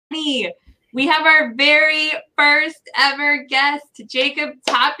We have our very first ever guest, Jacob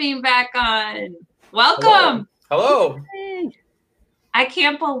Topping, back on. Welcome. Hello. I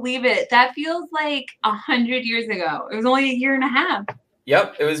can't believe it. That feels like 100 years ago. It was only a year and a half.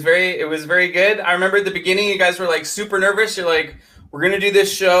 Yep, it was very good. I remember at the beginning, you guys were like super nervous. You're like, we're gonna do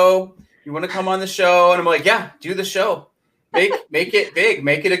this show. You want to come on the show? And I'm like, yeah, do the show. Make it big.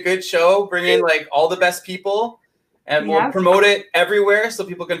 Make it a good show. Bring in like all the best people, and we'll promote it everywhere so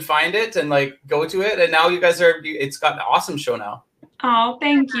people can find it and like go to it. And now you guys it's got an awesome show now. Oh,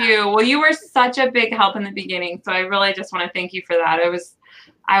 thank you. Well, you were such a big help in the beginning, so I really just want to thank you for that.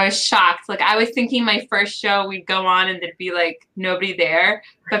 I was shocked. Like, I was thinking my first show we'd go on and there'd be like nobody there,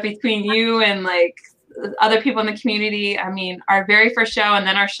 but between you and like other people in the community, I mean, our very first show and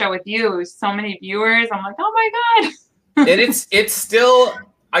then our show with you, so many viewers. I'm like, oh my God. And it's still,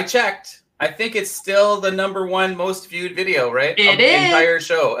 I checked, I think it's still the #1 most viewed video, right? It is. The entire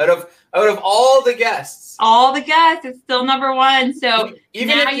show. Out of all the guests. All the guests, it's still #1. So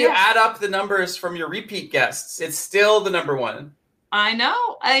even if you add up the numbers from your repeat guests, it's still the #1. I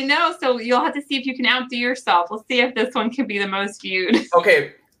know. So you'll have to see if you can outdo yourself. We'll see if this one can be the most viewed.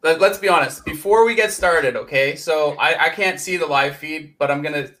 Okay, let's be honest. Before we get started, okay? So I can't see the live feed, but I'm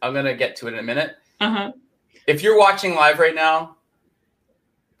gonna get to it in a minute. If you're watching live right now,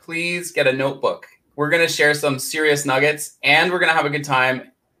 please get a notebook. We're gonna share some serious nuggets, and we're gonna have a good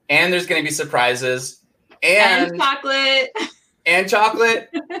time, and there's gonna be surprises, and chocolate,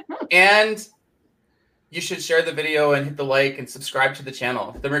 and you should share the video and hit the like and subscribe to the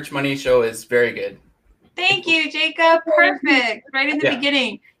channel. The Merch Money Show is very good. Thank you, Jacob. Perfect. Right in the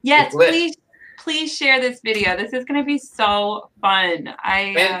beginning. Yes, please share this video. This is going to be so fun.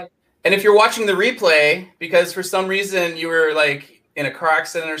 And if you're watching the replay, because for some reason you were like in a car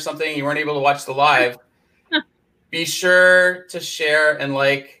accident or something, you weren't able to watch the live, be sure to share and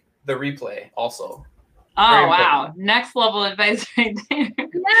like the replay also. Oh, wow. Next level advice right there.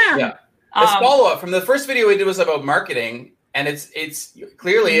 Yeah. This follow-up from the first video we did was about marketing, and it's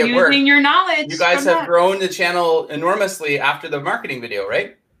clearly it worked. Using your knowledge. You guys have grown the channel enormously after the marketing video,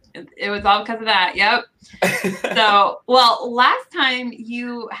 right? It was all because of that. Yep. So, well, last time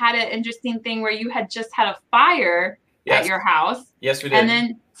you had an interesting thing where you had just had a fire at your house. Yes, we did. And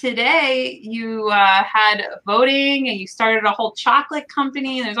then today you had voting and you started a whole chocolate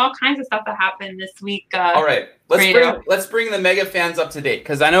company, and there's all kinds of stuff that happened this week. All right. Let's bring the mega fans up to date,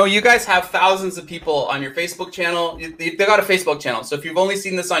 because I know you guys have thousands of people on your Facebook channel. They got a Facebook channel. So if you've only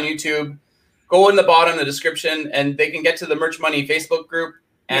seen this on YouTube, go in the bottom, the description, and they can get to the Merch Money Facebook group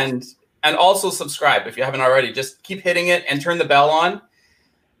and also subscribe if you haven't already. Just keep hitting it and turn the bell on.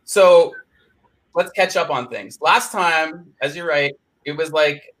 So let's catch up on things. Last time, as you're right, it was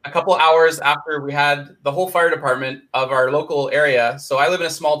like a couple hours after we had the whole fire department of our local area. So I live in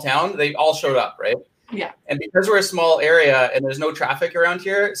a small town. They all showed up, right? Yeah. And because we're a small area and there's no traffic around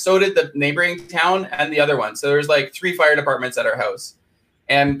here, so did the neighboring town and the other one. So there's like 3 fire departments at our house.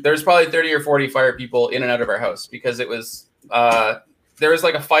 And there's probably 30 or 40 fire people in and out of our house because it was there was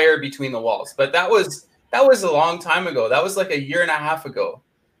like a fire between the walls. But that was a long time ago. That was like a year and a half ago.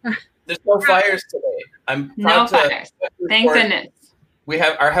 There's no fires today. I'm proud to fires. Thank goodness. We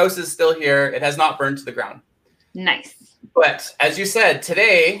have our house is still here. It has not burned to the ground. Nice. But as you said,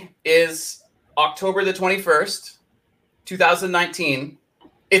 today is October the 21st, 2019.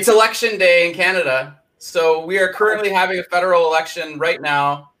 It's election day in Canada. So we are currently having a federal election right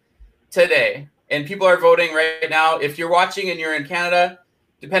now, today. And people are voting right now. If you're watching and you're in Canada,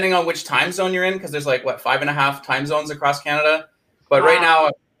 depending on which time zone you're in, because there's like, 5.5 time zones across Canada. But right now,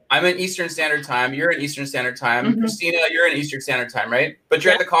 I'm in Eastern Standard Time. You're in Eastern Standard Time. Christina, you're in Eastern Standard Time, right? But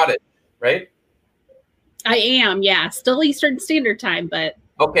you're at the cottage, right? I am, yeah. Still Eastern Standard Time, but...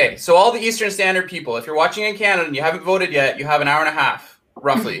 Okay, so all the Eastern Standard people, if you're watching in Canada and you haven't voted yet, you have an hour and a half,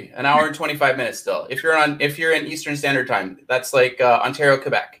 roughly. An hour and 25 minutes still. If you're in Eastern Standard Time, that's like Ontario,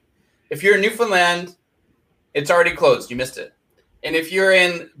 Quebec. If you're in Newfoundland, it's already closed. You missed it. And if you're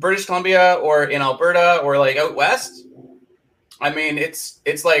in British Columbia or in Alberta or like out west, I mean, it's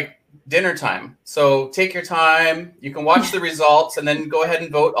like dinner time. So take your time. You can watch the results and then go ahead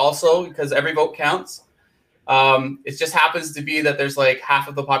and vote also, because every vote counts. It just happens to be that there's like half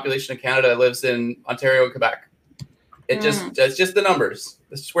of the population of Canada lives in Ontario and Quebec. It's just the numbers.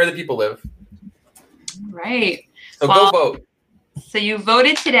 This is where the people live. Right. So go vote. So you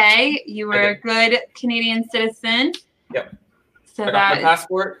voted today. You were a good Canadian citizen. Yep. So I got my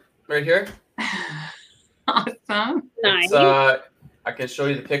passport right here. Awesome. Nice. I can show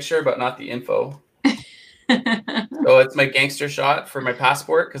you the picture, but not the info. So it's my gangster shot for my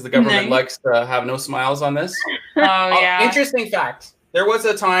passport, because the government likes to have no smiles on this. Oh, yeah. Interesting fact. there was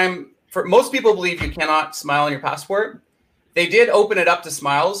a time for most people believe you cannot smile on your passport. They did open it up to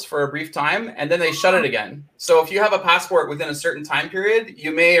smiles for a brief time, and then they shut it again. So if you have a passport within a certain time period,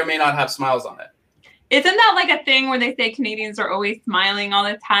 you may or may not have smiles on it. Isn't that like a thing where they say Canadians are always smiling all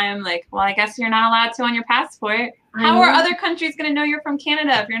the time? Like, well, I guess you're not allowed to on your passport. How are other countries going to know you're from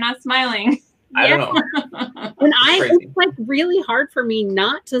Canada if you're not smiling? I don't know. When it's like really hard for me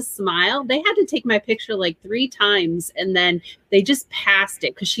not to smile. They had to take my picture like 3 times and then they just passed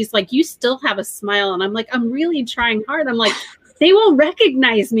it because she's like, you still have a smile. And I'm like, I'm really trying hard. I'm like, they will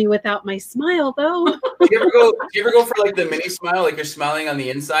recognize me without my smile though. Do you ever go for like the mini smile, like you're smiling on the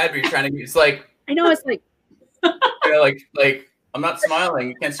inside, but you're trying to, it's like, I know, it's like, you know, like I'm not smiling.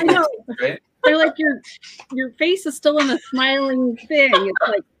 You can't see my teeth, right? They're like, your face is still in a smiling thing. It's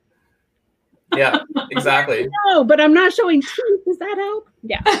like, yeah, exactly. No, but I'm not showing teeth. Does that help?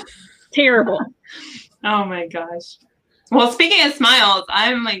 Yeah. Terrible. Oh my gosh. Well, speaking of smiles,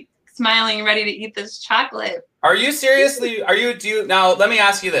 I'm like smiling, ready to eat this chocolate. Are you seriously, now let me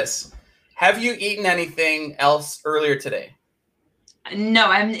ask you this. Have you eaten anything else earlier today? No,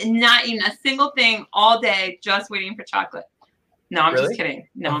 I'm not eating a single thing all day, just waiting for chocolate. No, I'm Really? just kidding.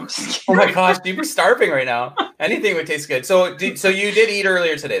 No, I'm just kidding. Oh my gosh, you'd be starving right now. Anything would taste good. So you did eat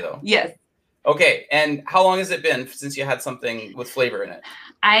earlier today though? Yes. Okay, and how long has it been since you had something with flavor in it?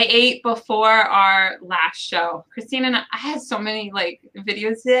 I ate before our last show. Christina and I had so many like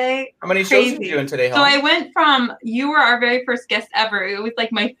videos today. How many shows are you doing today, So I went from, you were our very first guest ever. It was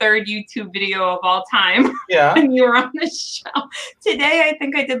like my 3rd YouTube video of all time. Yeah. And you were on the show. Today, I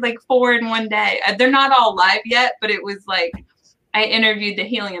think I did like 4 in one day. They're not all live yet, but it was like, I interviewed the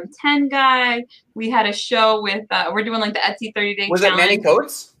Helium-10 guy. We had a show with, we're doing like the Etsy 30-day challenge. Was it Manny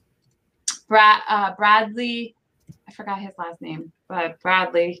Coates? Bradley, I forgot his last name, but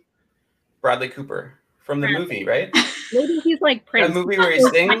Bradley Cooper from the movie, right? Maybe he's like Prince. The movie where he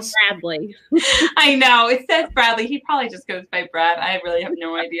sings? Bradley. I know. It says Bradley. He probably just goes by Brad. I really have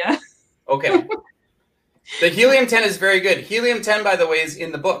no idea. Okay. The Helium-10 is very good. Helium-10, by the way, is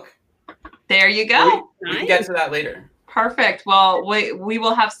in the book. There you go. We can get to that later. Perfect. Well, we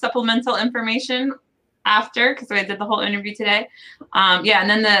will have supplemental information after because I did the whole interview today. Yeah, and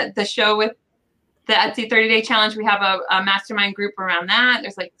then the show with the Etsy 30-day challenge, we have a mastermind group around that.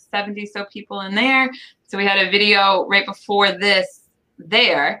 There's like 70 so people in there. So we had a video right before this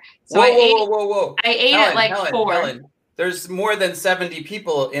there. So whoa. I ate at like 4. Helen, there's more than 70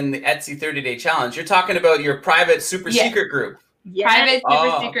 people in the Etsy 30-day challenge. You're talking about your private super secret group. Yes. Private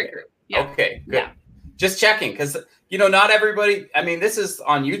super secret group. Yeah. Okay, good. Yeah. Just checking because, you know, not everybody, I mean, this is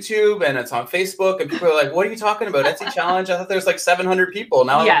on YouTube and it's on Facebook and people are like, what are you talking about? Etsy challenge? I thought there was like 700 people.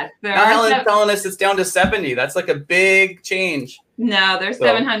 Now, yes, now Helen's telling us it's down to 70. That's like a big change. No, there's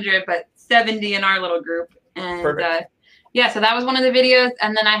 700, but 70 in our little group. And yeah, so that was one of the videos.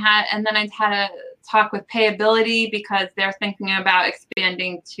 And then I had a talk with Payability because they're thinking about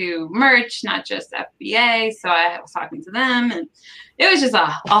expanding to merch, not just FBA. So I was talking to them and it was just a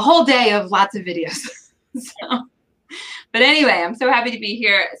whole day of lots of videos. So, but anyway, I'm so happy to be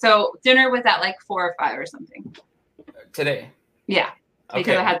here. So dinner was at like 4 or 5 or something. Today? Yeah,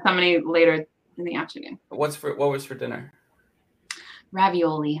 because I had so many later in the afternoon. What was for dinner?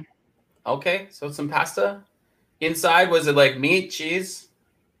 Ravioli. Okay, so some pasta. Inside, was it like meat, cheese?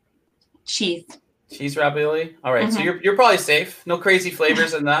 Cheese ravioli. All right, so you're probably safe. No crazy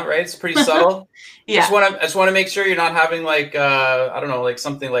flavors in that, right? It's pretty subtle. Yeah. I just want to make sure you're not having like I don't know, like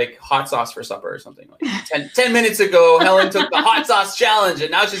something like hot sauce for supper or something. Like 10 minutes ago, Helen took the hot sauce challenge,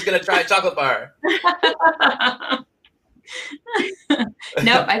 and now she's gonna try a chocolate bar.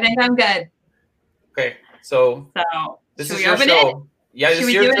 Nope, I think I'm good. Okay, so this is your show. Yeah, this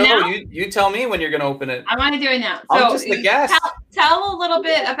is your show. You tell me when you're gonna open it. I want to do it now. I'm just the guest. Tell a little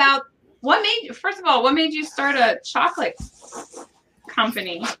bit about what made you start a chocolate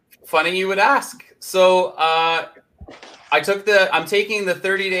company? Funny you would ask. So I'm taking the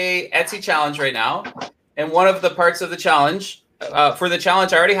 30-day Etsy challenge right now. And one of the parts of the challenge, for the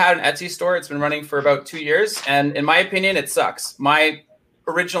challenge, I already had an Etsy store. It's been running for about 2 years. And in my opinion, it sucks. My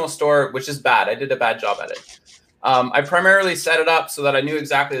original store, which is bad. I did a bad job at it. I primarily set it up so that I knew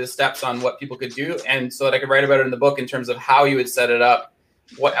exactly the steps on what people could do. And so that I could write about it in the book in terms of how you would set it up.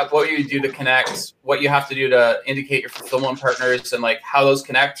 What you do to connect, what you have to do to indicate your fulfillment partners and like how those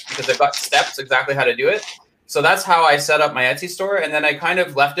connect, because they've got steps exactly how to do it. So that's how I set up my Etsy store. And then I kind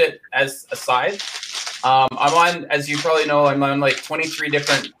of left it as a side. I'm on, as you probably know, I'm on like 23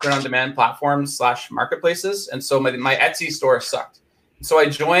 different print-on-demand platforms / marketplaces. And so my Etsy store sucked. So I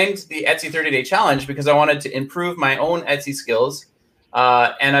joined the Etsy 30-day challenge because I wanted to improve my own Etsy skills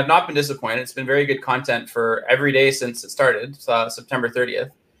And I've not been disappointed. It's been very good content for every day since it started, September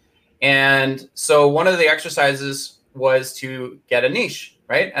 30th. And so one of the exercises was to get a niche,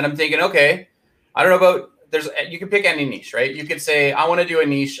 right? And I'm thinking, okay, I don't know about, you can pick any niche, right? You could say, I want to do a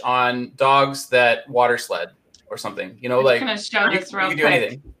niche on dogs that water sled or something, you know, I'm like just gonna show this real you can do quick.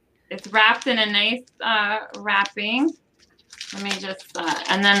 anything. It's wrapped in a nice wrapping. Let me just,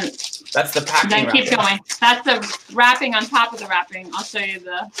 and then That's the packing then keep wrapping. going. That's the wrapping on top of the wrapping. I'll show you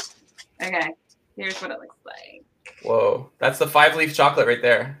okay, here's what it looks like. Whoa, that's the 5-leaf chocolate right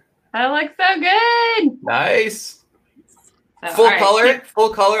there. That looks so good. Nice. So, Full all right, color, full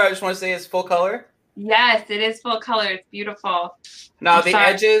color. I just want to say it's full color. Yes, it is full color. It's beautiful. Now I'm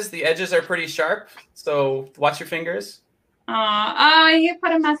sorry. the edges are pretty sharp. So watch your fingers. Oh, you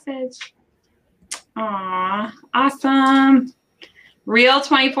put a message. Aw, awesome. Real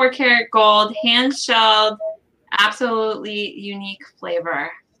 24 karat gold, hand shelled, absolutely unique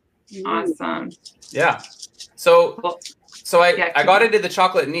flavor. Awesome. Yeah. So Cool. I got into the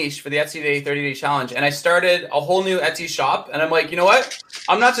chocolate niche for the Etsy Day 30-day challenge, and I started a whole new Etsy shop. And I'm like, you know what?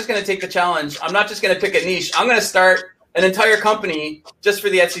 I'm not just going to take the challenge. I'm not just going to pick a niche. I'm going to start an entire company just for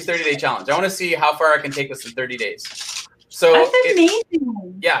the Etsy 30-day challenge. I want to see how far I can take this in 30 days. So That's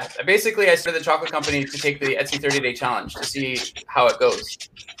amazing. yeah, basically I started the chocolate company to take the Etsy 30-day challenge to see how it goes.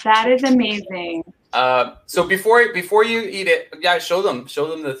 That is amazing. So before you eat it, yeah, show them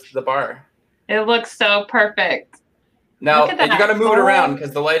the bar. It looks so perfect. Now Look at you that. got to move it Oh. around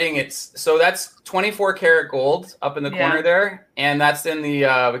because the lighting. That's 24 karat gold up in the Yeah. corner there, and that's in the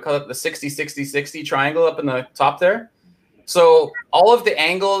we call it the 60-60-60 triangle up in the top there. So all of the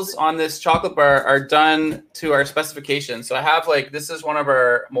angles on this chocolate bar are done to our specifications. So I have this is one of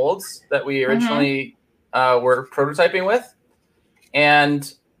our molds that we originally were prototyping with,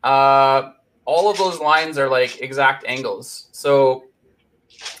 and all of those lines are exact angles. So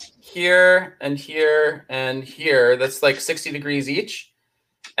here and here and here, that's 60 degrees each.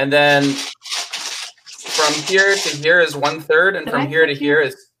 And then from here to here is 1/3, and from here to here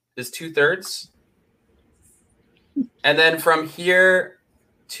is 2/3. And then from here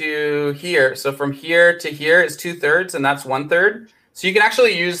to here, so from here to here is 2/3, and that's 1/3. So you can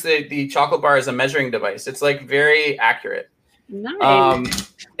actually use the chocolate bar as a measuring device. It's very accurate.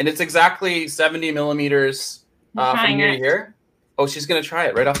 Nice. And it's exactly 70 millimeters from here to here. Oh, she's gonna try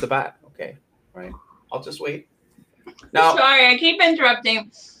it right off the bat. Okay, right. I'll just wait. Now, Sorry, I keep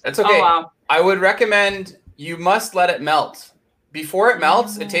interrupting. that's okay. Oh, wow. I would recommend you must let it melt. Before it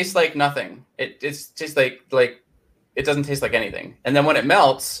melts, it tastes like nothing. It tastes like it doesn't taste like anything. And then when it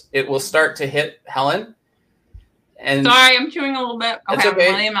melts, it will start to hit Helen. And Sorry, I'm chewing a little bit. It's Okay, okay.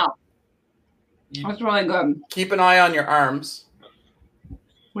 I'm letting it melt. You- That's really good. keep an eye on your arms.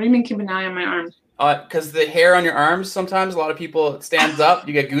 What do you mean keep an eye on my arms? Because the hair on your arms, sometimes a lot of people, it stands up.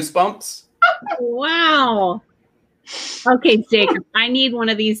 You get goosebumps. Wow. Okay, Jacob, I need one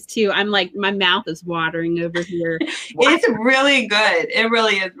of these too. I'm my mouth is watering over here. It's really good. It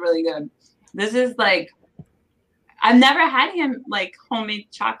really is really good. This is I've never had him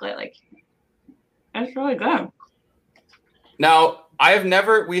homemade chocolate. That's really good. Now,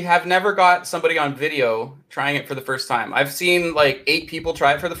 we have never got somebody on video trying it for the first time. I've seen 8 people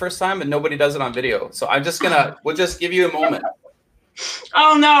try it for the first time, and nobody does it on video. So we'll just give you a moment.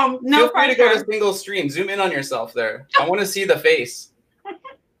 Oh no, no Feel free to go pressure. to single stream. Zoom in on yourself there. I want to see the face.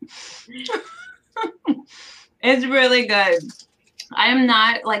 It's really good. I am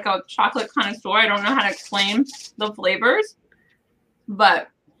not a chocolate connoisseur. I don't know how to explain the flavors, but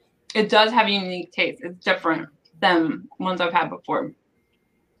it does have a unique taste. It's different than ones I've had before.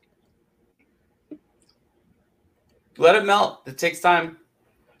 Let it melt. It takes time.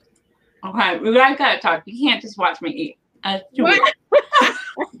 Okay, we guys gotta talk. You can't just watch me eat. Too weird.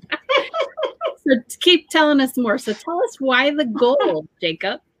 So keep telling us more. So tell us why the gold,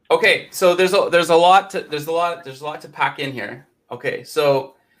 Jacob. Okay, so there's a lot to pack in here. Okay,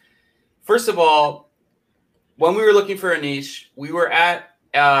 so first of all, when we were looking for a niche, we were at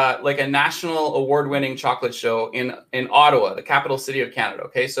a national award-winning chocolate show in Ottawa, the capital city of Canada.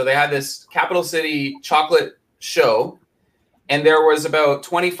 Okay, so they had this capital city chocolate show, and there was about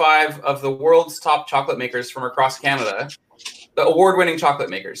 25 of the world's top chocolate makers from across Canada, the award-winning chocolate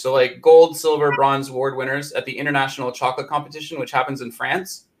makers. So gold, silver, bronze award winners at the International Chocolate Competition, which happens in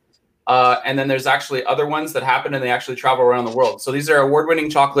France. And then there's actually other ones that happen, and they actually travel around the world. So these are award-winning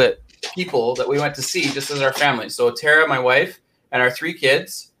chocolate people that we went to see just as our family. So Tara, my wife, and our 3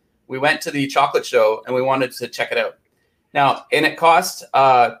 kids, we went to the chocolate show, and we wanted to check it out. Now, and it cost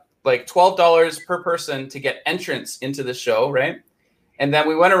 $12 per person to get entrance into the show, right? And then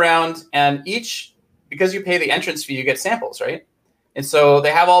we went around, and because you pay the entrance fee, you get samples, right? And so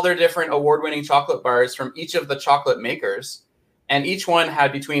they have all their different award-winning chocolate bars from each of the chocolate makers. And each one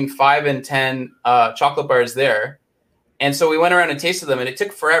had between 5 and 10 chocolate bars there. And so we went around and tasted them, and it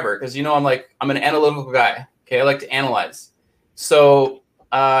took forever because, you know, I'm an analytical guy. Okay, I like to analyze. So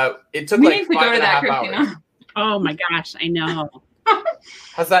it took like 5.5 hours. Oh my gosh, I know.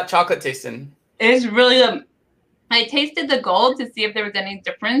 How's that chocolate tasting? It's really good. I tasted the gold to see if there was any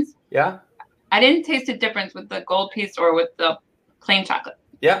difference. Yeah? I didn't taste a difference with the gold piece or with the plain chocolate.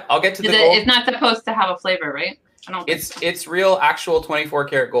 Yeah, I'll get to the gold. It's not supposed to have a flavor, right? I don't think so. It's real, actual 24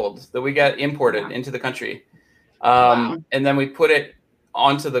 karat gold that we get imported into the country. And then we put it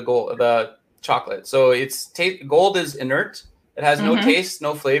onto the chocolate. So gold is inert. It has no taste,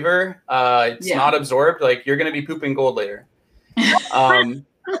 no flavor. It's not absorbed. Like, you're going to be pooping gold later.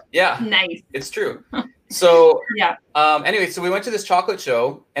 Yeah. Nice. It's true. So anyway, so we went to this chocolate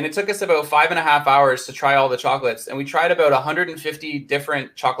show, and it took us about 5.5 hours to try all the chocolates, and we tried about 150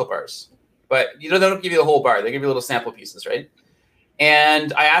 different chocolate bars. But they don't give you the whole bar; they give you little sample pieces, right?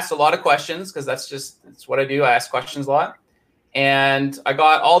 And I asked a lot of questions because that's what I do. I ask questions a lot, and I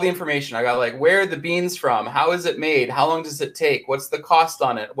got all the information. I got like, where are the beans from? How is it made? How long does it take? What's the cost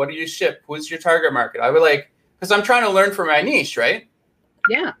on it? What do you ship? Who's your target market? I would like, because I'm trying to learn for my niche, right?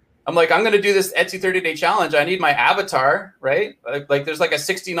 Yeah. I'm like, I'm going to do this Etsy 30-day challenge. I need my avatar, right? Like there's like a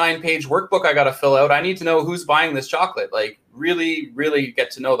 69-page workbook I got to fill out. I need to know who's buying this chocolate. Like, really, really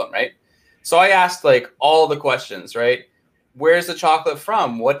get to know them, right? So I asked like all the questions, right? Where's the chocolate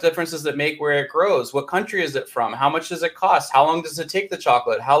from? What difference does it make where it grows? What country is it from? How much does it cost? How long does it take the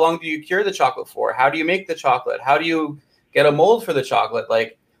chocolate? How long do you cure the chocolate for? How do you make the chocolate? How do you get a mold for the chocolate?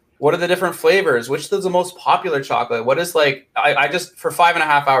 Like, what are the different flavors? Which is the most popular chocolate? What is like, I just, for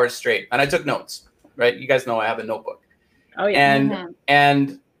 5.5 hours straight, and I took notes, right? You guys know I have a notebook. Oh yeah.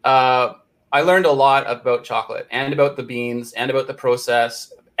 And I learned a lot about chocolate and about the beans and about the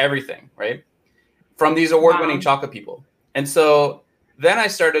process, everything, right? From these award-winning chocolate people. And so then I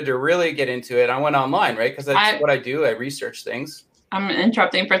started to really get into it. I went online, right? Because that's what I do. I research things. I'm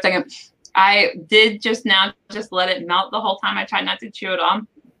interrupting for a second. I did just let it melt the whole time. I tried not to chew it on.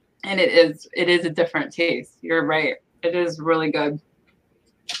 And it is a different taste. You're right. It is really good.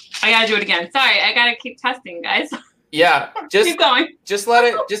 I gotta do it again. Sorry, I gotta keep testing, guys. Yeah, just keep going.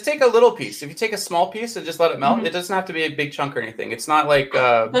 Just take a little piece. If you take a small piece and just let it melt, it doesn't have to be a big chunk or anything. It's not like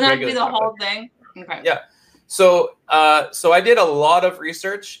doesn't have to be the whole thing. Okay. Yeah. So I did a lot of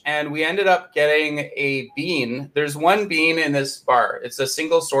research, and we ended up getting a bean. There's one bean in this bar. It's a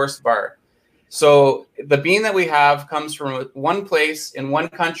single source bar. So the bean that we have comes from one place in one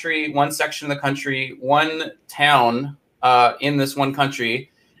country, one section of the country, one town in this one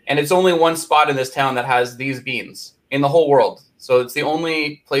country. And it's only one spot in this town that has these beans in the whole world. So it's the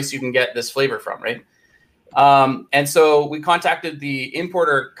only place you can get this flavor from, right? And so we contacted the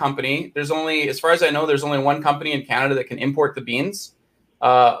importer company. There's only, as far as I know, there's only one company in Canada that can import the beans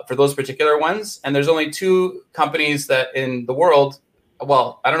for those particular ones. And there's only 2 companies that in the world.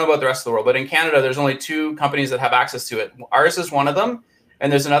 Well, I don't know about the rest of the world, but in Canada, there's only 2 companies that have access to it. Ours is one of them,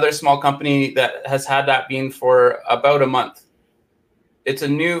 and there's another small company that has had that bean for about a month. It's a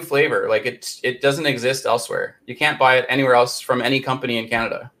new flavor. Like, it doesn't exist elsewhere. You can't buy it anywhere else from any company in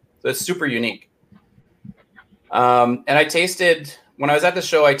Canada. So it's super unique. And when I was at the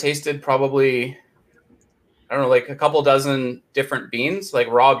show, I tasted probably, I don't know, like a couple dozen different beans, like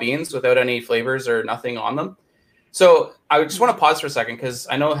raw beans without any flavors or nothing on them. So I just want to pause for a second because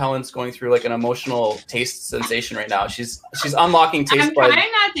I know Helen's going through like an emotional taste sensation right now. She's unlocking taste buds. I'm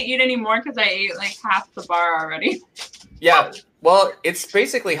trying not to eat anymore because I ate like half the bar already. Yeah, well, it's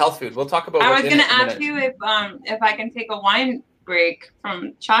basically health food. We'll talk about. I was going to ask you if I can take a wine break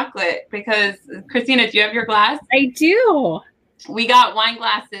from chocolate because Christina, do you have your glass? I do. We got wine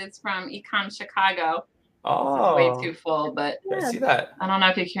glasses from Ecom Chicago. Oh, way too full, but I see that. I don't know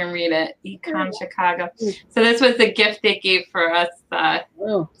if you can read it. Ecom Chicago. So this was the gift they gave for us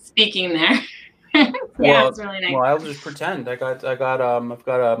speaking there. Yeah, it's really nice. Well, I'll just pretend. I've got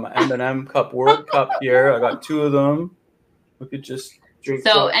M&M Cup World Cup here. I got 2 of them. We could just drink.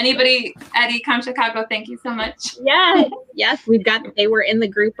 So anybody at Ecom Chicago, thank you so much. Yeah, yes, they were in the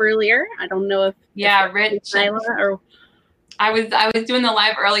group earlier. I don't know if Rich or. I was doing the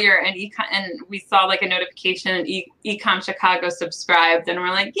live earlier and we saw like a notification and Ecom Chicago subscribed and we're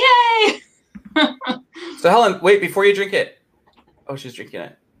like, yay! So Helen, wait, before you drink it. Oh, she's drinking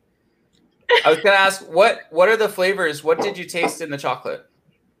it. I was gonna ask, what are the flavors? What did you taste in the chocolate?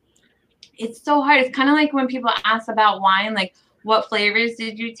 It's so hard. It's kind of like when people ask about wine, like what flavors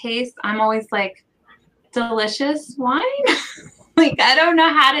did you taste? I'm always like, delicious wine. Like I don't know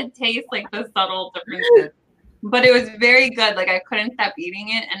how to taste like the subtle differences. but it was very good. Like I couldn't stop eating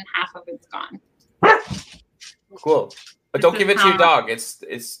it, and half of it's gone. Cool. But don't give it to your dog.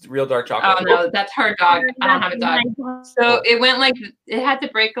 It's real dark chocolate. Oh no, that's her dog. I don't have a dog. So it went like it had to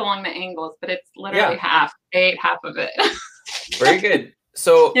break along the angles, but it's literally half. I ate half of it. Very good.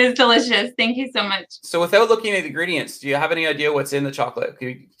 So it was delicious. Thank you so much. So without looking at the ingredients, do you have any idea what's in the chocolate?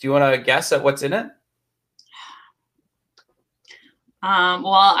 Do you want to guess at what's in it?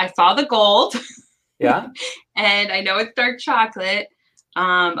 Well, I saw the gold. Yeah. And I know it's dark chocolate.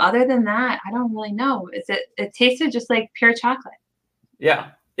 Other than that, I don't really know. It tasted just like pure chocolate.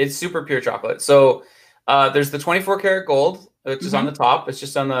 Yeah, it's super pure chocolate. So there's the 24 karat gold, which is on the top. It's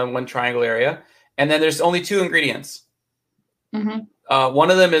just on the one triangle area. And then there's only 2 ingredients.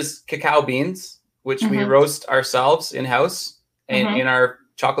 One of them is cacao beans, which we roast ourselves in-house in our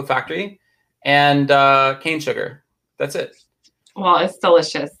chocolate factory, and cane sugar. That's it. Well, it's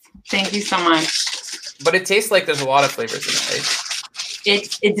delicious. Thank you so much. But it tastes like there's a lot of flavors in it, right?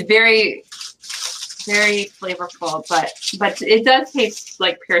 It's very, very flavorful, but it does taste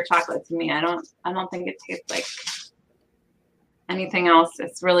like pure chocolate to me. I don't think it tastes like anything else.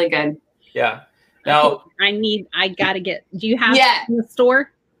 It's really good. Yeah. Now I gotta get. Do you have it in the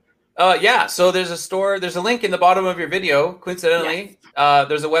store? Yeah. So there's a store. There's a link in the bottom of your video. Coincidentally,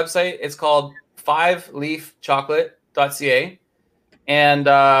 there's a website. It's called 5leafchocolate.ca,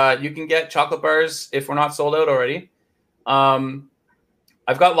 and you can get chocolate bars if we're not sold out already.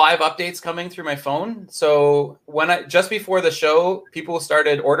 I've got live updates coming through my phone. So just before the show, people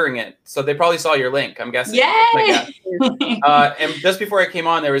started ordering it. So they probably saw your link, I'm guessing. Yay! And just before I came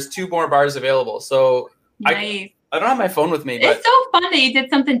on, there was 2 more bars available. So nice. I don't have my phone with me. But it's so fun that you did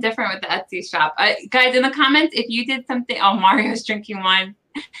something different with the Etsy shop. Guys, in the comments, if you did something, Mario's drinking wine.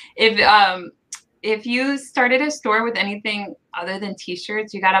 If you started a store with anything other than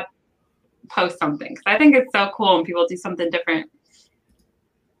t-shirts, you gotta post something. I think it's so cool when people do something different.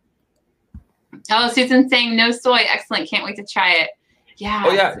 Oh, Susan's saying no soy. Excellent. Can't wait to try it. Yeah.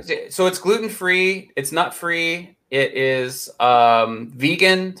 Oh, yeah. So it's gluten-free. It's nut-free. It is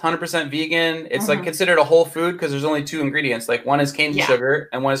vegan, 100% vegan. It's like considered a whole food because there's only 2 ingredients. Like one is cane sugar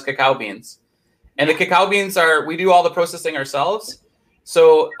and one is cacao beans. And the cacao beans we do all the processing ourselves.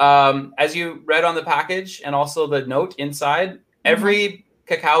 So as you read on the package and also the note inside, every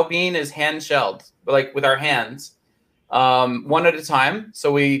cacao bean is hand shelled, like with our hands. One at a time.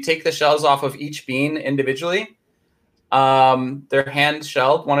 So we take the shells off of each bean individually. They're hand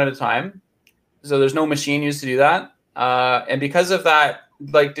shelled one at a time. So there's no machine used to do that. And because of that,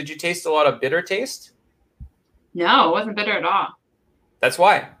 like, did you taste a lot of bitter taste? No, it wasn't bitter at all. That's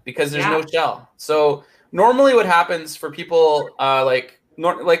why, because there's no shell. So normally what happens for people like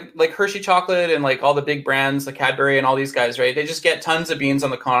Hershey chocolate and like all the big brands, like Cadbury and all these guys, right? They just get tons of beans on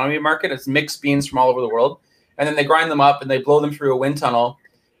the commodity market. It's mixed beans from all over the world. And then they grind them up and they blow them through a wind tunnel.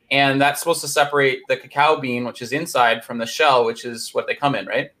 And that's supposed to separate the cacao bean, which is inside, from the shell, which is what they come in,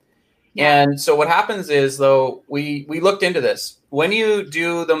 right? Yeah. And so what happens is, though, we looked into this. When you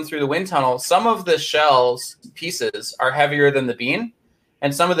do them through the wind tunnel, some of the shells pieces are heavier than the bean.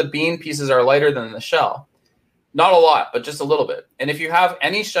 And some of the bean pieces are lighter than the shell. Not a lot, but just a little bit. And if you have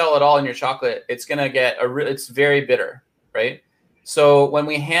any shell at all in your chocolate, it's going to get it's very bitter, right? So when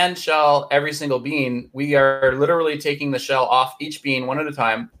we hand shell every single bean, we are literally taking the shell off each bean one at a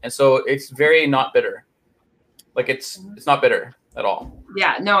time. And so it's very not bitter. Like it's not bitter at all.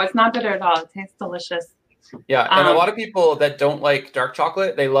 Yeah, no, it's not bitter at all. It tastes delicious. Yeah, and a lot of people that don't like dark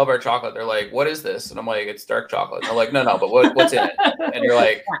chocolate, they love our chocolate. They're like, what is this? And I'm like, it's dark chocolate. They're like, no, but what's in it? And you're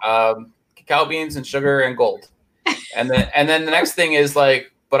like, cacao beans and sugar and gold. And then the next thing is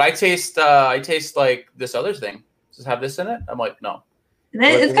like, but I taste like this other thing. Does it have this in it? I'm like, no.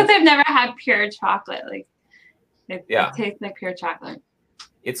 It's because I've never had pure chocolate. Like, it tastes like pure chocolate.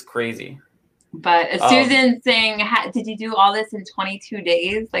 It's crazy. But Susan's saying, did you do all this in 22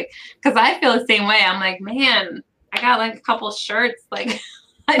 days? Like, because I feel the same way. I'm like, man, I got like a couple shirts. Like,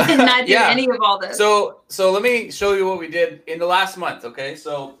 I did not do any of all this. So let me show you what we did in the last month. Okay,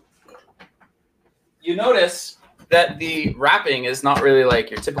 so you notice that the wrapping is not really like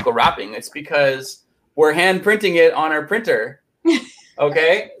your typical wrapping. It's because we're hand printing it on our printer.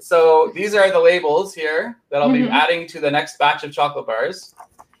 Okay, so these are the labels here that I'll be adding to the next batch of chocolate bars.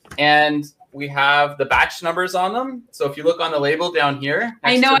 And we have the batch numbers on them. So if you look on the label down here.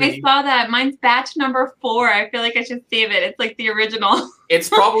 I know, I saw that. Mine's batch number 4. I feel like I should save it. It's like the original. It's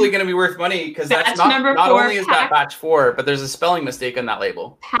probably going to be worth money because that's not only is that batch 4, but there's a spelling mistake on that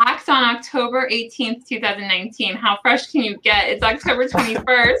label. Packed on October 18th, 2019. How fresh can you get? It's October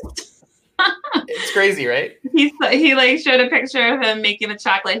 21st. It's crazy, right? He like showed a picture of him making the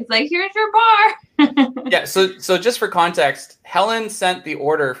chocolate. He's like, here's your bar. Yeah, so just for context, Helen sent the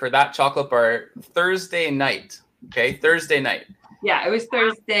order for that chocolate bar Thursday night. Okay, Thursday night. Yeah, it was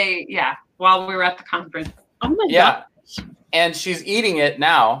Thursday. Yeah, while we were at the conference. Oh my Yeah. God. And she's eating it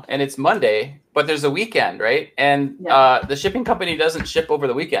now, and it's Monday, but there's a weekend, right? And the shipping company doesn't ship over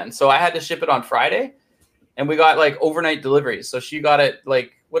the weekend. So I had to ship it on Friday, and we got like overnight deliveries. So she got it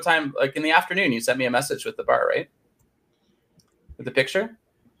like, what time? Like in the afternoon, you sent me a message with the bar, right? With the picture?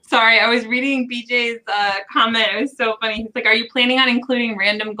 Sorry, I was reading BJ's comment. It was so funny. He's like, are you planning on including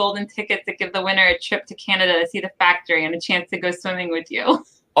random golden tickets that give the winner a trip to Canada to see the factory and a chance to go swimming with you?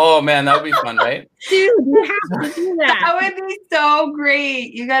 Oh, man, that would be fun, right? Dude, you have to do that. That would be so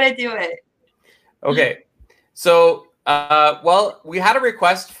great. You got to do it. Okay. So, well, we had a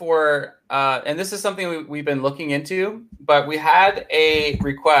request for, and this is something we've been looking into, but we had a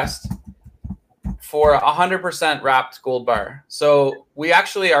request for 100% wrapped gold bar. So we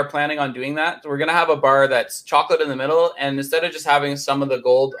actually are planning on doing that. We're going to have a bar that's chocolate in the middle, and instead of just having some of the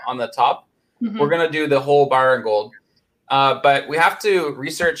gold on the top, we're going to do the whole bar in gold. But we have to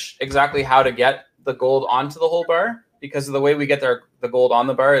research exactly how to get the gold onto the whole bar, because of the way we get the gold on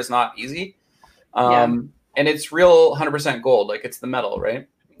the bar is not easy. And it's real 100% gold, like it's the metal, right?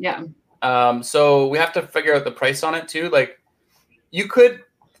 Yeah. So we have to figure out the price on it too. Like you could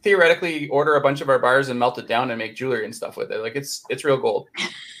theoretically order a bunch of our bars and melt it down and make jewelry and stuff with it. Like it's real gold.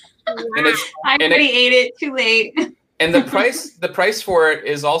 And I already ate it. Too late. And the price for it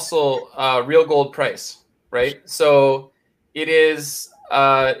is also real gold price, right? So it is.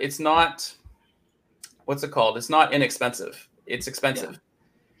 It's not. What's it called? It's not inexpensive. It's expensive.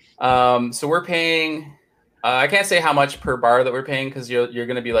 Yeah. So we're paying. I can't say how much per bar that we're paying, because you're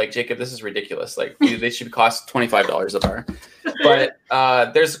going to be like, Jacob, this is ridiculous. Like they should cost $25 a bar. But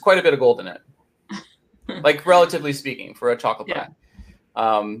there's quite a bit of gold in it, like relatively speaking, for a chocolate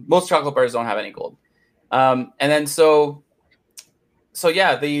bar. Most chocolate bars don't have any gold. And then so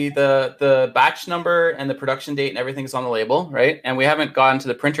yeah, the batch number and the production date and everything's on the label, right? And we haven't gotten to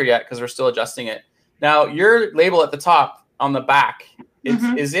the printer yet because we're still adjusting it. Now, your label at the top on the back,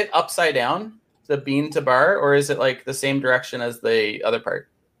 is it upside down, the bean to bar, or is it like the same direction as the other part?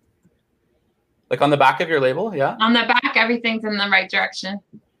 Like on the back of your label, yeah? On the back, everything's in the right direction.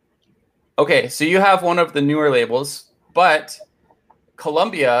 Okay, so you have one of the newer labels, but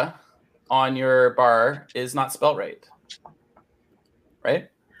Columbia on your bar is not spelled right. Right?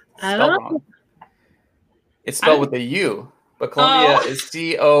 Spelled wrong. It's spelled with a U, but Columbia is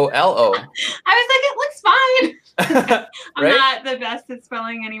C-O-L-O. I was like, it looks fine. I'm Right? not the best at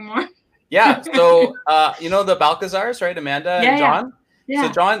spelling anymore. Yeah, so you know the Balcazars, right? Amanda and John?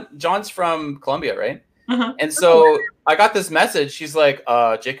 Yeah. So John's from Columbia, right? And so I got this message. She's like,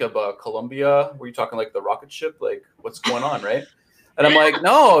 Jacob, Columbia, were you talking like the rocket ship? Like, what's going on, right? And I'm like,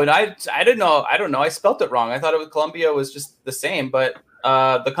 no, and I didn't know. I don't know. I spelt it wrong. I thought Columbia was just the same, but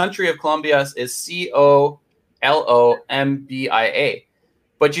the country of Colombia is C-O-L-O-M-B-I-A.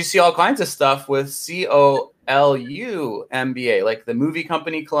 But you see all kinds of stuff with C-O-L-U-M-B-A, like the movie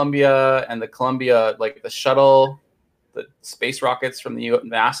company Columbia and the Columbia, like the shuttle, the space rockets from the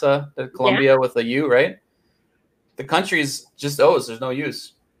NASA, the Columbia with the U, right? The country's just O's. There's no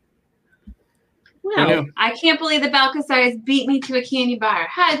U's. Well, I can't believe the Balcazars beat me to a candy bar.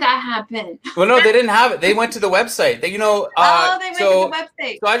 How did that happen? Well, no, they didn't have it. They went to the website. They went to the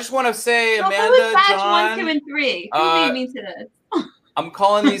website. So I just want to say, So Amanda, who was batch John, 1, 2, and 3? Who made me to this? I'm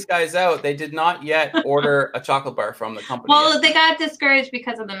calling these guys out. They did not yet order a chocolate bar from the company. Well, yet. they got discouraged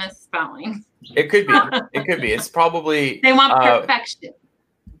because of the misspelling. It could be. It could be. It's probably They want perfection.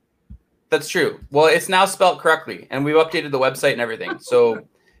 That's true. Well, it's now spelled correctly, and we've updated the website and everything. So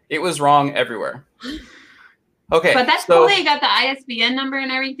it was wrong everywhere. Okay. But that's cool that you got the ISBN number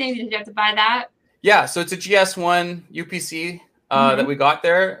and everything. Did you have to buy that? Yeah. So it's a GS1 UPC that we got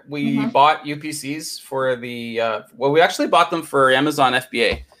there. We bought UPCs for the, we actually bought them for Amazon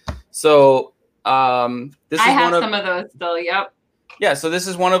FBA. So this I is have some of those still. Yep. Yeah. So this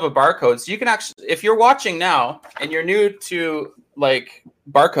is one of a barcode. So you can actually, if you're watching now and you're new to like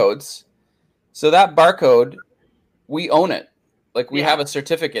barcodes, so that barcode, we own it. Like we have a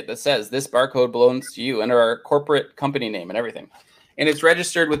certificate that says this barcode belongs to you under our corporate company name and everything. And it's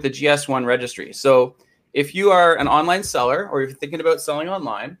registered with the GS1 registry. So if you are an online seller or if you're thinking about selling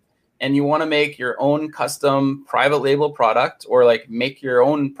online and you want to make your own custom private label product or like make your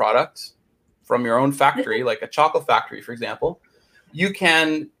own product from your own factory, like a chocolate factory, for example, you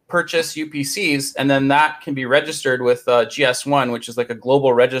can purchase UPCs and then that can be registered with GS1, which is like a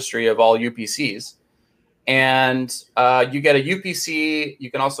global registry of all UPCs. and you get a UPC.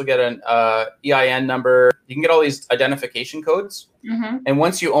 You can also get an EIN number. You can get all these identification codes. And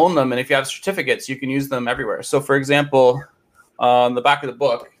once you own them, and if you have certificates, you can use them everywhere. So, for example, on the back of the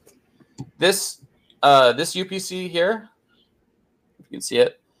book, this UPC here, if you can see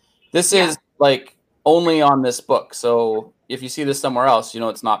it, this is like only on this book. So if you see this somewhere else, you know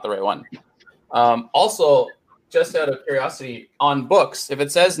it's not the right one. Also, just out of curiosity, on books, if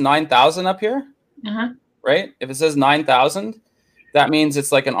it says 9,000 up here, right? If it says 9,000, that means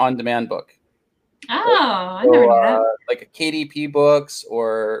it's like an on-demand book. Oh, I never knew that. Like a KDP books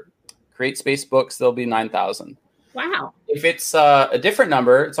or CreateSpace books, they'll be 9,000. Wow. If it's a different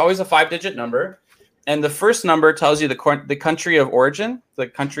number, it's always a 5-digit number. And the first number tells you the country of origin, the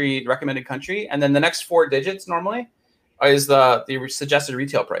country, recommended country. And then the next 4 digits normally is the suggested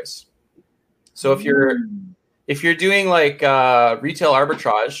retail price. So if you're doing like retail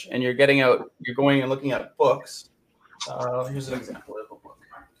arbitrage and you're going and looking at books, here's an example of a book.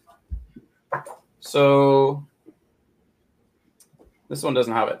 So this one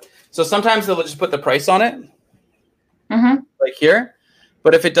doesn't have it. So sometimes they'll just put the price on it, like here.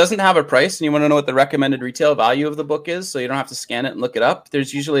 But if it doesn't have a price and you want to know what the recommended retail value of the book is, so you don't have to scan it and look it up,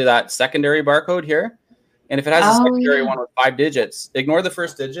 there's usually that secondary barcode here. And if it has a secondary one with 5 digits, ignore the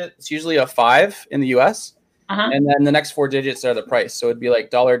first digit. It's usually a 5 in the US. And then the next 4 digits are the price. So it'd be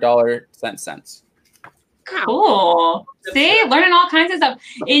like $, cents. Cool. See, learning all kinds of stuff.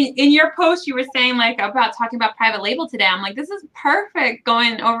 In your post, you were saying like about talking about private label today. I'm like, this is perfect,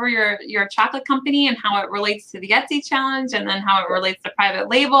 going over your chocolate company and how it relates to the Etsy challenge, and then how it relates to private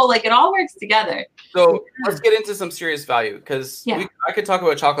label. Like it all works together. So let's get into some serious value, because I could talk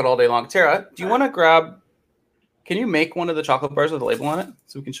about chocolate all day long. Tara, do you want to grab? Can you make one of the chocolate bars with a label on it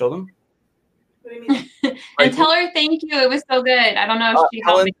so we can show them? What do you mean? And tell her thank you. It was so good. I don't know if she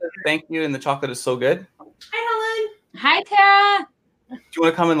helped Helen me. says thank you, and the chocolate is so good. Hi, Hi, Tara. Do you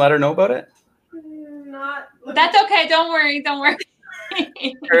want to come and let her know about it? Helen. Not. That's okay. Don't worry. Don't worry.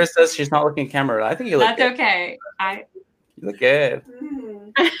 Tara says she's not looking at camera. I think you look That's good. okay. You look good.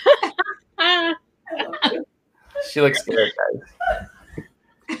 She looks scared, guys.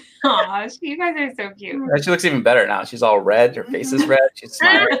 Aw, you guys are so cute. She looks even better now. She's all red. Her face is red. She's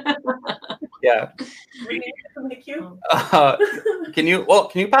smiling. Yeah. Something cute. Can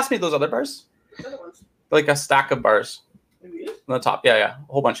you pass me those other bars? Other ones. Like a stack of bars Maybe. on the top. Yeah.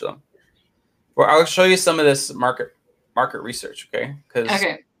 A whole bunch of them. Well, I'll show you some of this market research, okay? Because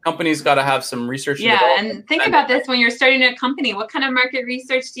companies got to have some research. And think about this when you're starting a company. What kind of market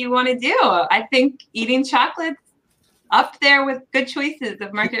research do you want to do? I think eating chocolate's up there with good choices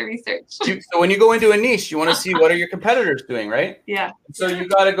of market research. So when you go into a niche, you want to see what are your competitors doing, right? Yeah. So you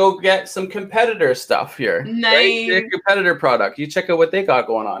got to go get some competitor stuff here. Nice. Right? Your competitor product. You check out what they got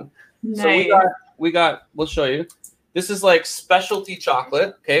going on. Nice. So we'll show you. This is like specialty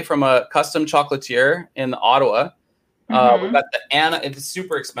chocolate, okay, from a custom chocolatier in Ottawa. We got the Anna. It's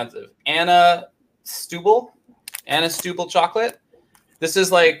super expensive. Anna Stubble chocolate. This is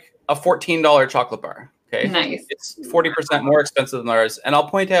like a $14 chocolate bar. Okay. Nice. It's 40% more expensive than ours. And I'll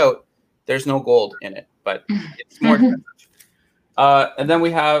point out there's no gold in it, but it's more expensive. And then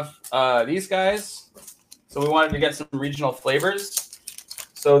we have these guys. So we wanted to get some regional flavors.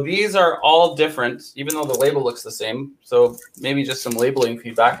 So these are all different, even though the label looks the same. So maybe just some labeling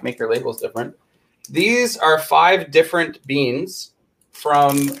feedback, make your labels different. These are 5 different beans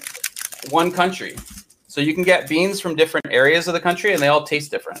from one country. So you can get beans from different areas of the country and they all taste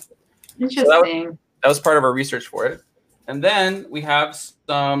different. Interesting. So that was part of our research for it. And then we have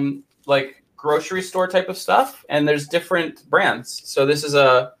some like grocery store type of stuff, and there's different brands. So this is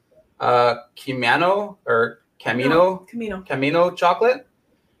a Camino chocolate.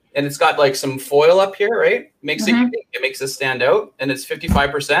 And it's got like some foil up here, right? Makes it unique. It makes it stand out. And it's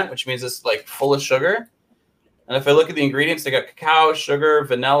 55%, which means it's like full of sugar. And if I look at the ingredients, they got cacao, sugar,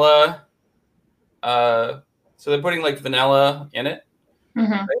 vanilla. So they're putting like vanilla in it.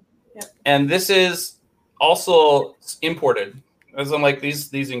 Right? Yep. And this is also imported. As I'm like,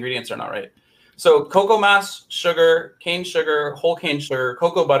 these ingredients are not right. So cocoa mass, sugar, cane sugar, whole cane sugar,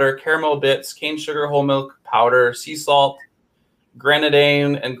 cocoa butter, caramel bits, cane sugar, whole milk powder, sea salt,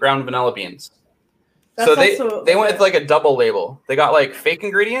 grenadine, and ground vanilla beans. So they went with like a double label. They got like fake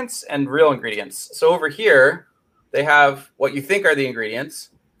ingredients and real ingredients. So over here, they have what you think are the ingredients,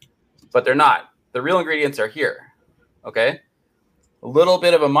 but they're not. The real ingredients are here. Okay. A little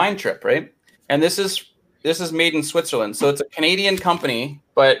bit of a mind trip, right? And this is made in Switzerland. So it's a Canadian company,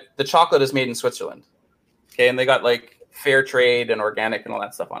 but the chocolate is made in Switzerland. Okay. And they got like fair trade and organic and all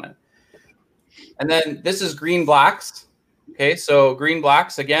that stuff on it. And then this is Green Blacks. Okay. So Green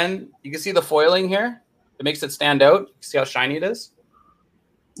Blacks, again, you can see the foiling here. It makes it stand out. See how shiny it is?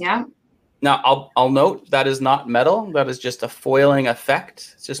 Yeah. Now, I'll note that is not metal. That is just a foiling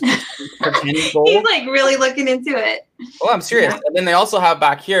effect. It's just pretend gold. He's like really looking into it. Oh, I'm serious. Yeah. And then they also have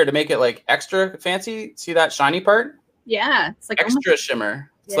back here to make it like extra fancy. See that shiny part? Yeah, it's like Extra shimmer.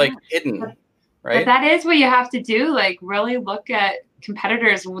 It's like hidden, But right? that is what you have to do. Like really look at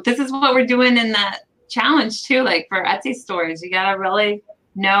competitors. This is what we're doing in that challenge too. Like for Etsy stores, you gotta really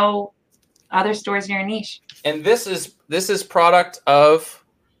know other stores in your niche. And this is product of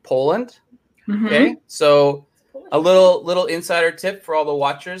Poland. Mhm. Okay, so a little insider tip for all the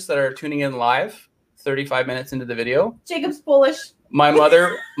watchers that are tuning in live, 35 minutes into the video. Jacob's Polish. My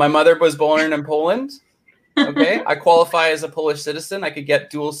mother was born in Poland. Okay, I qualify as a Polish citizen. I could get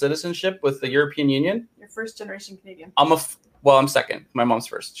dual citizenship with the European Union. You're first generation Canadian. I'm second. My mom's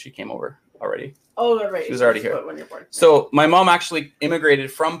first. She came over already. Oh, right. She was already here. When you're born. So my mom actually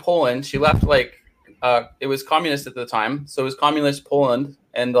immigrated from Poland. She left it was communist at the time, so it was communist Poland,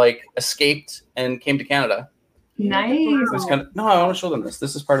 and escaped and came to Canada. Nice. It was no, I want to show them this.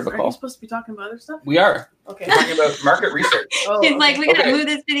 This is part of a Are you call. supposed to be talking about other stuff? We are. Okay. We're talking about market research. Oh, He's like, we gotta Okay. move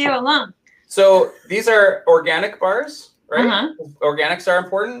this video along. So these are organic bars, right? Uh-huh. Organics are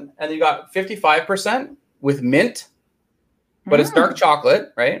important, and you got 55% with mint, but it's Mm. dark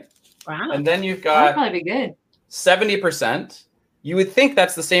chocolate, right? wow. And then you've That'd got probably be good. 70%. You would think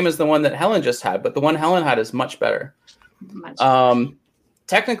that's the same as the one that Helen just had, but the one Helen had is much better. Much.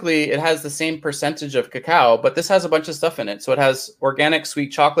 Technically, it has the same percentage of cacao, but this has a bunch of stuff in it. So it has organic sweet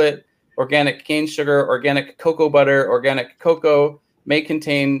chocolate, organic cane sugar, organic cocoa butter, organic cocoa, may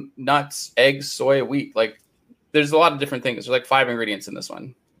contain nuts, eggs, soy, wheat. There's a lot of different things. There's 5 ingredients in this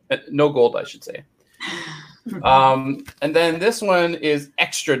one. No gold, I should say. And then this one is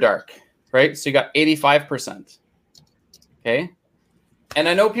extra dark, right? So you got 85%. Okay. And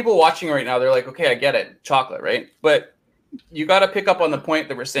I know people watching right now, they're like, okay, I get it. Chocolate, right? But you got to pick up on the point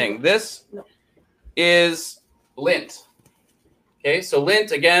that we're saying. This is lint. Okay. So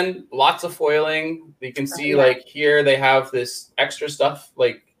lint, again, lots of foiling. You can see here they have this extra stuff,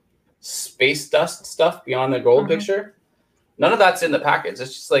 like space dust stuff beyond the gold picture. None of that's in the package.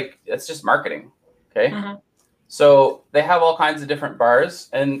 It's just it's just marketing. Okay. So they have all kinds of different bars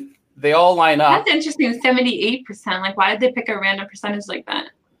and they all line up. That's interesting. 78%. Why did they pick a random percentage like that?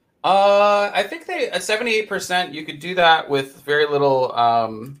 I think at 78%, you could do that with very little.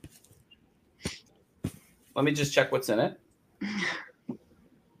 Let me just check what's in it.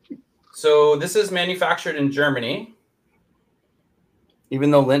 So this is manufactured in Germany, even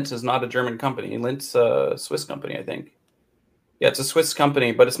though Lindt is not a German company. Lindt's a Swiss company, I think. Yeah, it's a Swiss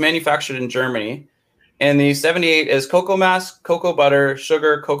company, but it's manufactured in Germany. And the 78 is cocoa mass, cocoa butter,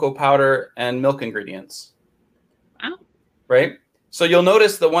 sugar, cocoa powder, and milk ingredients. Wow. Right? So you'll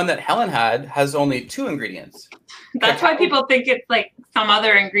notice the one that Helen had has only 2 ingredients. That's why people think it's some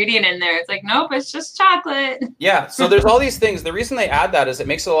other ingredient in there. It's nope, it's just chocolate. Yeah. So there's all these things. The reason they add that is it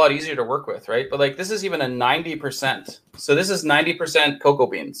makes it a lot easier to work with, right? But this is even a 90%. So this is 90% cocoa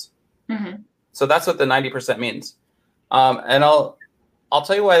beans. Mm-hmm. So that's what the 90% means. And I'll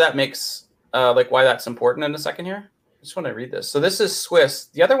tell you why that makes why that's important in a second here. I just want to read this. So this is Swiss.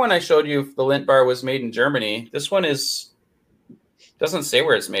 The other one I showed you, the Lindt bar, was made in Germany. This one doesn't say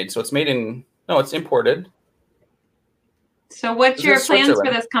where it's made. So it's it's imported. So what's This your is plans for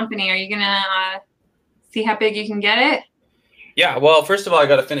Switzerland. this company? Are you going to see how big you can get it? Yeah, well, first of all, I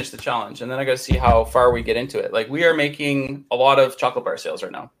got to finish the challenge, and then I got to see how far we get into it. We are making a lot of chocolate bar sales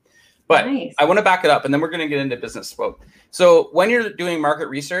right now. But Nice. I want to back it up, and then we're going to get into business quote. So when you're doing market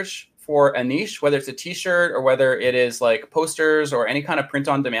research for a niche, whether it's a T-shirt or whether it is posters or any kind of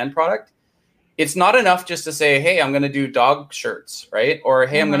print-on-demand product, it's not enough just to say, hey, I'm going to do dog shirts, right? Or,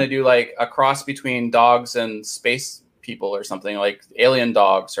 hey, I'm going to do a cross between dogs and space people or something, like alien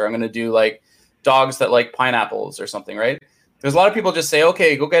dogs, or I'm going to do dogs that like pineapples or something, right? There's a lot of people just say,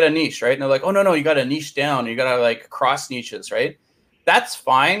 okay, go get a niche, right? And they're like, oh, no, you got to niche down. You got to cross niches, right? That's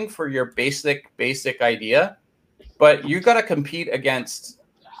fine for your basic idea, but you got to compete against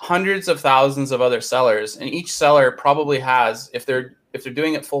hundreds of thousands of other sellers. And each seller probably has, if they're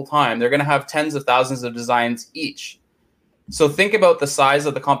doing it full time, they're going to have tens of thousands of designs each. So think about the size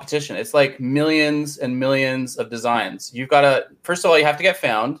of the competition. It's millions and millions of designs. You've got to, first of all, you have to get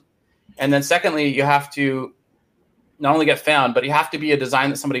found. And then secondly, you have to not only get found, but you have to be a design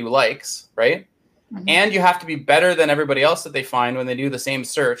that somebody likes, right? Mm-hmm. And you have to be better than everybody else that they find when they do the same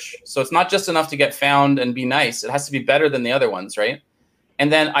search. So it's not just enough to get found and be nice. It has to be better than the other ones, right?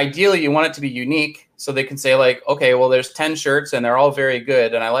 And then ideally, you want it to be unique. So they can say okay, well, there's 10 shirts and they're all very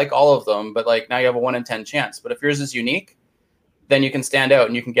good. And I like all of them, but now you have a 1 in 10 chance. But if yours is unique, then you can stand out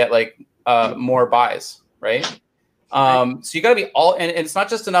and you can get more buys. right? So you got to be all, and it's not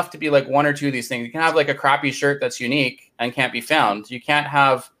just enough to be like one or two of these things. You can have like a crappy shirt that's unique and can't be found. You can't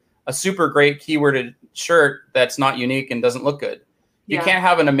have a super great keyworded shirt that's not unique and doesn't look good. You Yeah. can't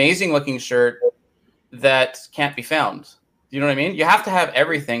have an amazing looking shirt that can't be found. You know what I mean? You have to have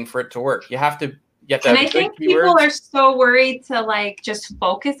everything for it to work. You have to And have I good think keywords. people are so worried to like just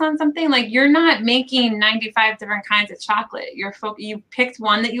focus on something. Like you're not making 95 different kinds of chocolate. You picked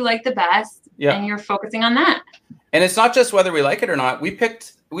one that you like the best, and you're focusing on that. And it's not just whether we like it or not. We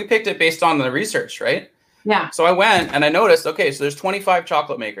picked it based on the research, right? Yeah. So I went and I noticed, okay, so there's 25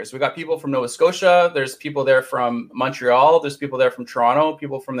 chocolate makers. We got people from Nova Scotia. There's people there from Montreal. There's people there from Toronto,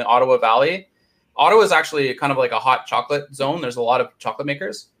 people from the Ottawa Valley. Ottawa is actually kind of like a hot chocolate zone. There's a lot of chocolate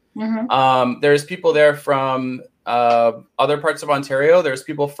makers. Mm-hmm. There's people there from other parts of Ontario. There's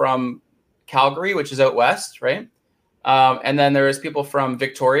people from Calgary, which is out west, right? And then there's people from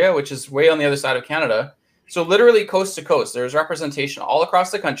Victoria, which is way on the other side of Canada. So literally coast to coast, there's representation all across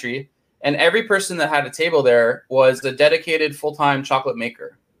the country. And every person that had a table there was a dedicated full-time chocolate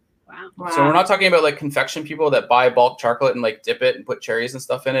maker. Wow. So we're not talking about like confection people that buy bulk chocolate and like dip it and put cherries and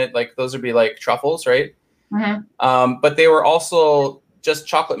stuff in it. Like those would be like truffles, right? Mm-hmm. But they were also just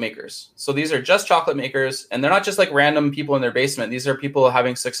chocolate makers. So these are just chocolate makers, and they're not just like random people in their basement. These are people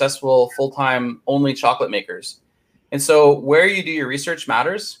having successful full-time only chocolate makers. And so where you do your research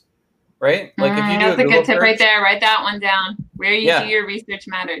matters, right? Like if you do That's a Google good tip search, right there. Write that one down. Where you do your research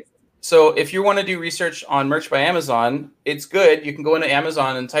matters. So if you want to do research on Merch by Amazon, it's good. You can go into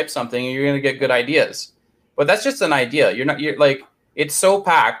Amazon and type something and you're going to get good ideas. But that's just an idea. You're like, it's so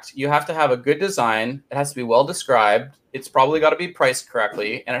packed. You have to have a good design. It has to be well described. It's probably got to be priced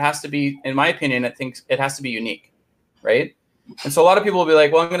correctly. And it has to be, in my opinion, I think it has to be unique, right? And so a lot of people will be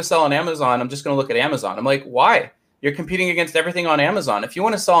like, well, I'm going to sell on Amazon. I'm just going to look at Amazon. I'm like, why? You're competing against everything on Amazon. If you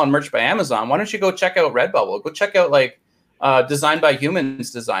want to sell on Merch by Amazon, why don't you go check out Redbubble? Go check out like Designed by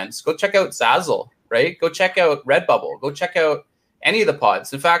Humans designs. Go check out Zazzle, right? Go check out Redbubble. Go check out any of the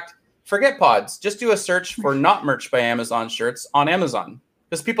pods. In fact, forget pods. Just do a search for not Merch by Amazon shirts on Amazon.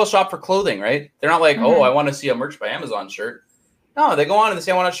 Because people shop for clothing, right? They're not like, oh, I want to see a Merch by Amazon shirt. No, they go on and they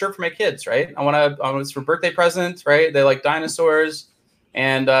say, I want a shirt for my kids, right? I want it's for birthday present, right? They like dinosaurs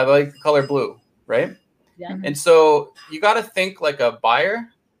and they like the color blue, right? Yeah. And so you got to think like a buyer,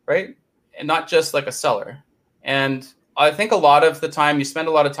 right? And not just like a seller. And I think a lot of the time you spend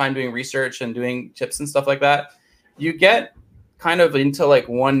a lot of time doing research and doing tips and stuff like that. You get kind of into like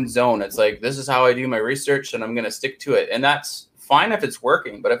one zone. It's like, this is how I do my research and I'm going to stick to it. And that's fine if it's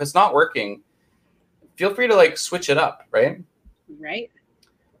working, but if it's not working, feel free to like switch it up. Right. Right.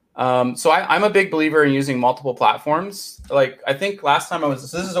 So I'm a big believer in using multiple platforms. Like I think last time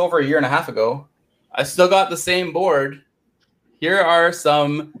this is over a year and a half ago. I still got the same board. Here are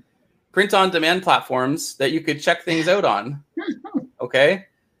some print-on-demand platforms that you could check things out on. Okay?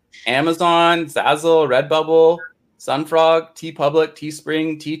 Amazon, Zazzle, Redbubble, Sunfrog, TeePublic,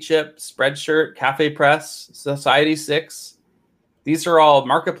 Teespring, Teechip, Spreadshirt, Cafe Press, Society6. These are all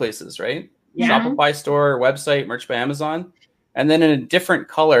marketplaces, right? Yeah. Shopify store, website, Merch by Amazon. And then in a different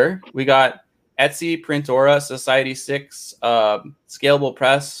color, we got Etsy, Printora, Society6, Scalable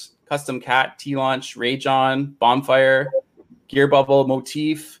Press, Custom Cat, T-Launch, Rajon, Bombfire, Gearbubble,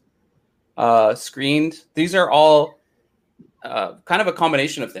 Motif, Screened. These are all kind of a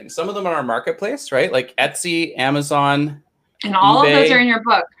combination of things. Some of them are our marketplace, right? Like Etsy, Amazon, and all eBay. of those are in your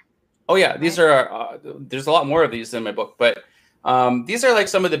book. Oh yeah, these are. There's a lot more of these in my book, but these are like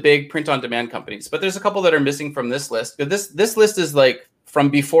some of the big print-on-demand companies. But there's a couple that are missing from this list. But this list is like from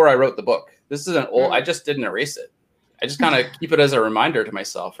before I wrote the book. This is an old. I just didn't erase it. I just kind of keep it as a reminder to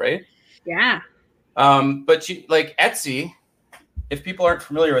myself, right? Yeah. But like Etsy, if people aren't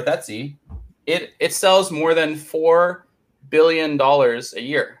familiar with Etsy, it sells more than $4 billion a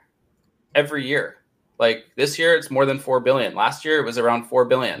year, every year. Like this year, it's more than 4 billion. Last year, it was around 4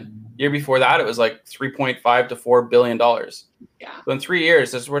 billion. Year before that, it was like 3.5 to $4 billion. Yeah. So in 3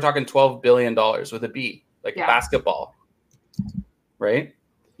 years, we're talking $12 billion with a B, like basketball, right?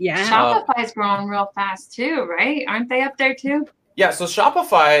 Yeah. Shopify's growing real fast too, right? Aren't they up there too? Yeah, so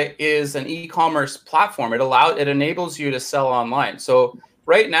Shopify is an e-commerce platform. It enables you to sell online. So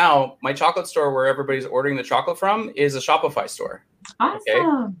right now, my chocolate store where everybody's ordering the chocolate from is a Shopify store. Awesome.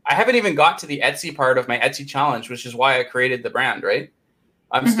 Okay? I haven't even got to the Etsy part of my Etsy challenge, which is why I created the brand, right?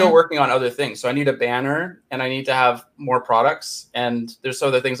 I'm still working on other things. So I need a banner and I need to have more products. And there's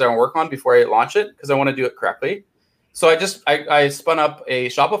other things I want to work on before I launch it because I want to do it correctly. So I spun up a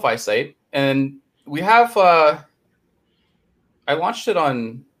Shopify site and we have... I launched it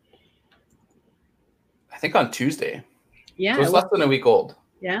on Tuesday. Yeah. So it's less than a week old.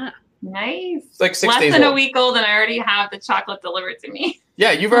 Yeah. Nice. It's like 6 Less days than a old. week old, and I already have the chocolate delivered to me.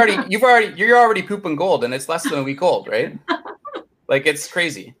 Yeah, you're already pooping gold, and it's less than a week old, right? Like, it's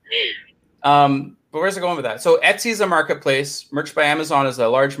crazy. But where's it going with that? So Etsy's a marketplace. Merch by Amazon is a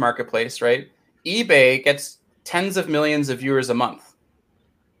large marketplace, right? eBay gets tens of millions of viewers a month.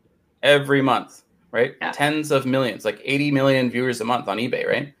 Every month, right? Yeah. Tens of millions, like 80 million viewers a month on eBay,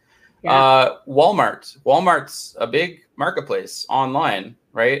 right? Yeah. Walmart's a big marketplace online,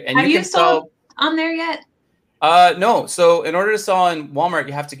 right? And Have you can sell on there yet? no. So in order to sell on Walmart,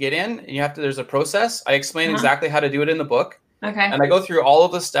 you have to get in and there's a process. I explain exactly how to do it in the book. Okay. And I go through all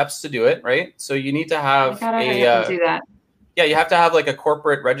of the steps to do it, right? So you need to have I do that. Yeah, you have to have like a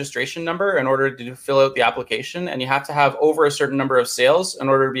corporate registration number in order to fill out the application, and you have to have over a certain number of sales in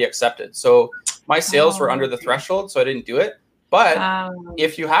order to be accepted. So my sales were under the threshold, so I didn't do it. But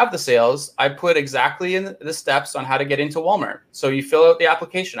if you have the sales, I put exactly in the steps on how to get into Walmart. So you fill out the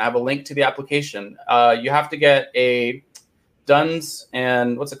application. I have a link to the application. You have to get a Duns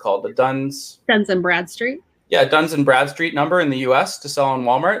and what's it called? The Duns and Bradstreet. Yeah, Duns and Bradstreet number in the US to sell on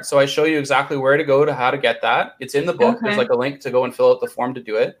Walmart. So I show you exactly where to go to how to get that. It's in the book. Okay. There's like a link to go and fill out the form to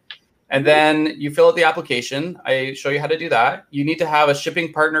do it. And then you fill out the application. I show you how to do that. You need to have a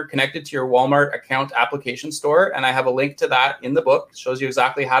shipping partner connected to your Walmart account application store. And I have a link to that in the book. It shows you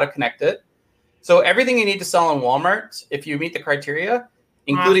exactly how to connect it. So everything you need to sell on Walmart, if you meet the criteria,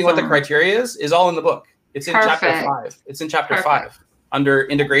 including what the criteria is all in the book. It's in chapter 5. It's in chapter 5 under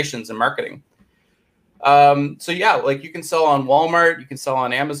integrations and marketing. So yeah, like you can sell on Walmart, you can sell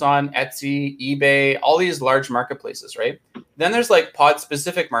on Amazon, Etsy, eBay, all these large marketplaces, right? Then there's like pod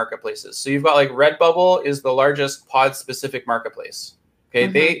specific marketplaces. So you've got like Redbubble is the largest pod specific marketplace. Okay.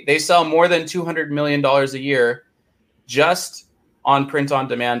 Mm-hmm. They sell more than $200 million a year just on print on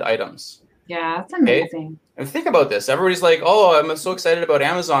demand items. Yeah, that's amazing. Okay? And think about this. Everybody's like, oh, I'm so excited about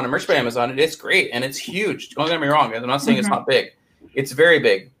Amazon and Merch by Amazon. And it's great. And it's huge. Don't get me wrong. I'm not saying it's not big. It's very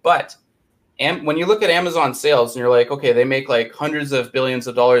big. But and when you look at Amazon sales and you're like, okay, they make like hundreds of billions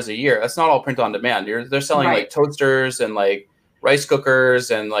of dollars a year. That's not all print on demand. They're selling like toasters and like rice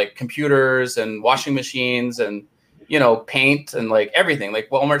cookers and like computers and washing machines and, paint and like everything. Like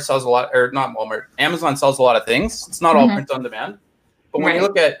Walmart sells a lot, or not Walmart, Amazon sells a lot of things. It's not all print on demand. But when you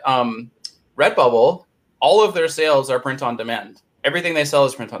look at Redbubble, all of their sales are print on demand. Everything they sell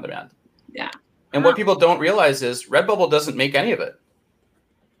is print on demand. Yeah. And what people don't realize is Redbubble doesn't make any of it.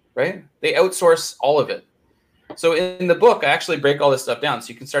 Right? They outsource all of it. So in the book, I actually break all this stuff down so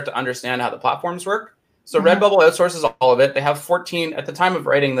you can start to understand how the platforms work. So Redbubble outsources all of it. They have 14, at the time of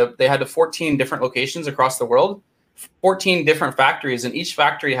writing, they had 14 different locations across the world, 14 different factories, and each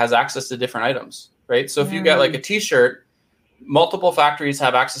factory has access to different items, right? So if you get like a t-shirt, multiple factories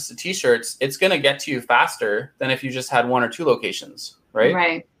have access to t-shirts, it's going to get to you faster than if you just had 1 or 2 locations, right?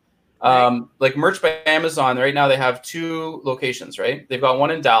 Right. Like Merch by Amazon, right now they have 2 locations, right? They've got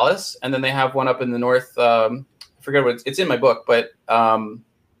one in Dallas, and then they have one up in the north. I forget what it's in my book, but I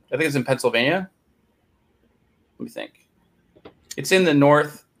think it's in Pennsylvania. Let me think. It's in the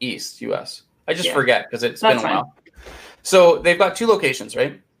northeast U.S. I just forget because it's been a while. So they've got 2 locations,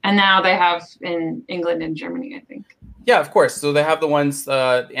 right? And now they have in England and Germany, I think. Yeah, of course. So they have the ones,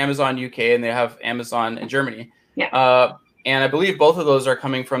 Amazon UK, and they have Amazon in Germany. Yeah. And I believe both of those are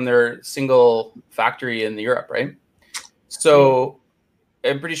coming from their single factory in Europe, right? So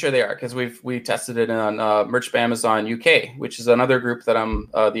I'm pretty sure they are because we tested it on Merch by Amazon UK, which is another group that I'm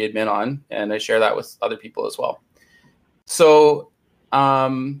the admin on, and I share that with other people as well. So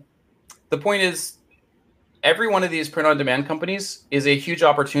the point is, every one of these print-on-demand companies is a huge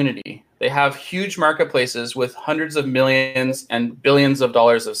opportunity. They have huge marketplaces with hundreds of millions and billions of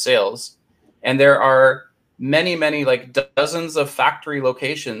dollars of sales, and there are many, like dozens of factory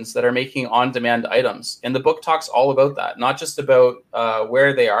locations that are making on-demand items. And the book talks all about that, not just about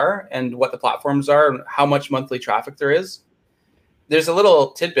where they are and what the platforms are and how much monthly traffic there is. There's a little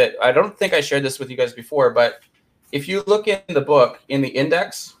tidbit. I don't think I shared this with you guys before, but if you look in the book, in the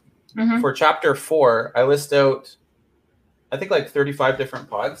index for chapter 4, I list out, I think like 35 different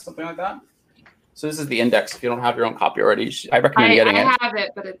pods, something like that. So this is the index. If you don't have your own copy already, I recommend getting it. I have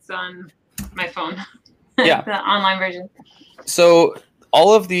it, but it's on my phone. Yeah. The online version. So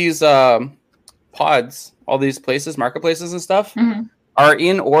all of these pods, all these places, marketplaces and stuff are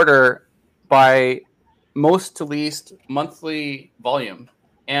in order by most to least monthly volume.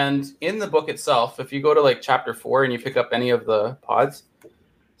 And in the book itself, if you go to like chapter 4 and you pick up any of the pods,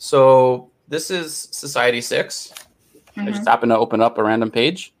 so this is Society 6. I just happened to open up a random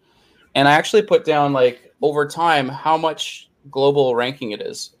page. And I actually put down like over time how much global ranking it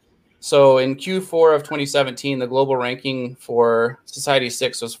is. So in Q4 of 2017, the global ranking for Society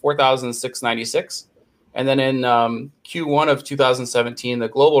 6 was 4,696. And then in Q1 of 2017, the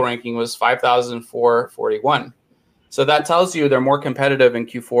global ranking was 5,441. So that tells you they're more competitive in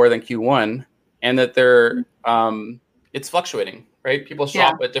Q4 than Q1, and that they're it's fluctuating, right? People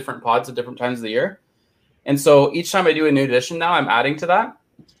shop at different pods at different times of the year. And so each time I do a new edition now, I'm adding to that.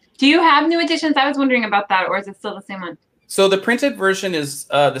 Do you have new editions? I was wondering about that, or is it still the same one? So the printed version is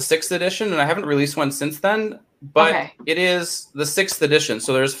the 6th edition, and I haven't released one since then, but it is the 6th edition.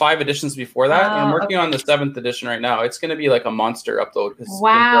 So there's 5 editions before that, and I'm working on the 7th edition right now. It's going to be like a monster upload.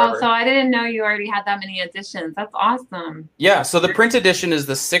 Wow, so I didn't know you already had that many editions. That's awesome. Yeah, so the print edition is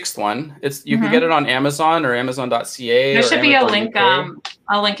the 6th one. It's you can get it on Amazon or Amazon.ca. There should be a link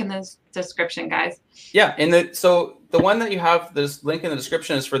in the description, guys. Yeah, so the one that you have, this link in the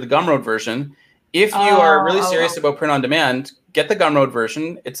description is for the Gumroad version. If you are really serious about print on demand, get the Gumroad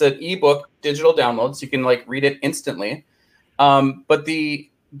version. It's an ebook digital download, so you can like read it instantly. But the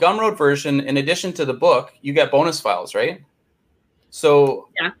Gumroad version, in addition to the book, you get bonus files, right? So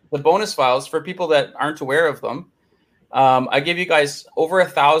the bonus files, for people that aren't aware of them, I give you guys over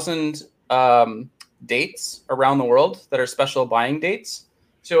 1,000 dates around the world that are special buying dates.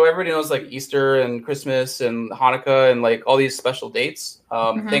 So everybody knows like Easter and Christmas and Hanukkah and like all these special dates.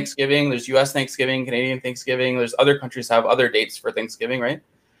 Thanksgiving, there's US Thanksgiving, Canadian Thanksgiving. There's other countries have other dates for Thanksgiving, right?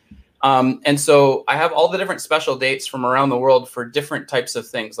 And so I have all the different special dates from around the world for different types of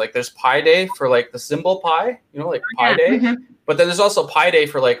things. Like there's Pi Day for like the symbol pi, you know, like Pi Day. But then there's also Pi Day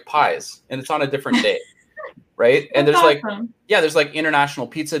for like pies, and it's on a different day, right? And there's awesome. There's like International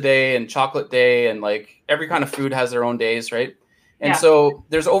Pizza Day and Chocolate Day, and like every kind of food has their own days, right? And so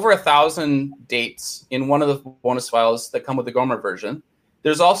there's over 1,000 dates in one of the bonus files that come with the Gomer version.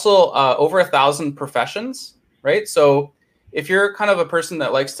 There's also over 1,000 professions, right? So if you're kind of a person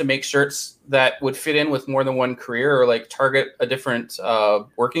that likes to make shirts that would fit in with more than one career, or like target a different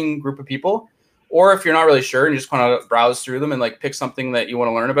working group of people, or if you're not really sure and you just want to browse through them and like pick something that you want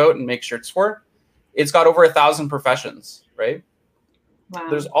to learn about and make shirts for, it's got over 1,000 professions, right? Wow.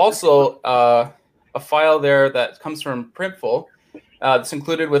 There's also a file there that comes from Printful. It's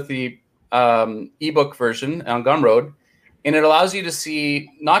included with the ebook version on Gumroad, and it allows you to see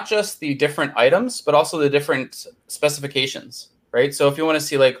not just the different items, but also the different specifications, right? So if you want to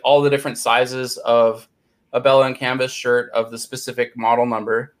see like all the different sizes of a Bella and Canvas shirt of the specific model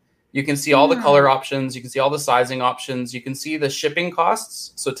number, you can see all the color options, you can see all the sizing options, you can see the shipping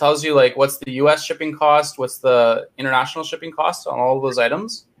costs. So it tells you like what's the US shipping cost, what's the international shipping cost on all of those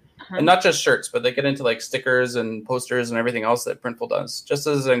items. And not just shirts, but they get into like stickers and posters and everything else that Printful does, just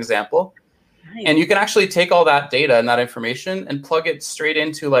as an example. Nice. And you can actually take all that data and that information and plug it straight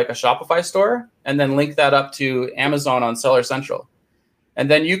into like a Shopify store, and then link that up to Amazon on Seller Central.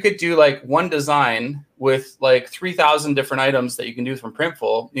 And then you could do like one design with like 3,000 different items that you can do from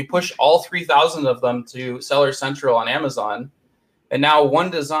Printful. You push all 3,000 of them to Seller Central on Amazon. And now one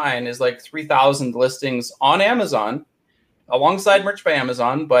design is like 3,000 listings on Amazon, alongside Merch by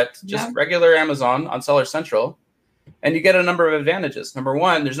Amazon, but just regular Amazon on Seller Central. And you get a number of advantages. Number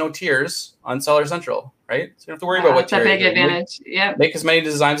one, there's no tiers on Seller Central, right? So you don't have to worry about what tier. That's a big advantage. Make as many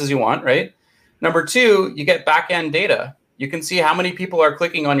designs as you want, right? Number two, you get back-end data. You can see how many people are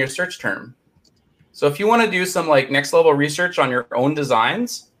clicking on your search term. So if you want to do some like next level research on your own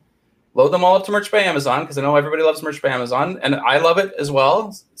designs, load them all up to Merch by Amazon, because I know everybody loves Merch by Amazon, and I love it as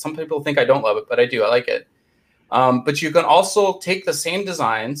well. Some people think I don't love it, but I do. I like it. But you can also take the same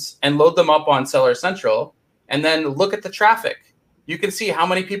designs and load them up on Seller Central, and then look at the traffic. You can see how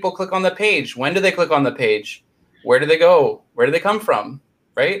many people click on the page. When do they click on the page? Where do they go? Where do they come from?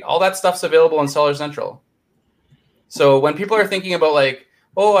 Right? All that stuff's available on Seller Central. So when people are thinking about like,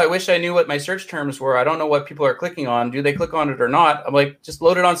 oh, I wish I knew what my search terms were, I don't know what people are clicking on, do they click on it or not? I'm like, just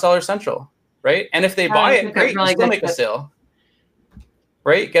load it on Seller Central, right? And if they buy it, great, really still make a sale,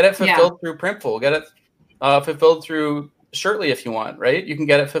 right? Get it fulfilled through Printful. Get it fulfilled through Shirtly if you want, right? You can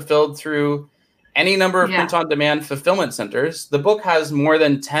get it fulfilled through any number of print-on-demand fulfillment centers. The book has more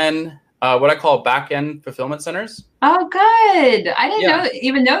than 10 what I call back-end fulfillment centers. Oh, good. I didn't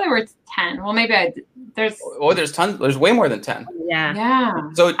even know there were 10. Well, maybe there's... Oh, there's tons. There's way more than 10.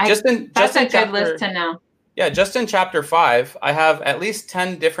 Yeah. So that's a good list to know. Yeah, just in chapter 5, I have at least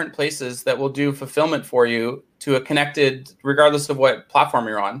 10 different places that will do fulfillment for you to a connected, regardless of what platform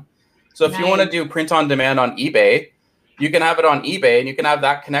you're on. So if you want to do print-on-demand on eBay, you can have it on eBay, and you can have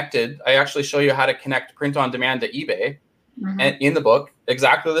that connected. I actually show you how to connect print-on-demand to eBay. And in the book,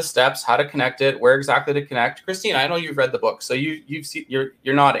 exactly the steps, how to connect it, where exactly to connect. Christine, I know you've read the book, so you've seen, you're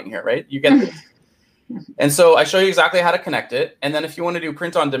nodding here, right? You get this. And so I show you exactly how to connect it. And then if you want to do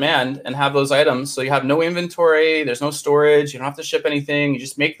print on demand and have those items, so you have no inventory, there's no storage, you don't have to ship anything, you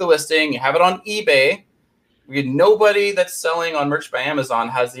just make the listing, you have it on eBay. Nobody that's selling on Merch by Amazon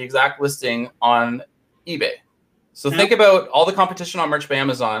has the exact listing on eBay. So think about all the competition on Merch by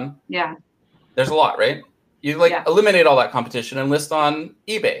Amazon. Yeah. There's a lot, right? You eliminate all that competition and list on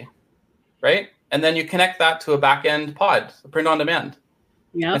eBay, right? And then you connect that to a back-end pod, print on demand.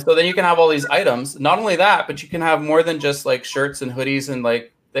 Yeah. And so then you can have all these items. Not only that, but you can have more than just like shirts and hoodies and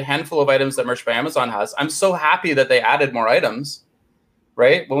like the handful of items that Merch by Amazon has. I'm so happy that they added more items.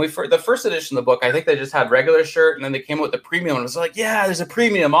 Right? When the first edition of the book, I think they just had regular shirt, and then they came out with the premium, and it was like, yeah, there's a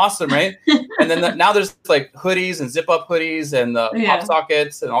premium, awesome, right? And then now there's like hoodies and zip up hoodies and pop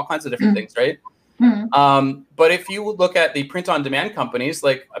sockets and all kinds of different things, right? But if you look at the print on demand companies,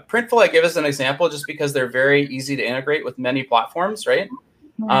 like Printful, I give as an example, just because they're very easy to integrate with many platforms, right?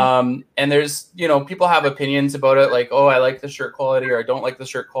 And there's, people have opinions about it, like, oh, I like the shirt quality, or I don't like the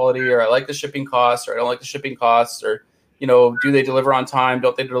shirt quality, or I like the shipping costs, or I don't like the shipping costs, or do they deliver on time?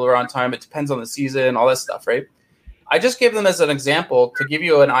 Don't they deliver on time? It depends on the season, all that stuff, right? I just gave them as an example to give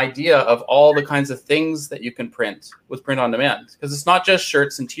you an idea of all the kinds of things that you can print with print on demand. Because it's not just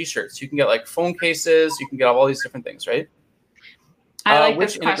shirts and t-shirts. You can get like phone cases. You can get all these different things, right? I like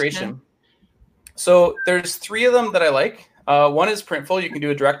which this integration? question. So there's 3 of them that I like. One is Printful. You can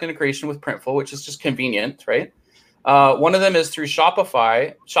do a direct integration with Printful, which is just convenient, right? One of them is through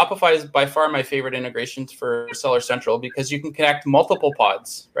Shopify. Shopify is by far my favorite integration for Seller Central because you can connect multiple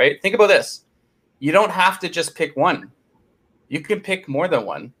pods, right? Think about this. You don't have to just pick one. You can pick more than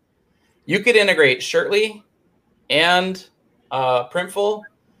one. You could integrate Shirtly and Printful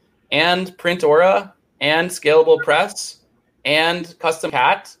and Printora and Scalable Press and Custom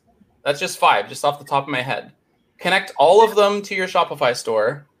Cat. That's just 5, just off the top of my head. Connect all of them to your Shopify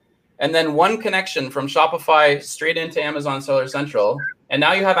store. And then one connection from Shopify straight into Amazon Seller Central. And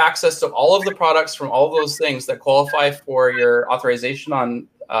now you have access to all of the products from all of those things that qualify for your authorization on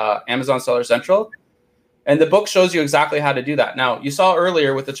Amazon Seller Central. And the book shows you exactly how to do that. Now, you saw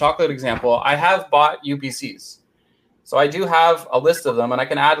earlier with the chocolate example, I have bought UPCs. So I do have a list of them, and I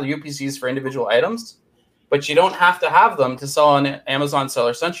can add UPCs for individual items. But you don't have to have them to sell on Amazon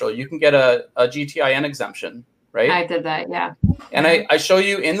Seller Central. You can get a GTIN exemption, right? I did that, yeah. And I show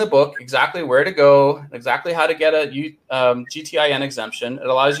you in the book exactly where to go, exactly how to get a GTIN exemption. It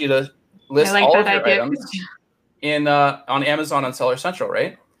allows you to list all of your items on Amazon on Seller Central,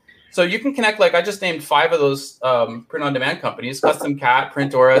 right? So you can connect, like I just named 5 of those print-on-demand companies: Custom Cat,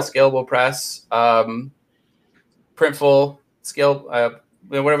 Printora, Scalable Press, Printful,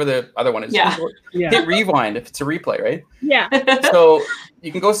 whatever the other one is. Yeah. Hit rewind if it's a replay, right? Yeah. So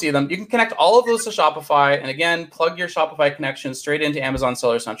you can go see them. You can connect all of those to Shopify, and again, plug your Shopify connection straight into Amazon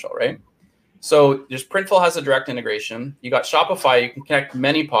Seller Central, right? So there's Printful has a direct integration. You got Shopify. You can connect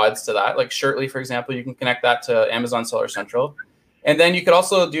many pods to that, like Shirtly, for example. You can connect that to Amazon Seller Central. And then you could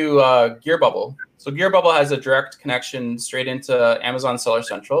also do GearBubble. So GearBubble has a direct connection straight into Amazon Seller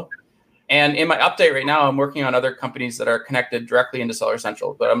Central. And in my update right now, I'm working on other companies that are connected directly into Seller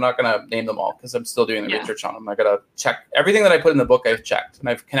Central, but I'm not going to name them all because I'm still doing the research on them. I got to check everything that I put in the book. I've checked and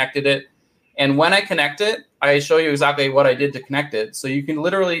I've connected it. And when I connect it, I show you exactly what I did to connect it. So you can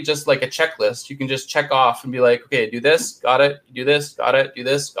literally just like a checklist. You can just check off and be like, okay, do this, got it. Do this, got it. Do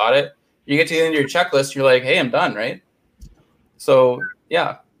this, got it. You get to the end of your checklist. You're like, hey, I'm done, right? So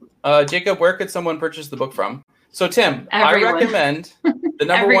yeah, Jacob, where could someone purchase the book from? So Tim, Everyone. I recommend the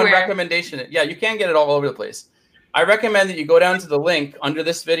number one recommendation. Yeah, you can get it all over the place. I recommend that you go down to the link under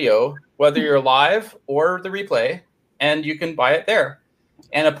this video, whether you're live or the replay, and you can buy it there.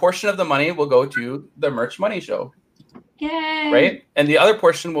 And a portion of the money will go to the Merch Money Show. Yay. Right? And the other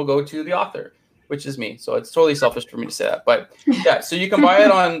portion will go to the author, which is me. So it's totally selfish for me to say that. But yeah, so you can buy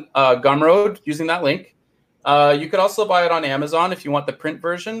it on Gumroad using that link. You could also buy it on Amazon if you want the print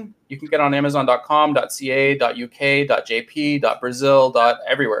version. You can get it on Amazon.com, .ca, .uk, .jp, .brazil,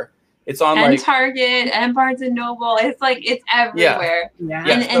 everywhere. It's on and like Target and Barnes and Noble. It's everywhere. Yeah.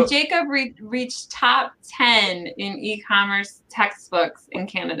 And Jacob reached top 10 in e-commerce textbooks in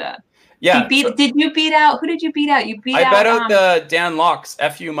Canada. Yeah. Did you beat out? Who did you beat out? You beat out. I bet out the Dan Locke's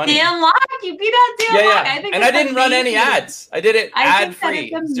FU Money. Dan Locke. You beat out Dan Locke. Yeah. And I didn't run any ads. I did it ad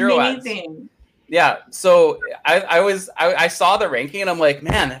free, 0 ads. Yeah, so I saw the ranking and I'm like,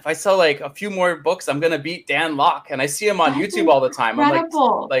 man, if I sell like a few more books, I'm gonna beat Dan Locke, and I see him on YouTube all the time.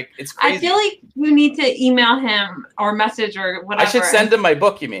 Incredible. I'm like it's crazy. I feel like you need to email him or message or whatever. I should send him my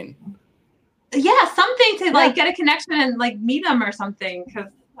book. You mean? Yeah, something to like get a connection and like meet him or something, because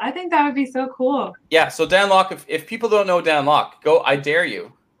I think that would be so cool. Yeah. So Dan Locke, if people don't know Dan Locke, I dare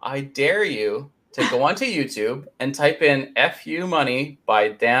you to go onto YouTube and type in "FU Money" by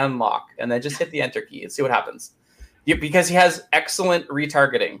Dan Lok, and then just hit the enter key and see what happens. Because he has excellent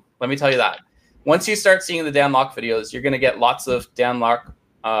retargeting. Let me tell you that. Once you start seeing the Dan Lok videos, you're going to get lots of Dan Lok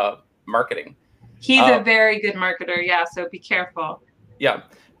marketing. He's a very good marketer, yeah, so be careful. Yeah,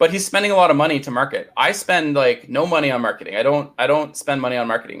 but he's spending a lot of money to market. I spend like no money on marketing. I don't spend money on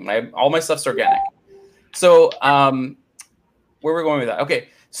marketing. All my stuff's organic. So where we're going with that? Okay,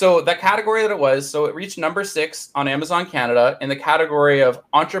 so that category that it was, so it reached number 6 on Amazon Canada in the category of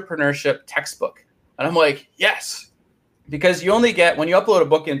entrepreneurship textbook. And I'm like, yes. Because you only get, when you upload a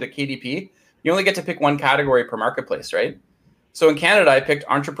book into KDP, you only get to pick one category per marketplace, right? So in Canada, I picked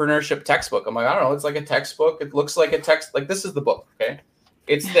entrepreneurship textbook. I'm like, I don't know, it's like a textbook. It looks like a text, like this is the book, okay?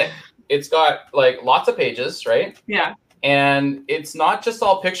 It's thick. It's got like lots of pages, right? Yeah. And it's not just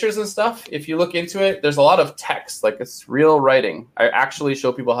all pictures and stuff. If you look into it, there's a lot of text, like it's real writing. I actually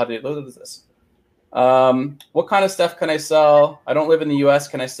show people how to do this. What kind of stuff can I sell? I don't live in the US.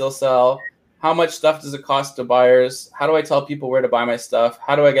 Can I still sell? How much stuff does it cost to buyers? How do I tell people where to buy my stuff?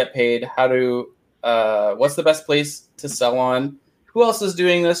 How do I get paid? What's the best place to sell on? Who else is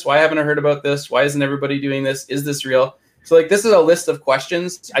doing this? Why haven't I heard about this? Why isn't everybody doing this? Is this real? So like this is a list of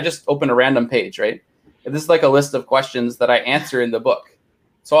questions. I just opened a random page, right? And this is like a list of questions that I answer in the book.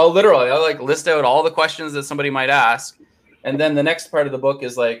 So I'll like list out all the questions that somebody might ask. And then the next part of the book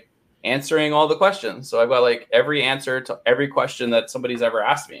is like answering all the questions. So I've got like every answer to every question that somebody's ever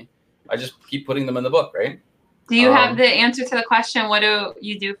asked me. I just keep putting them in the book, right? Do you have the answer to the question, what do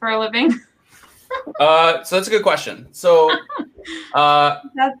you do for a living? So that's a good question. So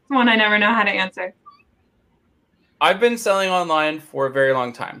that's one I never know how to answer. I've been selling online for a very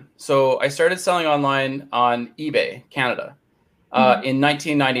long time. So I started selling online on eBay, Canada, in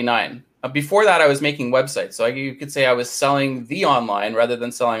 1999. Before that, I was making websites. So you could say I was selling the online rather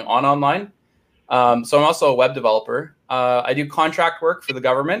than selling on online. So I'm also a web developer. I do contract work for the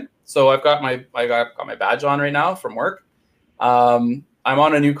government. So I got my badge on right now from work. I'm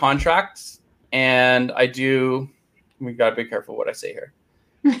on a new contract, and we got to be careful what I say here.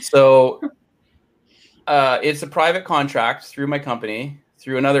 So it's a private contract through my company,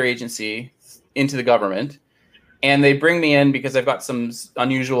 through another agency into the government. And they bring me in because I've got some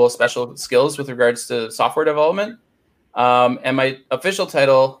unusual special skills with regards to software development. And my official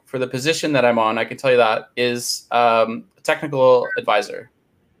title for the position that I'm on, I can tell you that, is technical advisor.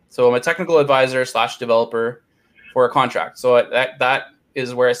 So I'm a technical advisor / developer for a contract. So that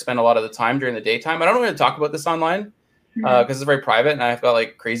is where I spend a lot of the time during the daytime. I don't really talk about this online because it's very private, and I've got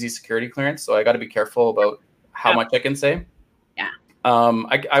like crazy security clearance. So I got to be careful about how much I can say. Yeah.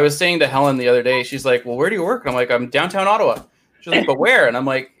 I was saying to Helen the other day, she's like, well, where do you work? And I'm like, I'm downtown Ottawa. She's like, but where? And I'm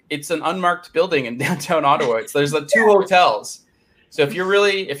like, it's an unmarked building in downtown Ottawa. There's like 2 hotels. So if you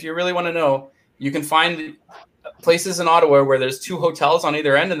really want to know, you can find places in Ottawa where there's 2 hotels on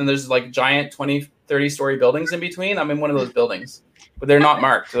either end, and then there's like giant 20, 30 story buildings in between. I'm in one of those buildings, but they're not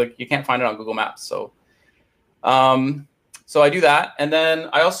marked. Like you can't find it on Google Maps. So, so I do that. And then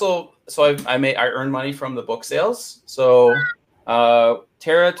I also, I earn money from the book sales. So,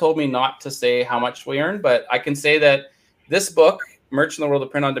 Tara told me not to say how much we earn, but I can say that this book, Merch in the World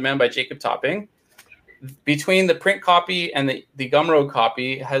of Print on Demand by Jacob Topping, between the print copy and the Gumroad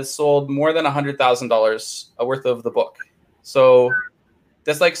copy, has sold more than $100,000 worth of the book. So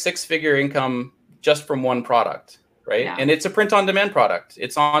that's like 6-figure income just from one product, right? Yeah. And it's a print on demand product.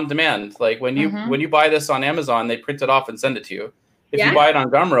 It's on demand. Like when you buy this on Amazon, they print it off and send it to you. If you buy it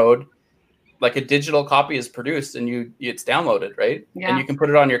on Gumroad, like a digital copy is produced and it's downloaded, right? Yeah. And you can put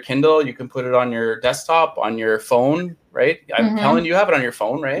it on your Kindle, you can put it on your desktop, on your phone, right? I'm telling you have it on your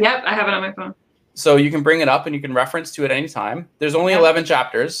phone, right? Yep, I have it on my phone. So you can bring it up and you can reference to it anytime. There's only 11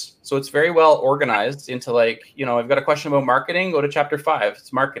 chapters, so it's very well organized into like, I've got a question about marketing, go to chapter 5.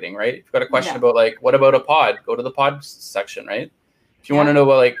 It's marketing, right? If you've got a question about like, what about a pod? Go to the pod section, right? If you want to know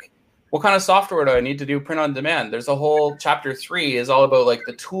about like, what kind of software do I need to do print on demand? There's a whole chapter 3 is all about like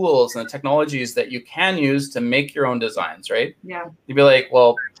the tools and the technologies that you can use to make your own designs, right? Yeah. You'd be like,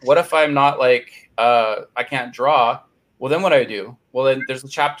 well, what if I'm not like, I can't draw? Well, then what do I do? Well, then there's a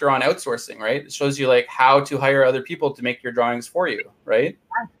chapter on outsourcing, right? It shows you like how to hire other people to make your drawings for you, right?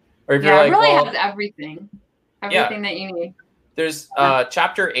 Or if you're like, it really has everything that you need. There's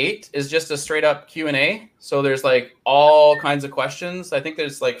chapter 8 is just a straight up Q&A. So there's like all kinds of questions. I think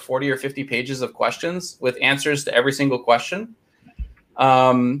there's like 40 or 50 pages of questions with answers to every single question.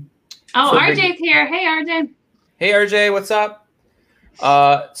 RJ's here. Hey, RJ. Hey, RJ, what's up?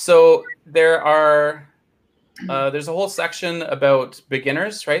 So there are, there's a whole section about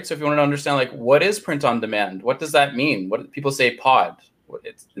beginners, right? So if you want to understand like what is print on demand, what does that mean? What people say pod,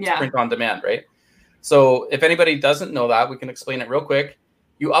 it's print on demand, right? So if anybody doesn't know that, we can explain it real quick.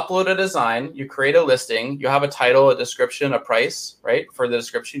 You upload a design, you create a listing, you have a title, a description, a price, right? For the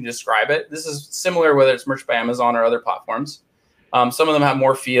description, you describe it. This is similar whether it's Merch by Amazon or other platforms. Some of them have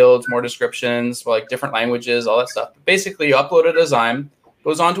more fields, more descriptions, like different languages, all that stuff. But basically, you upload a design,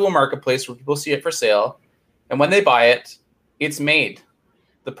 goes onto a marketplace where people see it for sale. And when they buy it, it's made.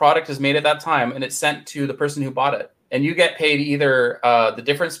 The product is made at that time, and it's sent to the person who bought it. And you get paid either the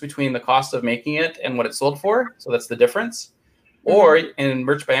difference between the cost of making it and what it sold for. So that's the difference. Or in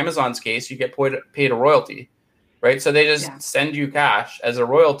Merch by Amazon's case, you get paid a royalty, right? So they just send you cash as a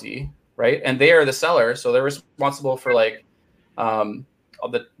royalty, right? And they are the seller. So they're responsible for like all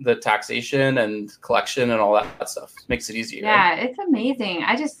the taxation and collection and all that stuff. It makes it easy. Yeah, right? it's amazing.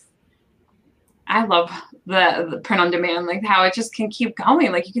 I love the print on demand, like how it just can keep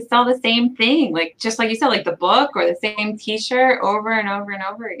going. Like you can sell the same thing, like just like you said, like the book or the same T-shirt over and over and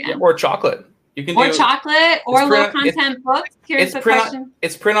over again. Yeah, or chocolate. You can do chocolate or low content books. Here's the question.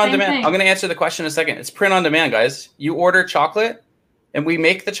 It's print on demand. Thing. I'm going to answer the question in a second. It's print on demand, guys. You order chocolate, and we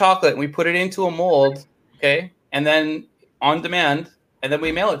make the chocolate, and we put it into a mold, okay, and then on demand, and then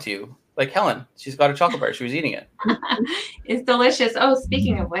we mail it to you. Like Helen, she's got a chocolate bar. She was eating it. It's delicious. Oh,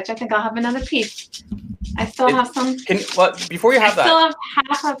 speaking of which, I think I'll have another piece. I still have some. Before you have that, I still have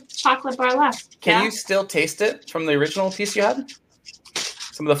half a chocolate bar left. Can you still taste it from the original piece you had?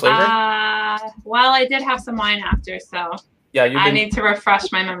 Some of the flavor? Well, I did have some wine after, so yeah, I need to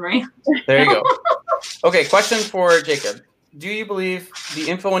refresh my memory. There you go. Okay, question for Jacob. Do you believe the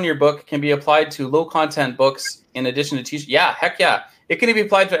info in your book can be applied to low content books in addition to t-shirts? Yeah, heck yeah. It can be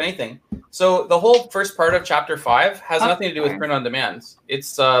applied to anything. So the whole first part of chapter 5 has nothing to do with print on demand.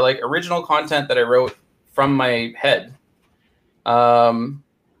 It's like original content that I wrote from my head. Let's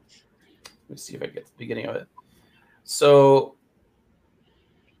see if I get the beginning of it. So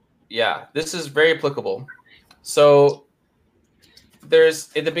yeah, this is very applicable. So there's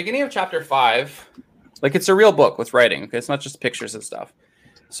at the beginning of chapter 5, like it's a real book with writing. Okay, it's not just pictures and stuff.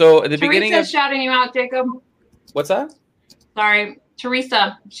 So at the beginning of shouting you out, Jacob. What's that? Sorry,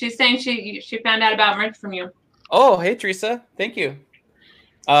 Teresa. She's saying she found out about merch from you. Oh, hey Teresa, thank you.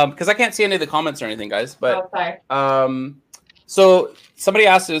 Because I can't see any of the comments or anything, guys. But so somebody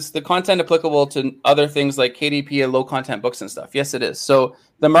asked, is the content applicable to other things like KDP and low content books and stuff? Yes, it is. So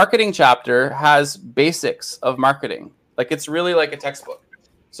the marketing chapter has basics of marketing. Like it's really like a textbook.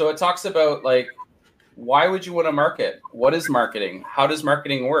 So it talks about like, why would you want to market? What is marketing? How does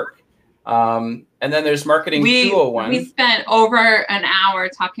marketing work? And then there's marketing 201. We spent over an hour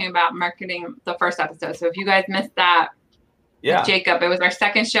talking about marketing the first episode. So if you guys missed that, with Jacob, it was our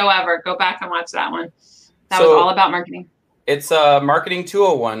second show ever. Go back and watch that one. That was all about marketing. It's marketing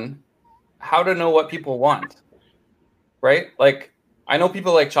 201, how to know what people want, right? Like I know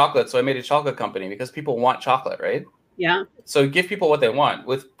people like chocolate, so I made a chocolate company because people want chocolate, right? Yeah. So give people what they want.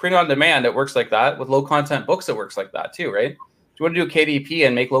 With print on demand, it works like that. With low content books, it works like that too, right? If you want to do KDP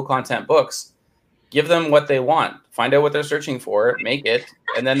and make low content books, give them what they want. Find out what they're searching for, make it,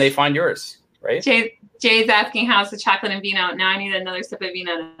 and then they find yours, right? Jay's asking how's the chocolate and vino. Now I need another sip of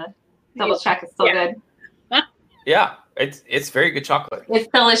vino to double check it's still good. Yeah, it's very good chocolate. It's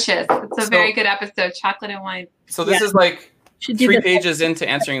delicious. It's a very good episode, chocolate and wine. So this is like 3 pages into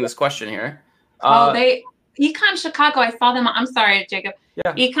answering this question here. Ecom Chicago, I saw them. I'm sorry, Jacob.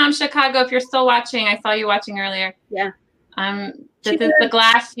 Yeah. Ecom Chicago, if you're still watching, I saw you watching earlier. Yeah. This is the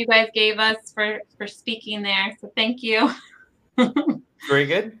glass you guys gave us for speaking there. So thank you. Very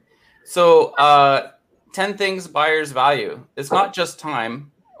good. So 10 things buyers value. It's not just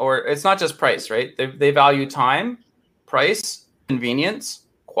time, or it's not just price, right? They value time, price, convenience,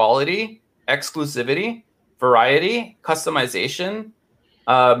 quality, exclusivity, variety, customization,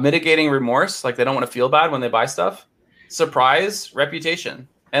 mitigating remorse, like they don't want to feel bad when they buy stuff, surprise, reputation.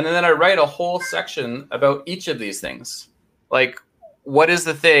 And then I write a whole section about each of these things. Like, what is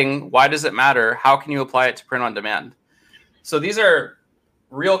the thing? Why does it matter? How can you apply it to print on demand? So these are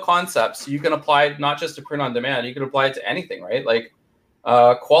real concepts. You can apply it not just to print on demand, you can apply it to anything, right? Like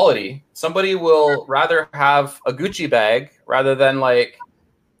quality. Somebody will rather have a Gucci bag rather than like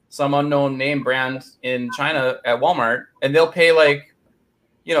some unknown name brand in China at Walmart, and they'll pay like,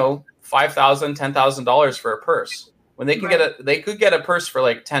 $5,000, $10,000 for a purse when they can they could get a purse for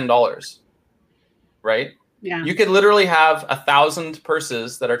like $10, right? Yeah. You could literally have 1,000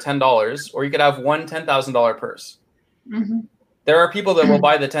 purses that are $10, or you could have one $10,000 purse. Mm-hmm. There are people that will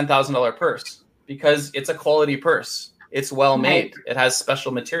buy the $10,000 purse because it's a quality purse. It's well made. It has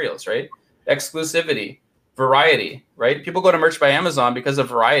special materials, right? Exclusivity, variety, right? People go to Merch by Amazon because of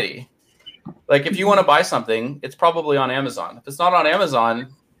variety. Like if you want to buy something, it's probably on Amazon. If it's not on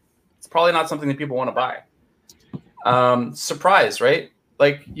Amazon, It's probably not something that people want to buy. Surprise, right?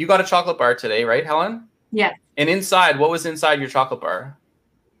 Like you got a chocolate bar today, right, Helen? Yeah. And inside, what was inside your chocolate bar?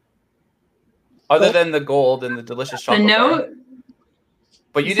 Other than the gold and the delicious chocolate The bar. note.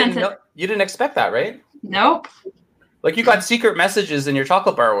 But you didn't expect that, right? Nope. Like you got secret messages in your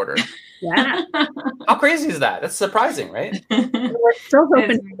chocolate bar order. Yeah. How crazy is that? That's surprising, right? We're still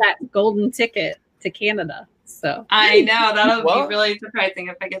hoping for that golden ticket to Canada. So I know that'll Well- be really surprising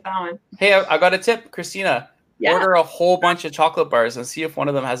if I get that one. Hey, I got a tip, Christina. yeah. Order a whole bunch of chocolate bars and see if one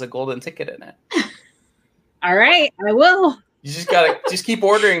of them has a golden ticket in it. All right, I will. You just gotta keep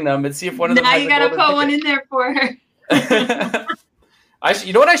ordering them and see if one of them Now has you a gotta golden put one ticket. in there for her.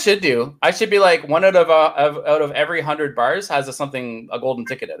 You know what I should do? I should be like one out of every 100 bars has a golden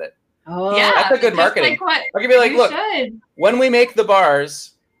ticket in it. Oh, Yeah, That's a good just marketing. Like what I could be like, you look, should. when we make the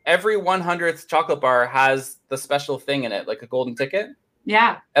bars, every 100th chocolate bar has the special thing in it, like a golden ticket.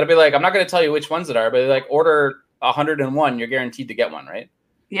 Yeah, It'll be like, I'm not going to tell you which ones it are, but like order 101, you're guaranteed to get one, right?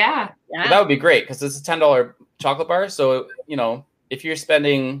 yeah, yeah. That would be great because it's a $10 chocolate bar. So, if you're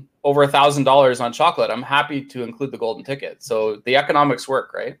spending over $1,000 on chocolate, I'm happy to include the golden ticket. So the economics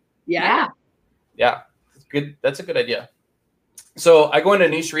work, right? yeah. Yeah, good. That's a good idea. So I go into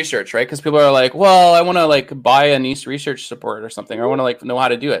niche research, right? Because people are like, well, I want to like buy a niche research support or something, or I want to like know how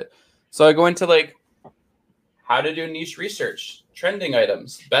to do it. So I go into like how to do niche research, trending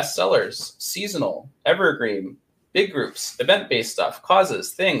items, bestsellers, seasonal, evergreen, big groups, event-based stuff,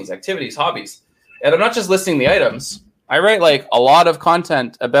 causes, things, activities, hobbies. And I'm not just listing the items. I write like a lot of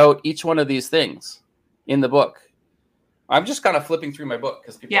content about each one of these things in the book. I'm just kind of flipping through my book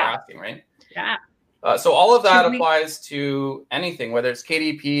because people are asking, right? Yeah. So all of that Should we- applies to anything, whether it's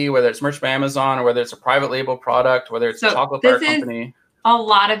KDP, whether it's merch by Amazon, or whether it's a private label product, whether it's a So chocolate bar this is company. a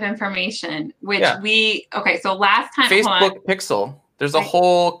lot of information, which Yeah. so last time, hold on. Facebook Pixel. There's a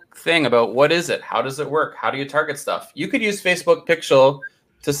whole thing about what is it? How does it work? How do you target stuff? You could use Facebook Pixel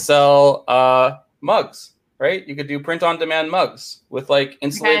to sell mugs, right? You could do print on demand mugs with like I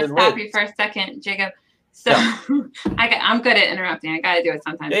insulated gotta stop you lids. for a second, Jacob. So Yeah. I'm good at interrupting. I gotta do it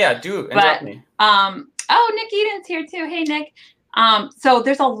sometimes. Yeah, do interrupt me. Nick Eden's here too. Hey, Nick. So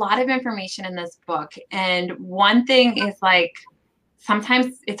there's a lot of information in this book. And one thing is like,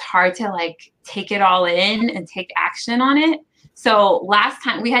 sometimes it's hard to like take it all in and take action on it. So last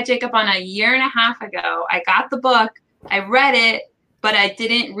time we had Jacob on a year and a half ago, I got the book, I read it, but I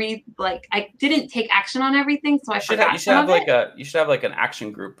didn't I didn't take action on everything. So I forgot. You should have like an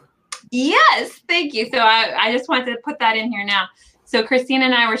action group. Yes, thank you. So I just wanted to put that in here now. So Christine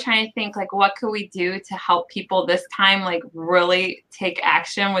and I were trying to think like, what could we do to help people this time, like really take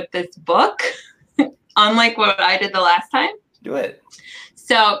action with this book, unlike what I did the last time. Do it.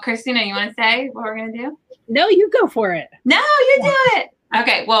 So Christina, you want to say what we're going to do? No, you go for it. No, you do it.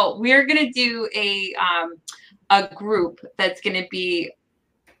 Okay. Well, we're going to do a group that's going to be,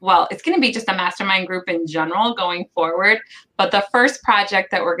 it's going to be just a mastermind group in general going forward. But the first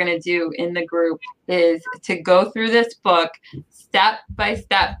project that we're going to do in the group is to go through this book step by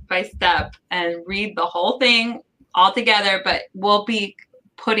step by step and read the whole thing all together. But we'll be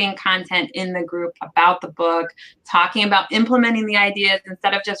putting content in the group about the book, talking about implementing the ideas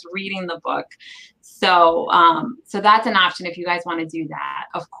instead of just reading the book. So that's an option if you guys want to do that.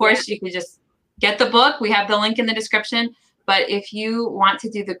 Of course, you could just get the book. We have the link in the description. But if you want to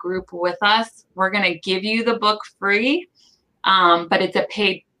do the group with us, we're going to give you the book free. But it's a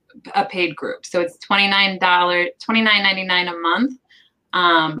paid group. So it's $29.99 a month.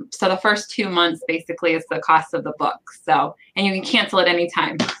 So the first 2 months basically is the cost of the book. So, and you can cancel at any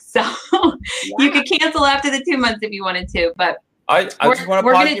time. So you could cancel after the 2 months if you wanted to, but I just want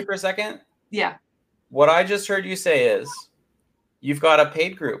to pause you for a second. Yeah. What I just heard you say is you've got a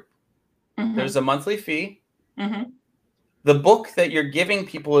paid group. Mm-hmm. There's a monthly fee. Mm-hmm. The book that you're giving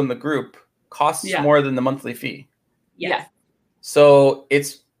people in the group costs more than the monthly fee. Yes. So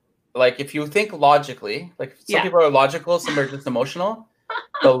it's like, if you think logically, like some people are logical, some are just emotional.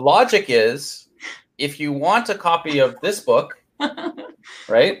 The logic is, if you want a copy of this book,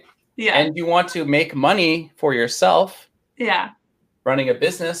 right? Yeah. And you want to make money for yourself. Yeah. Running a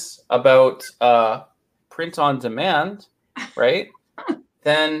business about print on demand, right?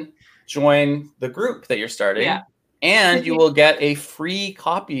 Then join the group that you're starting. Yeah. And you will get a free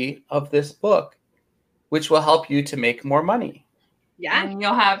copy of this book, which will help you to make more money. Yeah. And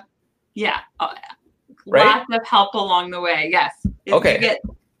you'll have, lots of help along the way. Yes. Okay.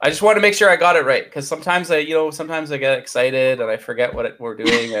 I just want to make sure I got it right, because sometimes I get excited and I forget what we're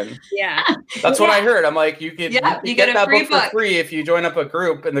doing, and that's what I heard. I'm like, you get that book for free if you join up a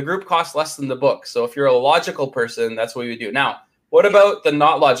group, and the group costs less than the book. So if you're a logical person, that's what you do. Now, What about the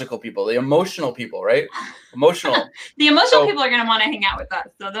not logical people, the emotional people, right? Emotional. The emotional people are going to want to hang out with us,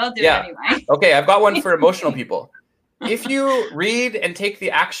 so they'll do it anyway. Okay, I've got one for emotional people. If you read and take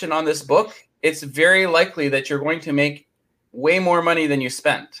the action on this book, it's very likely that you're going to make way more money than you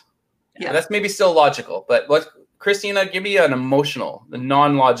spent. Yeah. That's maybe still logical, but Christina, give me an emotional, the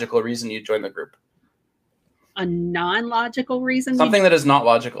non-logical reason you joined the group. A non-logical reason? Something that is not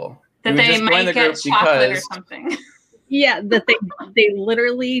logical. That they might get chocolate or something. Yeah, that they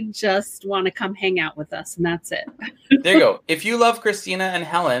literally just want to come hang out with us, and that's it. There you go. If you love Christina and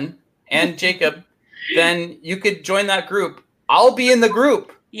Helen and Jacob, then you could join that group. I'll be in the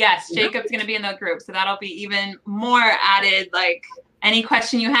group. Yes, Jacob's going to be in the group, so that'll be even more added. Like any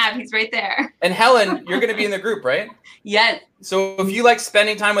question you have, he's right there. And Helen, you're going to be in the group, right? Yes. So if you like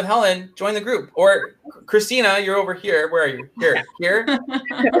spending time with Helen, join the group. Or Christina, you're over here. Where are you? Here.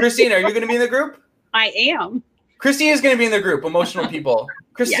 Christina, are you going to be in the group? I am. Christina is going to be in the group, emotional people.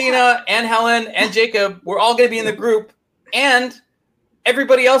 Christina and Helen and Jacob, we're all going to be in the group. And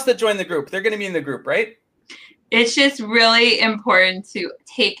everybody else that joined the group, they're going to be in the group, right? It's just really important to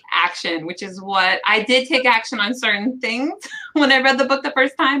take action, which is what I did take action on certain things when I read the book the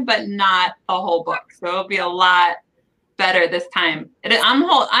first time, but not the whole book. So it'll be a lot better this time.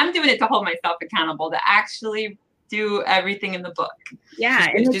 I'm doing it to hold myself accountable, to actually do everything in the book. Yeah.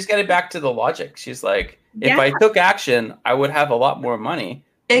 She's getting back to the logic. She's like, if I took action, I would have a lot more money.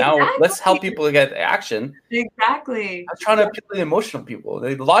 Exactly. Now let's help people get action. Exactly. I'm trying to appeal to the emotional people.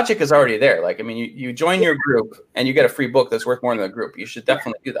 The logic is already there. Like, I mean, you join your group and you get a free book that's worth more than the group. You should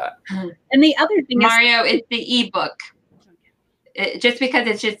definitely do that. And the other thing Mario, is the ebook. Just because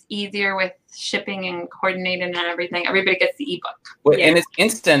it's just easier with shipping and coordinating and everything. Everybody gets the ebook. Well, and it's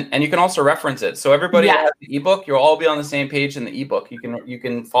instant, and you can also reference it. So everybody that has the ebook, you'll all be on the same page in the ebook. You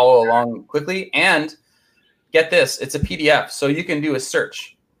can follow along quickly. And get this, it's a PDF, so you can do a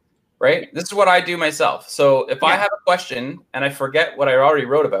search. Right? This is what I do myself. So if I have a question and I forget what I already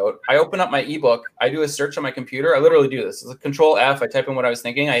wrote about, I open up my ebook, I do a search on my computer. I literally do this. It's a Control F. I type in what I was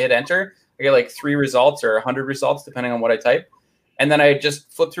thinking. I hit enter. I get like 3 results or 100 results, depending on what I type. And then I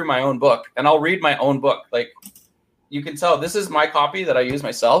just flip through my own book and I'll read my own book. Like you can tell this is my copy that I use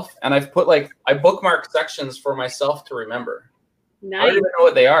myself. And I've put I bookmark sections for myself to remember. Nice. I don't even know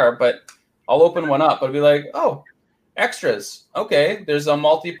what they are, but I'll open one up. I'll be like, oh, extras. Okay, there's a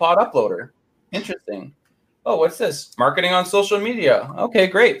multi-pod uploader. Interesting. Oh, what's this? Marketing on social media. Okay,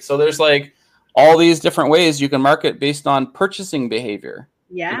 great. So there's like all these different ways you can market based on purchasing behavior.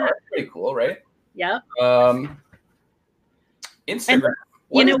 Yeah. That's pretty cool, right? Yeah. Instagram.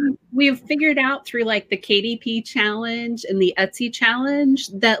 And, we've figured out through like the KDP challenge and the Etsy challenge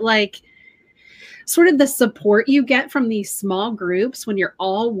that like sort of the support you get from these small groups when you're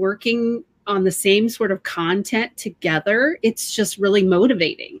all working on the same sort of content together, it's just really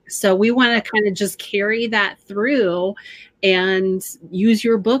motivating. So we want to kind of just carry that through and use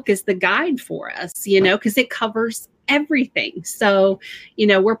your book as the guide for us, because it covers everything. So,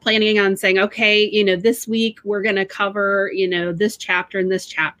 we're planning on saying, okay, this week we're going to cover, this chapter and this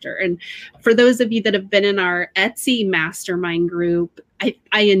chapter. And for those of you that have been in our Etsy mastermind group,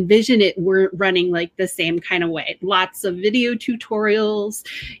 I envision it we're running like the same kind of way. Lots of video tutorials.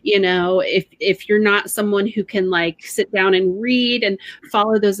 If you're not someone who can like sit down and read and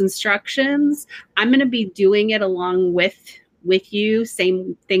follow those instructions, I'm going to be doing it along with you.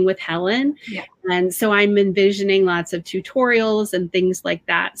 Same thing with Helen. Yeah. And so I'm envisioning lots of tutorials and things like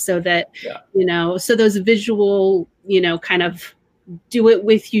that so that, so those visual, kind of do it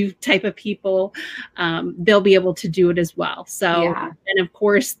with you type of people, they'll be able to do it as well. So, and of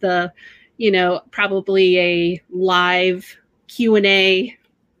course probably a live Q&A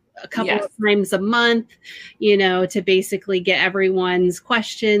a couple of times a month, to basically get everyone's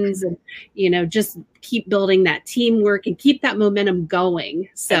questions and, just keep building that teamwork and keep that momentum going.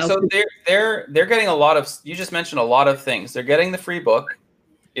 So they're getting a lot of, you just mentioned a lot of things. They're getting the free book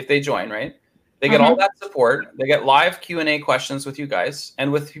if they join, right? They get all that support. They get live Q&A questions with you guys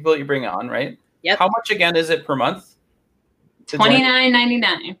and with people that you bring on, right? Yep. How much again is it per month?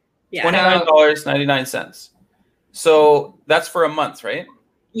 $29.99. Yeah. $29.99. So that's for a month, right?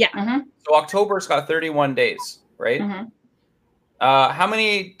 Yeah. Mm-hmm. So October's got 31 days, right? Mm-hmm. How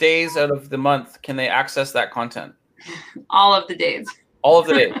many days out of the month can they access that content? All of the days. All of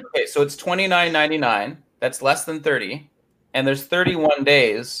the days. Okay, so it's $29.99. That's less than 30. And there's 31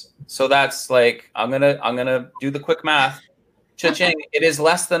 days. So that's like, I'm gonna do the quick math. Cha-ching. It is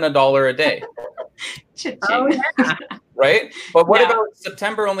less than $1 a day. Cha-ching. Oh, yeah. Right? But what about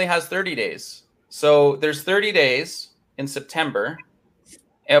September only has 30 days? So there's 30 days in September.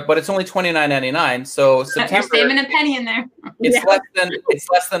 but it's only $29.99. So You're September, saving a penny in there. it's Yeah.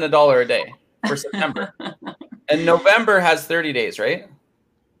 less than $1 a day for September. And November has 30 days, right?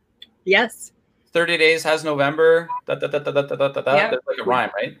 Yes. 30 days has November. Yep. There's like a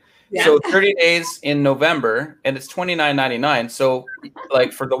rhyme, right? Yeah. So 30 days in November, and it's $29.99. So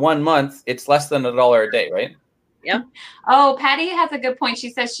like for the 1 month, it's less than $1 a day, right? Oh, Patty has a good point. She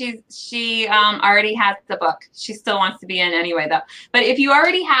says she already has the book. She still wants to be in anyway, though. But if you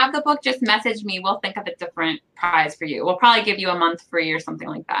already have the book, just message me. We'll think of a different prize for you. We'll probably give you a month free or something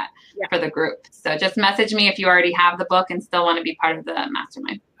like that for the group. So just message me if you already have the book and still want to be part of the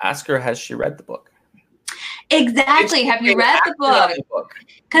mastermind. Ask her, has she read the book? Exactly. Have you read the book?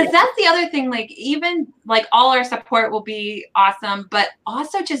 Because that's the other thing. Like, even like all our support will be awesome, but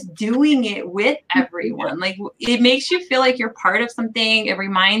also just doing it with everyone. Like, it makes you feel like you're part of something. It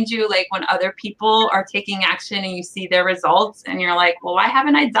reminds you, like, when other people are taking action and you see their results, and you're like, well, why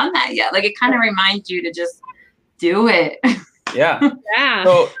haven't I done that yet? Like, it kind of reminds you to just do it. Yeah.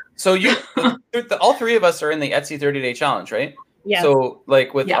 Yeah. So you, all three of us are in the Etsy 30-day challenge, right? Yes. So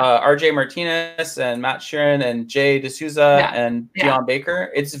like with RJ Martinez and Matt Sheeran and Jay D'Souza and Dion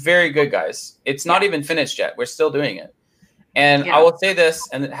Baker, it's very good, guys. It's not even finished yet. We're still doing it. And I will say this,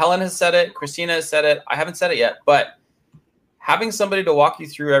 and Helen has said it, Christina has said it. I haven't said it yet, but having somebody to walk you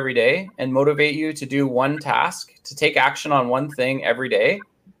through every day and motivate you to do one task, to take action on one thing every day,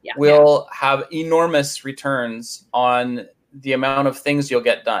 will have enormous returns on the amount of things you'll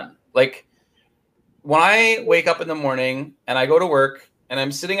get done. Like, when I wake up in the morning and I go to work and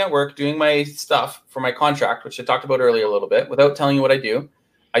I'm sitting at work doing my stuff for my contract, which I talked about earlier a little bit, without telling you what I do,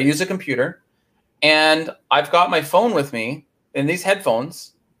 I use a computer and I've got my phone with me in these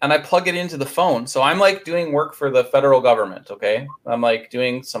headphones and I plug it into the phone. So I'm like doing work for the federal government. Okay. I'm like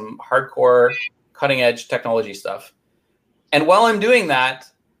doing some hardcore cutting edge technology stuff. And while I'm doing that,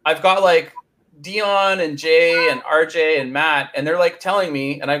 I've got like Dion and Jay and RJ and Matt, and they're like telling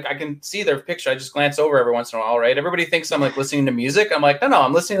me, and I can see their picture. I just glance over every once in a while, right? Everybody thinks I'm like listening to music. I'm like, no,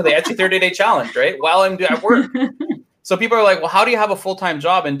 I'm listening to the Etsy 30-day challenge, right? While I'm at work. So people are like, well, how do you have a full-time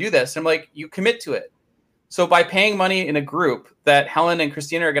job and do this? And I'm like, you commit to it. So by paying money in a group that Helen and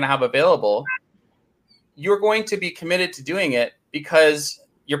Christina are going to have available, you're going to be committed to doing it because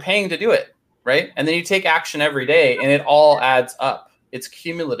you're paying to do it, right? And then you take action every day and it all adds up. It's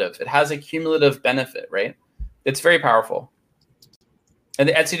cumulative. It has a cumulative benefit, right? It's very powerful. And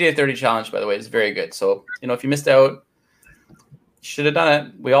the Etsy Day 30 challenge, by the way, is very good. So, if you missed out, you should have done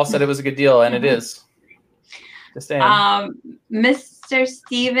it. We all said it was a good deal, and it is. Just saying. Mr.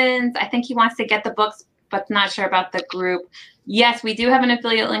 Stevens, I think he wants to get the books, but not sure about the group. Yes, we do have an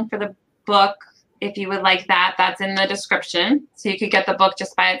affiliate link for the book. If you would like that, that's in the description. So you could get the book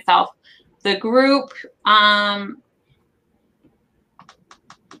just by itself. The group, can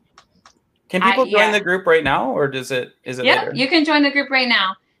people join the group right now, or is it later? You can join the group right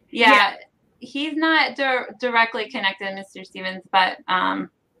now. Yeah. He's not directly connected, Mr. Stevens, but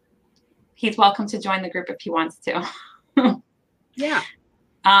he's welcome to join the group if he wants to. Yeah.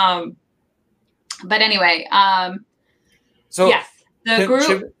 But anyway, so yes, the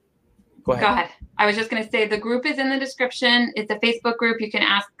group. Go ahead. Go ahead. I was just going to say the group is in the description. It's a Facebook group. You can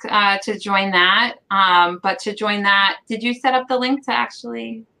ask to join that. But to join that, did you set up the link to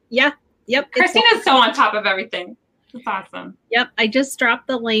actually? Yeah. Yep. Christina's so on top of everything. It's awesome. Yep. I just dropped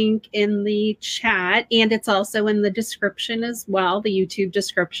the link in the chat, and it's also in the description as well, the YouTube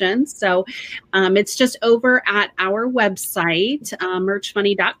description. So it's just over at our website,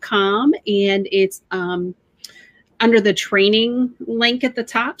 merchmoney.com, and it's under the training link at the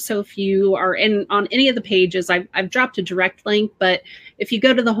top. So if you are on any of the pages, I've dropped a direct link, but if you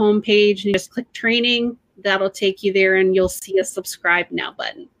go to the home page and you just click training, that'll take you there and you'll see a subscribe now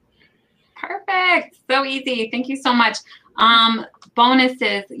button. Perfect. So easy. Thank you so much.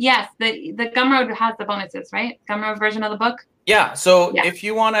 Bonuses. Yes, the Gumroad has the bonuses, right? Gumroad version of the book. Yeah. So if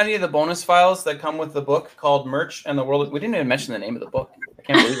you want any of the bonus files that come with the book called Merch and the World, we didn't even mention the name of the book. I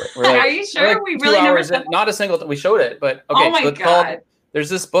can't believe it. Are you sure? We really never not a single. We showed it, but okay. Oh my God. There's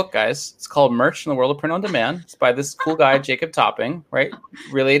this book, guys. It's called Merch in the World of Print on Demand. It's by this cool guy, Jacob Topping, right?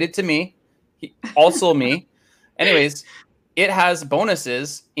 Related to me, also me. Anyways. It has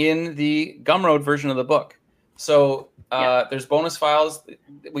bonuses in the Gumroad version of the book. So there's bonus files.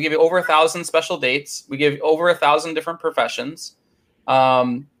 We give you over 1,000 special dates. We give over 1,000 different professions.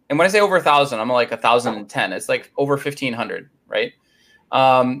 And when I say over 1,000, I'm like 1,010. It's like over 1,500, right?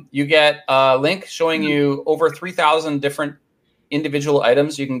 You get a link showing you over 3,000 different individual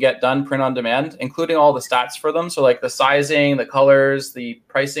items you can get done print on demand, including all the stats for them. So like the sizing, the colors, the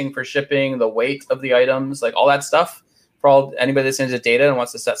pricing for shipping, the weight of the items, like all that stuff. for all anybody that's into data and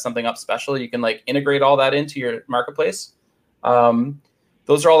wants to set something up special, you can like integrate all that into your marketplace.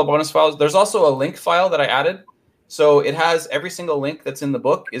 Those are all the bonus files. There's also a link file that I added. So it has every single link that's in the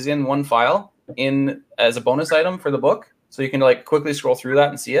book is in one file in as a bonus item for the book. So you can like quickly scroll through that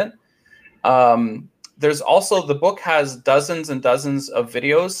and see it. There's also, the book has dozens and dozens of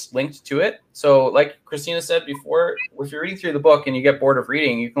videos linked to it. So like Christina said before, if you're reading through the book and you get bored of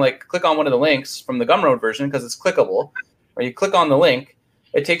reading, you can like click on one of the links from the Gumroad version because it's clickable. Or you click on the link,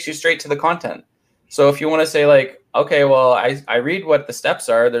 it takes you straight to the content. So if you want to say like, okay, well, I read what the steps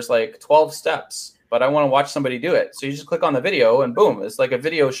are. There's like 12 steps, but I want to watch somebody do it. So you just click on the video and boom, it's like a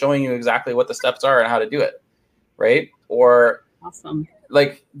video showing you exactly what the steps are and how to do it, right? Or Awesome.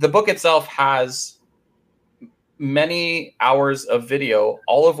 Like the book itself has many hours of video,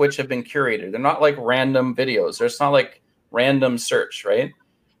 all of which have been curated. They're not like random videos. There's not like random search, right?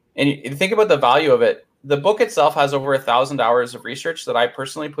 And you think about the value of it. The book itself has over 1,000 hours of research that I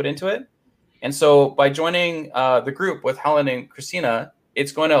personally put into it. And so by joining the group with Helen and Christina,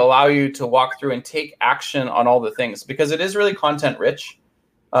 it's going to allow you to walk through and take action on all the things because it is really content rich.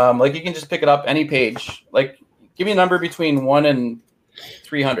 Like you can just pick it up any page. Like give me a number between 1 and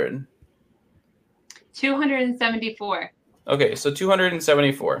 300. 274. Okay, so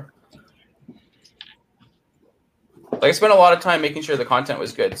 274. Like I spent a lot of time making sure the content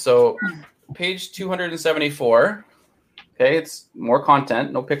was good. So page 274. Okay, it's more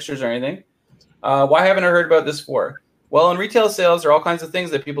content, no pictures or anything. Why haven't I heard about this before? Well, in retail sales, there are all kinds of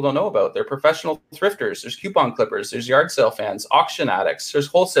things that people don't know about. There are professional thrifters, there's coupon clippers, there's yard sale fans, auction addicts, there's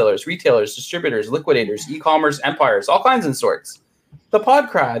wholesalers, retailers, distributors, liquidators, e-commerce empires, all kinds and sorts. The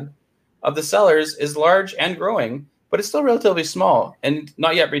podcrowd of the sellers is large and growing, but it's still relatively small and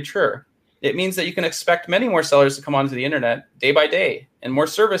not yet mature. It means that you can expect many more sellers to come onto the internet day by day and more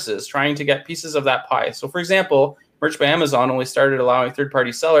services trying to get pieces of that pie. So for example, Merch by Amazon only started allowing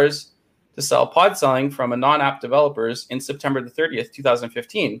third-party sellers to sell pod selling from a non-app developers in September the 30th,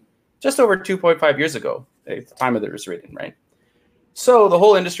 2015, just over 2.5 years ago at the time of this written, right? So the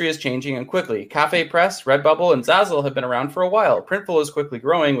whole industry is changing and quickly. Cafe Press, Redbubble, and Zazzle have been around for a while. Printful is quickly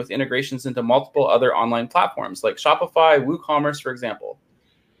growing with integrations into multiple other online platforms like Shopify, WooCommerce, for example.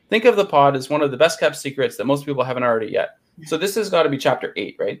 Think of the pod as one of the best kept secrets that most people haven't already yet. So this has got to be chapter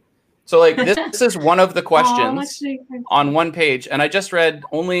 8, right? So like this is one of the questions on one page, and I just read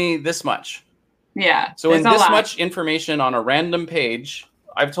only this much. Yeah. So in this much information on a random page,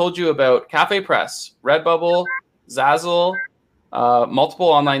 I've told you about Cafe Press, Redbubble, Zazzle, multiple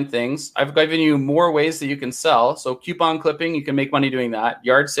online things. I've given you more ways that you can sell. So coupon clipping, you can make money doing that.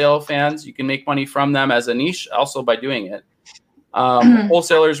 Yard sale fans, you can make money from them as a niche also by doing it.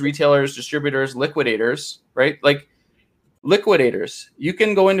 Wholesalers, retailers, distributors, liquidators, right? Like liquidators, you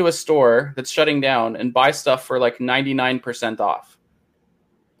can go into a store that's shutting down and buy stuff for like 99% off.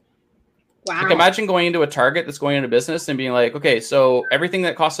 Wow. Like imagine going into a Target that's going into business and being like, okay, so everything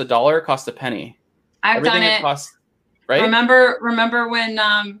that costs $1 costs a penny. I've done it. Costs, right? Remember when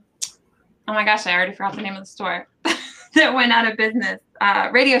oh my gosh, I already forgot the name of the store that went out of business.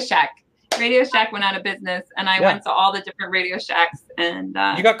 Radio Shack. Radio Shack went out of business, and I went to all the different Radio Shacks and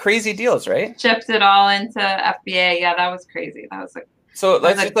you got crazy deals, right? Shipped it all into FBA. Yeah, that was crazy. That was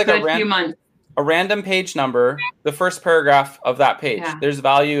a random page number, the first paragraph of that page. Yeah. There's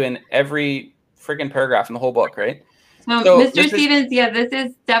value in every freaking paragraph in the whole book, right? So Mr. Stevens, this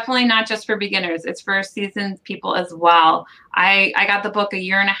is definitely not just for beginners. It's for seasoned people as well. I got the book 1.5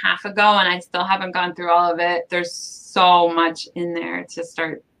 years ago, and I still haven't gone through all of it. There's so much in there to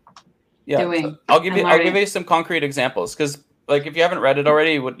start doing. So I'll give you some concrete examples because, like, if you haven't read it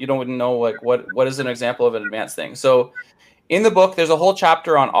already, you don't know like what is an example of an advanced thing. So, in the book, there's a whole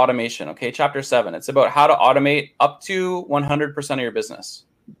chapter on automation. Okay, chapter 7. It's about how to automate up to 100% of your business.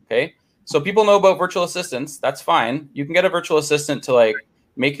 Okay. So people know about virtual assistants. That's fine. You can get a virtual assistant to like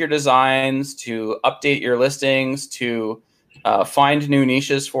make your designs, to update your listings, to find new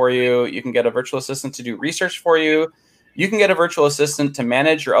niches for you. You can get a virtual assistant to do research for you. You can get a virtual assistant to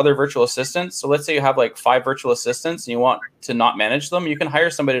manage your other virtual assistants. So let's say you have like 5 virtual assistants and you want to not manage them. You can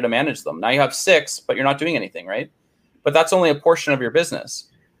hire somebody to manage them. Now you have 6, but you're not doing anything, right? But that's only a portion of your business.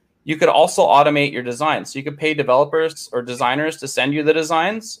 You could also automate your designs. So you could pay developers or designers to send you the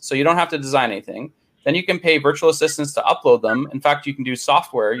designs so you don't have to design anything. Then you can pay virtual assistants to upload them. In fact, you can do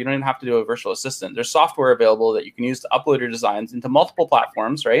software. You don't even have to do a virtual assistant. There's software available that you can use to upload your designs into multiple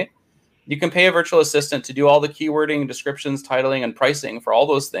platforms, right? You can pay a virtual assistant to do all the keywording, descriptions, titling, and pricing for all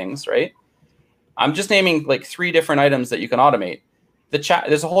those things, right? I'm just naming like 3 different items that you can automate.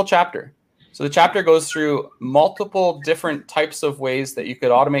 There's a whole chapter. So the chapter goes through multiple different types of ways that you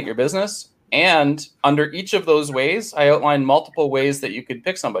could automate your business And under each of those ways, I outline multiple ways that you could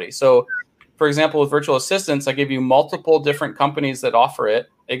pick somebody. So for example, with virtual assistants, I give you multiple different companies that offer it,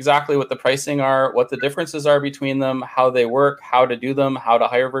 exactly what the pricing are, what the differences are between them, how they work, how to do them, how to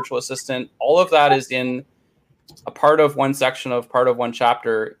hire a virtual assistant. All of that is in a part of one section of part of one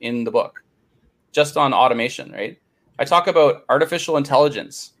chapter in the book, just on automation, right? I talk about artificial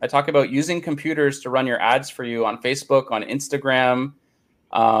intelligence. I talk about using computers to run your ads for you on Facebook, on Instagram.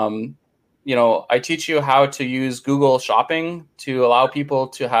 I teach you how to use Google Shopping to allow people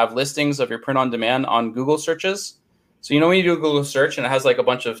to have listings of your print on demand on Google searches. So, when you do a Google search and it has like a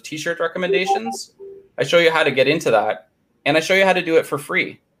bunch of t-shirt recommendations, I show you how to get into that. And I show you how to do it for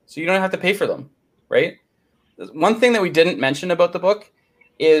free. So you don't have to pay for them, right? One thing that we didn't mention about the book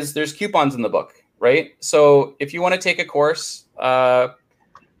is there's coupons in the book, right? So if you want to take a course,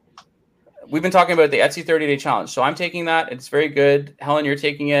 we've been talking about the Etsy 30-day challenge. So I'm taking that. It's very good. Helen, you're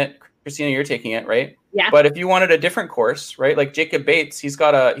taking it. Christina, you're taking it, right? Yeah. But if you wanted a different course, right? Like Jacob Bates, he's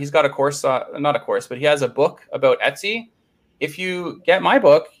got a course, not a course, but he has a book about Etsy. If you get my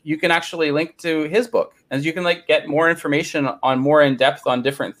book, you can actually link to his book, and you can get more information on more in depth on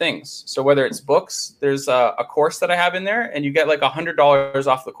different things. So whether it's books, there's a course that I have in there, and you get $100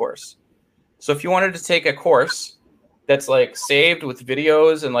 off the course. So if you wanted to take a course that's saved with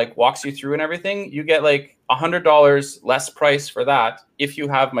videos and walks you through and everything, you get $100 less price for that if you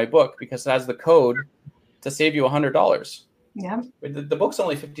have my book, because it has the code to save you $100. Yeah. The book's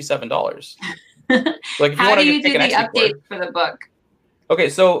only $57. How do you do the updates for the book? Okay,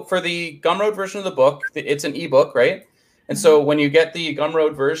 so for the Gumroad version of the book, it's an ebook, right? And so when you get the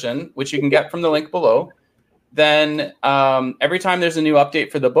Gumroad version, which you can get from the link below, then every time there's a new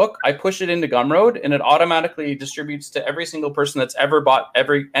update for the book, I push it into Gumroad, and it automatically distributes to every single person that's ever bought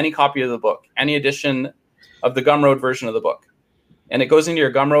any copy of the book, any edition of the Gumroad version of the book. And it goes into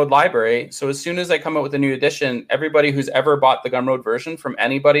your Gumroad library. So as soon as I come out with a new edition, everybody who's ever bought the Gumroad version from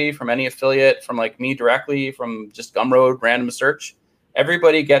anybody, from any affiliate, from me directly, from just Gumroad, random search,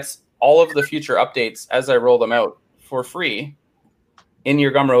 everybody gets all of the future updates as I roll them out for free in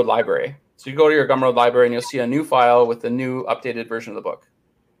your Gumroad library. So you go to your Gumroad library and you'll see a new file with the new updated version of the book.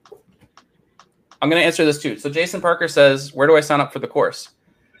 I'm going to answer this too. So Jason Parker says, where do I sign up for the course?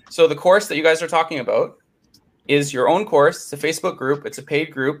 So the course that you guys are talking about is your own course. It's a Facebook group. It's a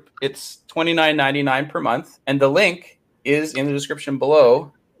paid group. It's $29.99 per month. And the link is in the description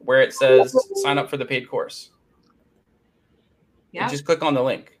below where it says sign up for the paid course. Yeah. Just click on the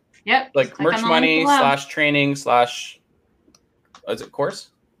link. Yep. Merch Money /training/ is it course?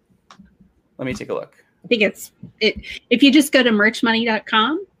 Let me take a look. I think if you just go to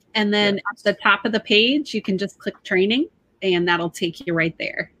merchmoney.com and then at the top of the page, you can just click training and that'll take you right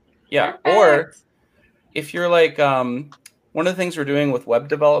there. Yeah. Or if you're one of the things we're doing with web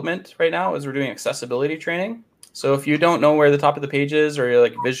development right now is we're doing accessibility training. So if you don't know where the top of the page is, or you're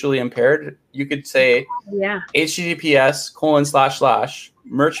visually impaired, you could say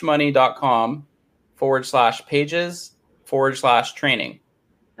https://merchmoney.com/pages/training.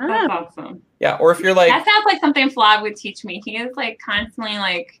 That's awesome. Yeah. Or if you're that sounds like something Flav would teach me. He is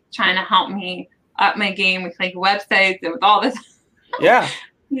constantly trying to help me up my game with websites and with all this. Yeah.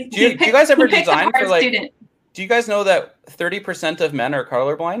 Do you guys ever design for do you guys know that 30% of men are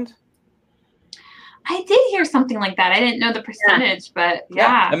colorblind? I did hear something like that. I didn't know the percentage, but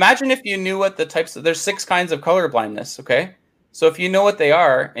yeah. Imagine if you knew what the types of, there's 6 kinds of color blindness. Okay. So if you know what they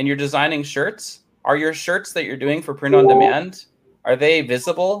are and you're designing shirts, are your shirts that you're doing for print on demand, are they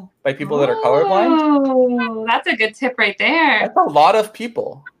visible by people that are colorblind? Oh, that's a good tip right there. That's a lot of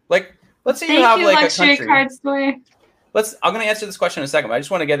people. Let's say you have a luxury country. Card Store. I'm going to answer this question in a second, but I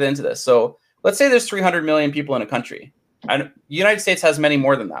just want to get into this. So let's say there's 300 million people in a country. The United States has many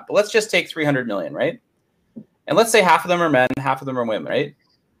more than that, but let's just take 300 million, right? And let's say half of them are men, half of them are women, right?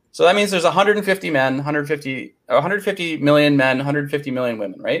 So that means there's 150 men, 150 million men, 150 million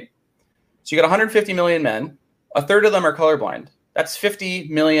women, right? So you got 150 million men, a third of them are colorblind. That's 50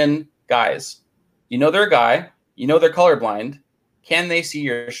 million guys. You know they're a guy, you know they're colorblind. Can they see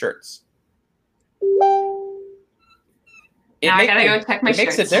your shirts? I gotta go check my shirts. It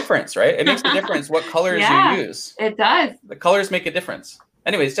makes a difference, right? It makes a difference what colors you use. It does. The colors make a difference.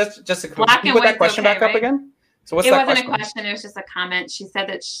 Anyways, just to can you put that question back up again? So what's that question? It wasn't a question. It was just a comment. She said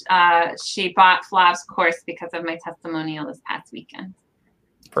that she bought Flav's course because of my testimonial this past weekend.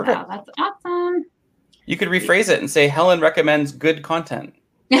 Perfect. So that's awesome. You could rephrase it and say Helen recommends good content.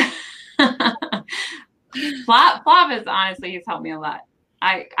 Flav is honestly, he's helped me a lot.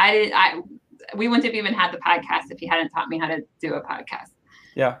 We wouldn't have even had the podcast if he hadn't taught me how to do a podcast.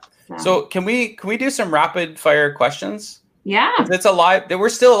 Yeah. So can we do some rapid fire questions? Yeah. It's alive. We're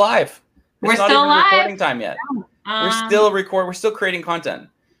still alive. We're not still even live. recording time yet. We're still creating content.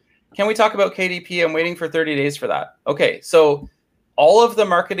 Can we talk about KDP? I'm waiting for 30 days for that. Okay, so all of the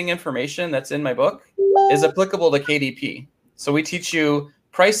marketing information that's in my book is applicable to KDP. So we teach you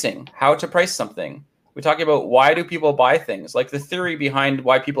pricing, how to price something. We talk about why do people buy things, like the theory behind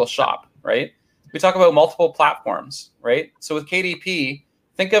why people shop, right? We talk about multiple platforms, right? So with KDP,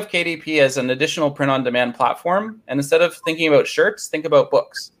 think of KDP as an additional print-on-demand platform. And instead of thinking about shirts, think about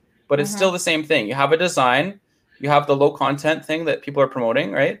books. But it's still the same thing. You have a design, you have the low content thing that people are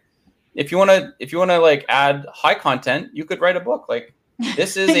promoting, right? If you want to like add high content, you could write a book. Like,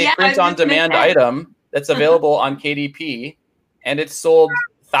 this is a print-on-demand item that's available on KDP, and it's sold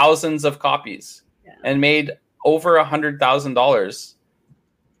thousands of copies and made over $100,000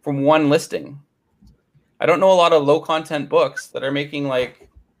 from one listing. I don't know a lot of low content books that are making like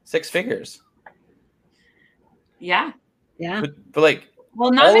 6 figures. Yeah. But like,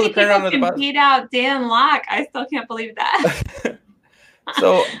 well, not many people can beat out Dan Lok. I still can't believe that.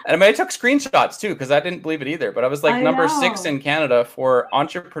 So, I mean, I took screenshots too, because I didn't believe it either. But I was like number 6 in Canada for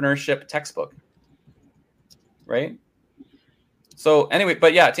entrepreneurship textbook. Right? So anyway,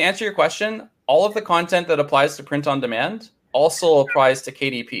 but yeah, to answer your question, all of the content that applies to print on demand also applies to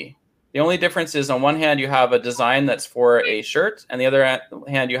KDP. The only difference is, on one hand, you have a design that's for a shirt, and the other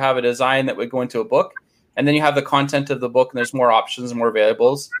hand, you have a design that would go into a book, and then you have the content of the book, and there's more options and more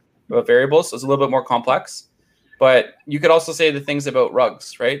variables. So it's a little bit more complex. But you could also say the things about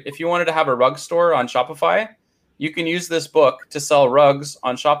rugs, right? If you wanted to have a rug store on Shopify, you can use this book to sell rugs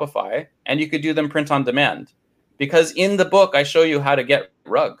on Shopify, and you could do them print on demand. Because in the book, I show you how to get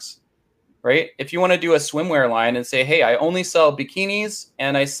rugs, right? If you want to do a swimwear line and say, hey, I only sell bikinis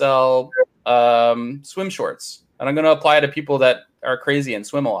and I sell swim shorts, and I'm going to apply to people that are crazy and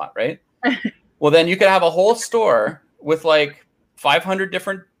swim a lot, right? Well, then you could have a whole store with like 500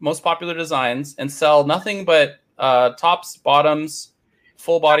 different most popular designs and sell nothing but tops, bottoms,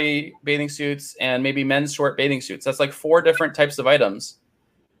 full body bathing suits, and maybe men's short bathing suits. That's like 4 different types of items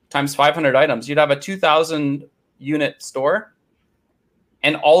times 500 items. You'd have a 2,000 unit store,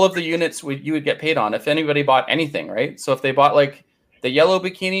 and all of the units you would get paid on if anybody bought anything, right? So if they bought like the yellow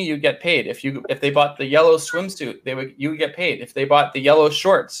bikini, you'd get paid. If they bought the yellow swimsuit, you would get paid. If they bought the yellow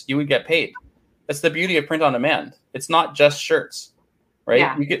shorts, you would get paid. That's the beauty of print on demand. It's not just shirts, right?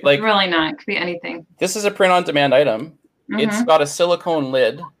 Yeah, you get, like, it's really not. It could be anything. This is a print on demand item. It's got a silicone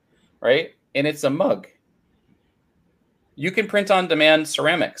lid, right? And it's a mug. You can print on demand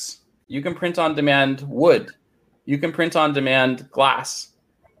ceramics. You can print on demand wood. You can print on demand glass.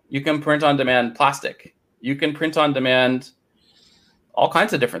 You can print on demand plastic. You can print on demand all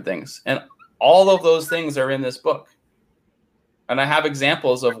kinds of different things. And all of those things are in this book. And I have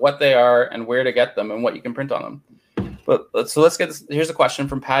examples of what they are and where to get them and what you can print on them. So let's get this. Here's a question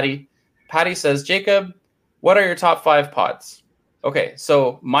from Patty. Patty says, Jacob, what are your top 5 pods? Okay,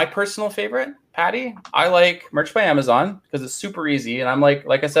 so my personal favorite, Patty, I like Merch by Amazon because it's super easy. And I'm like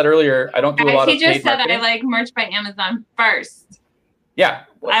I said earlier, I don't do a lot of paid marketing. He just said I like Merch by Amazon first. Yeah.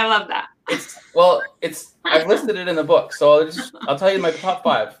 I love that. I've listed it in the book. So I'll tell you my top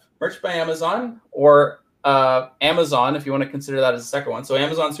 5. Merch by Amazon, or Amazon, if you want to consider that as a second one. So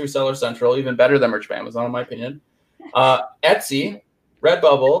Amazon through Seller Central, even better than Merch by Amazon, in my opinion. Etsy,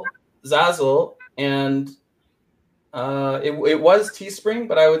 Redbubble, Zazzle, and it was Teespring,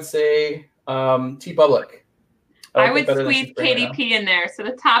 but I would say TeePublic. I would squeeze KDP in there. So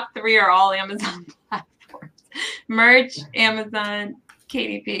the top 3 are all Amazon platforms. Merch, Amazon,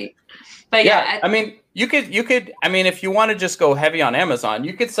 KDP. But yeah, I mean, you could. I mean, if you want to just go heavy on Amazon,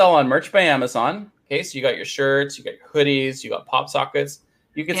 you could sell on Merch by Amazon. Okay, so you got your shirts, you got your hoodies, you got pop sockets.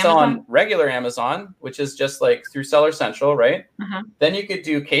 You could sell on regular Amazon, which is just like through Seller Central, right? Then you could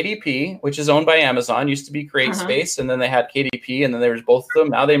do KDP, which is owned by Amazon. Used to be CreateSpace, and then they had KDP, and then there was both of them.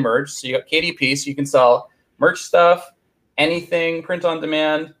 Now they merged. So you got KDP, so you can sell merch stuff, anything, print on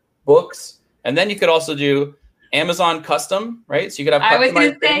demand, books, and then you could also do Amazon custom, right? So you could have. I was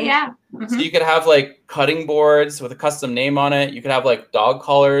going to say, yeah. So you could have like cutting boards with a custom name on it. You could have like dog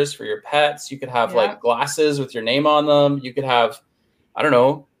collars for your pets. You could have like glasses with your name on them. You could have, I don't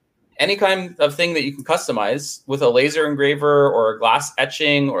know, any kind of thing that you can customize with a laser engraver or a glass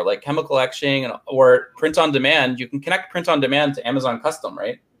etching or like chemical etching or print on demand. You can connect print on demand to Amazon custom,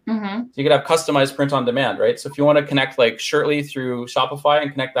 right? So you could have customized print on demand, right? So if you want to connect like Shirtly through Shopify and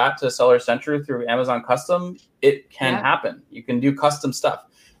connect that to Seller Central through Amazon custom, it can happen. You can do custom stuff.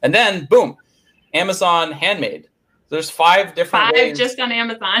 And then boom, Amazon handmade. There's 5 different ways. Just on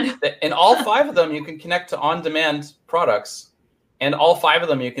Amazon. And all 5 of them you can connect to on-demand products And all 5 of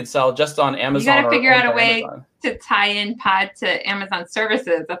them you can sell just on Amazon. You got to figure out a or way Amazon. to tie in Pod to Amazon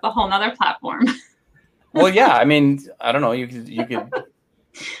services. That's a whole nother platform. Well, yeah. I mean, I don't know. You could.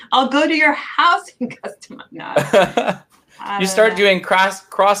 I'll go to your house and customize. No, You start doing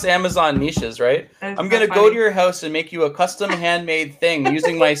cross Amazon niches, right? I'm going to go to your house and make you a custom handmade thing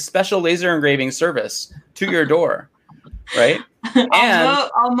using my special laser engraving service to your door, right?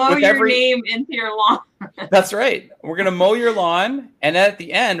 I'll mow your name into your lawn. That's right. We're going to mow your lawn, and at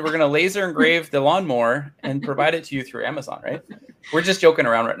the end, we're going to laser engrave the lawnmower and provide it to you through Amazon, right? We're just joking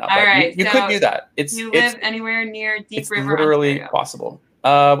around right now. All right, you could do that. You live anywhere near Deep River, It's literally Ontario. possible.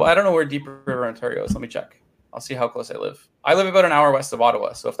 Well, I don't know where Deep River, Ontario is. Let me check. I'll see how close I live. I live about an hour west of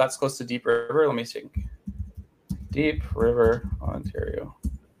Ottawa, so if that's close to Deep River, let me see. Deep River, Ontario.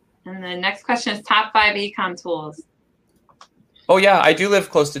 And the next question is top 5 econ tools. Oh yeah, I do live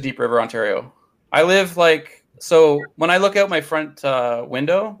close to Deep River, Ontario. I live so when I look out my front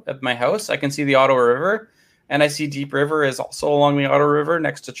window of my house, I can see the Ottawa River, and I see Deep River is also along the Ottawa River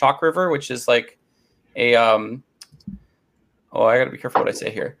next to Chalk River, which is like a I got to be careful what I say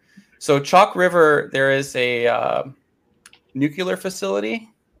here. So Chalk River, there is a nuclear facility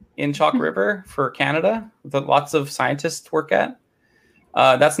in Chalk River for Canada that lots of scientists work at.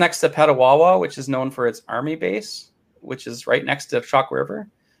 That's next to Petawawa, which is known for its army base, which is right next to Chalk River.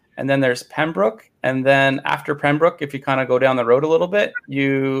 And then there's Pembroke. And then after Pembroke, if you kind of go down the road a little bit,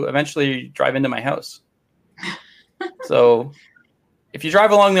 you eventually drive into my house. So if you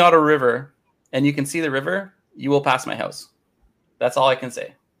drive along the Ottawa River and you can see the river, you will pass my house. That's all I can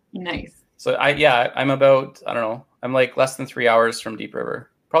say. Nice. So I'm about, I don't know, I'm like less than 3 hours from Deep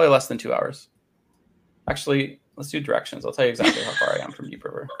River, probably less than 2 hours. Actually, let's do directions. I'll tell you exactly how far I am from Deep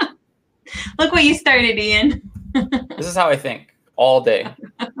River. Look what you started, Ian. This is how I think all day,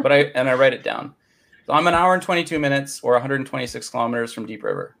 but I write it down. So I'm an hour and 22 minutes or 126 kilometers from Deep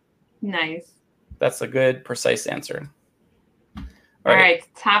River. Nice. That's a good, precise answer. All right.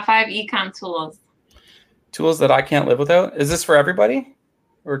 Top 5 econ tools. Tools that I can't live without. Is this for everybody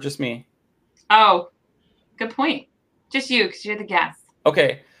or just me? Oh, good point. Just you, because you're the guest.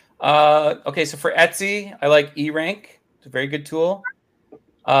 Okay. So for Etsy, I like eRank. It's a very good tool.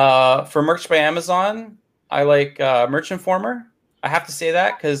 For Merch by Amazon, I like Merch Informer. I have to say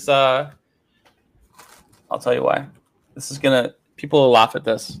that because I'll tell you why. People will laugh at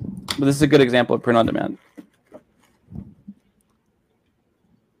this, but this is a good example of print on demand.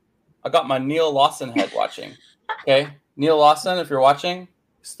 I got my Neil Lawson head watching. Okay, Neil Lawson, if you're watching,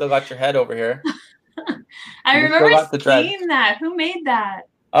 still got your head over here. I remember seeing that. Who made that?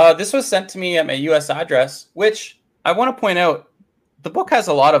 This was sent to me at my U.S. address, which I want to point out, the book has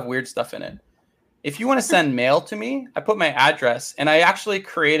a lot of weird stuff in it. If you want to send mail to me, I put my address, and I actually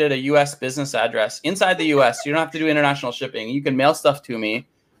created a U.S. business address inside the U.S. You don't have to do international shipping. You can mail stuff to me.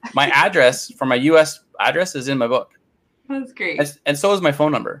 My address for my U.S. address is in my book. That's great. And so is my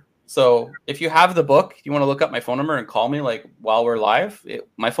phone number. So if you have the book, you want to look up my phone number and call me while we're live,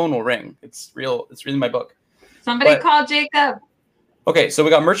 my phone will ring. It's real. It's really my book. Somebody call Jacob. Okay, so we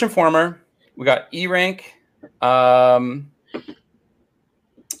got Merch Informer. We got eRank.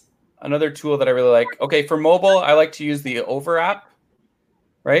 Another tool that I really like. Okay, for mobile, I like to use the Over app,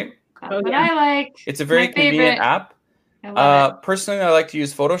 right? That's what I like. It's a very convenient app. Personally, I like to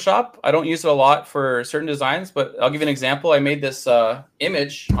use Photoshop. I don't use it a lot for certain designs, but I'll give you an example. I made this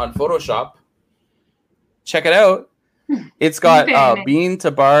image on Photoshop. Check it out. It's got bean to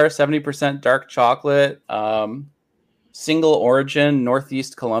bar, 70% dark chocolate, single origin,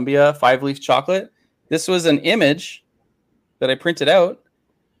 Northeast Colombia, 5-leaf chocolate. This was an image that I printed out,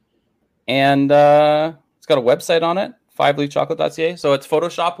 and it's got a website on it, 5leafchocolate.ca. So it's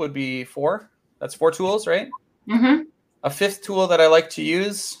Photoshop would be 4. That's 4 tools, right? Mm-hmm. A 5th tool that I like to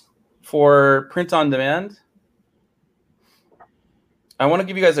use for print on demand. I want to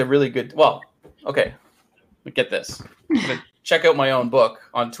give you guys a really good, get this. I'm going to check out my own book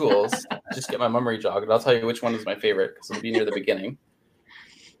on tools, just get my memory jogged. I'll tell you which one is my favorite because it'll be near the beginning.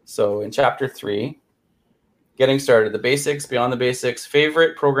 So in chapter 3, getting started, the basics, beyond the basics,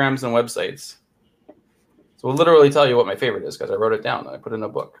 favorite programs and websites. So we'll literally tell you what my favorite is because I wrote it down and I put it in a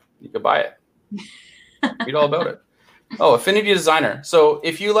book. You could buy it. Read all about it. Oh, Affinity Designer. So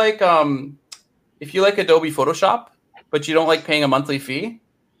if you like Adobe Photoshop, but you don't like paying a monthly fee,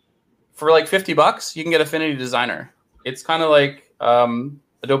 for like $50, you can get Affinity Designer. It's kind of like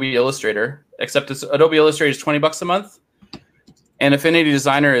Adobe Illustrator, except Adobe Illustrator is $20 a month, and Affinity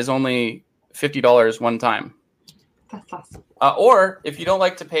Designer is only $50 one time. That's awesome. Or if you don't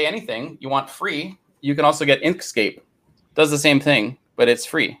like to pay anything, you want free, you can also get Inkscape. Does the same thing, but it's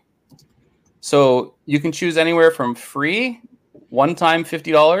free. So you can choose anywhere from free one time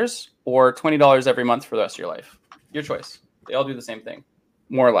 $50 or $20 every month for the rest of your life. Your choice. They all do the same thing,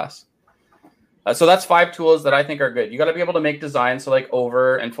 more or less. So that's 5 tools that I think are good. You got to be able to make designs, so like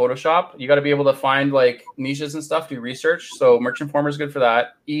Over and Photoshop. You got to be able to find like niches and stuff, do research. So Merch Informer is good for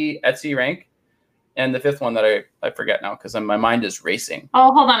that. Etsy Rank. And the 5th one that I forget now because my mind is racing.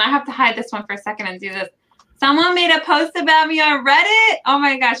 Oh, hold on. I have to hide this one for a second and do this. Someone made a post about me on Reddit. Oh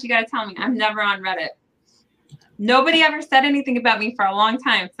my gosh, you got to tell me. I'm never on Reddit. Nobody ever said anything about me for a long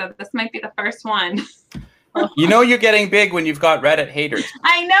time. So this might be the first one. You know you're getting big when you've got Reddit haters.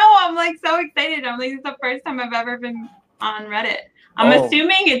 I know. I'm like so excited. I'm like, it's the first time I've ever been on Reddit. I'm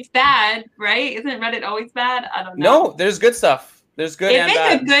assuming it's bad, right? Isn't Reddit always bad? I don't know. No, there's good stuff. There's good and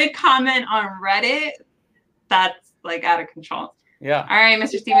bad. If it's a good comment on Reddit, that's like out of control. Yeah. All right,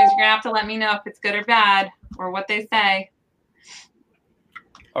 Mr. Stevens, you're going to have to let me know if it's good or bad or what they say.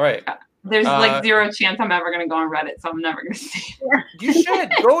 All right. There's like 0 chance I'm ever going to go on Reddit, so I'm never going to see it. You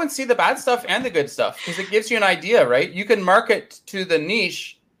should go and see the bad stuff and the good stuff because it gives you an idea, right? You can market to the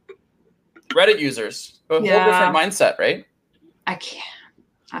niche Reddit users. A whole different mindset, right? I can't.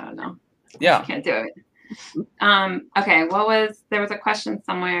 I don't know. Yeah. I can't do it. Okay, there was a question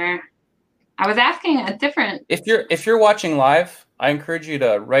somewhere. I was asking a different. If you're watching live, I encourage you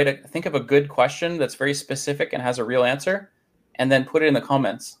to think of a good question that's very specific and has a real answer, and then put it in the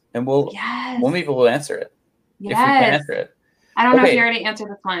comments, and we'll maybe we'll answer it. Yes. If we can answer it. I don't know if you already answered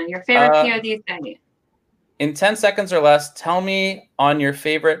this one. Your favorite POD study. In 10 seconds or less, tell me on your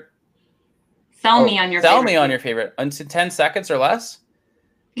favorite. Sell me on your favorite. Until 10 seconds or less?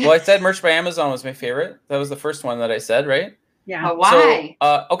 Well, I said Merch by Amazon was my favorite. That was the first one that I said, right? Yeah. But why?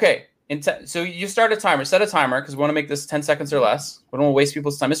 So, okay. So you start a timer. Set a timer because we want to make this 10 seconds or less. We don't want to waste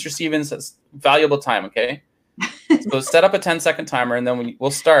people's time. Mr. Stevens has valuable time, okay? So set up a 10-second timer, and then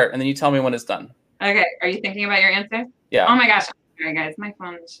we'll start, and then you tell me when it's done. Okay. Are you thinking about your answer? Yeah. Oh, my gosh. Sorry, guys. My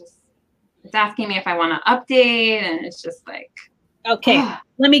phone is it's asking me if I want to update, and it's just like. Okay.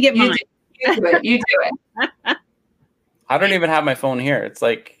 Let me get mine. You do it. I don't even have my phone here. It's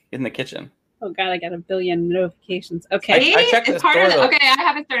like in the kitchen. Oh God, I got a billion notifications. Okay. I checked it's the store, though. Okay, I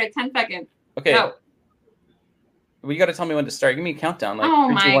haven't started. 10 seconds. Okay. Go. Well, you got to tell me when to start. Give me a countdown. Like oh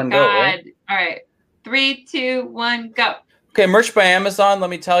 3, my 2, 1, God. go. Right? All right. 3, 2, 1, go. Okay, Merch by Amazon. Let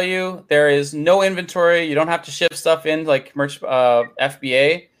me tell you, there is no inventory. You don't have to ship stuff in like Merch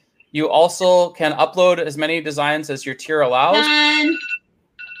FBA. You also can upload as many designs as your tier allows. Done.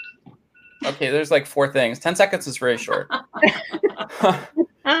 Okay, there's like 4 things. 10 seconds is very short.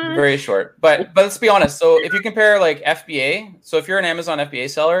 Very short. But let's be honest. So if you compare like FBA, so if you're an Amazon FBA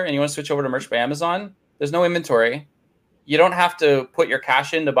seller and you want to switch over to Merch by Amazon, there's no inventory. You don't have to put your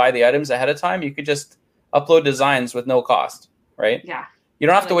cash in to buy the items ahead of time. You could just upload designs with no cost, right? Yeah. You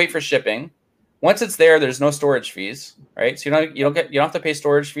don't have to wait for shipping. Once it's there, there's no storage fees, right? So you don't have to pay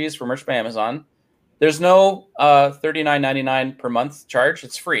storage fees for Merch by Amazon. There's no $39.99 per month charge.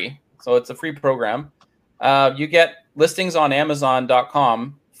 It's free. So it's a free program. You get listings on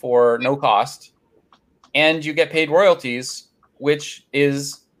Amazon.com for no cost, and you get paid royalties, which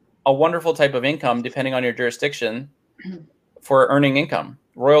is a wonderful type of income depending on your jurisdiction for earning income.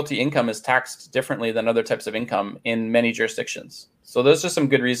 Royalty income is taxed differently than other types of income in many jurisdictions. So those are some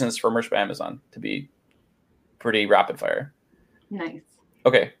good reasons for Merch by Amazon to be pretty rapid fire. Nice.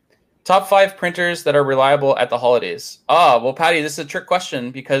 Okay. Top 5 printers that are reliable at the holidays. Well, Patty, this is a trick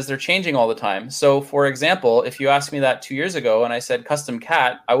question because they're changing all the time. So, for example, if you asked me that 2 years ago and I said Custom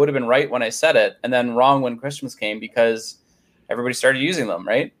Cat, I would have been right when I said it and then wrong when Christmas came because everybody started using them,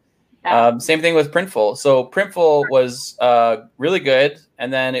 right? Yeah. Same thing with Printful. So Printful was really good,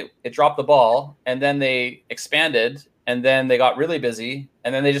 and then it dropped the ball, and then they expanded, and then they got really busy,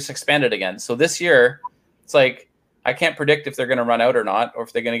 and then they just expanded again. So this year, it's like, I can't predict if they're going to run out or not, or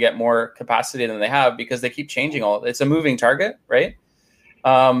if they're going to get more capacity than they have because they keep changing it's a moving target, right?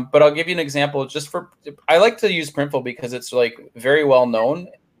 But I'll give you an example I like to use Printful because it's like very well known.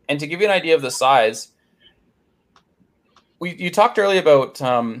 And to give you an idea of the size, you talked earlier about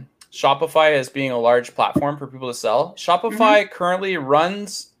Shopify as being a large platform for people to sell. Shopify currently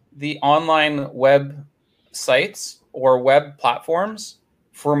runs the online web sites or web platforms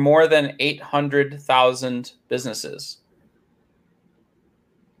for more than 800,000 businesses.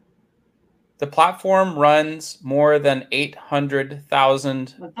 The platform runs more than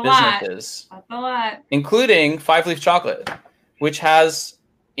 800,000 businesses. That's a lot. Including 5 Leaf Chocolate, which has,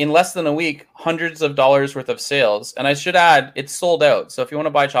 in less than a week, hundreds of dollars worth of sales. And I should add, it's sold out. So if you want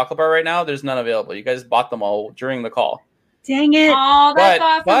to buy a chocolate bar right now, there's none available. You guys bought them all during the call. Dang it. Oh, that's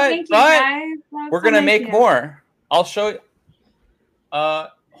awesome. Thank you, guys. We're going to make more. I'll show you.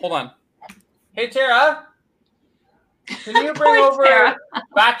 Hold on. Hey, Tara. Can you bring Poor over Sarah.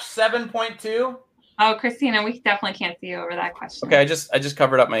 batch 7.2? Oh, Christina, we definitely can't see you over that question. Okay, I just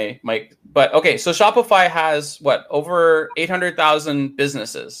covered up my mic. But okay, so Shopify has what, over 800,000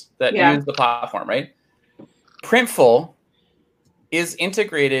 businesses that use the platform, right? Printful is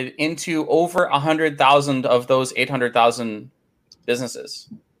integrated into over 100,000 of those 800,000 businesses.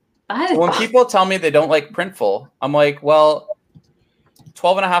 So when people tell me they don't like Printful, I'm like, well,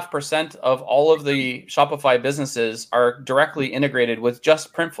 12.5% of all of the Shopify businesses are directly integrated with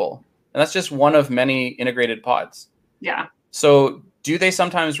just Printful. And that's just one of many integrated pods. Yeah. So do they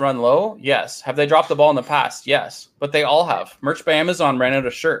sometimes run low? Yes. Have they dropped the ball in the past? Yes. But they all have. Merch by Amazon ran out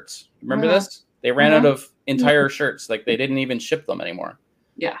of shirts. Remember this? They ran out of entire shirts. Like they didn't even ship them anymore.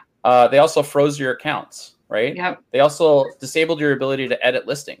 Yeah. They also froze your accounts, right? Yep. They also disabled your ability to edit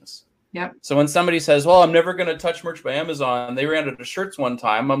listings. Yep. So when somebody says, well, I'm never going to touch Merch by Amazon, they ran out of shirts one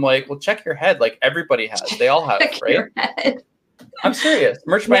time. I'm like, well, check your head. Like everybody has. They all have, Check right? your head. I'm serious.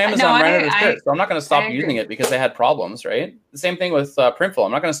 Merch by Amazon ran out of I- shirts. So I'm not going to stop agree. using it because they had problems, right? The same thing with Printful.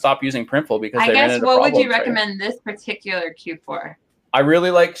 I'm not going to stop using Printful because I they ran guess into what problems. would you right? recommend this particular queue for? I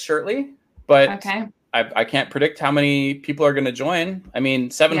really like Shirtly, but Okay. I can't predict how many people are going to join. I mean,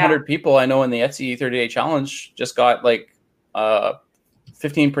 700 people I know in the Etsy 30-day challenge just got like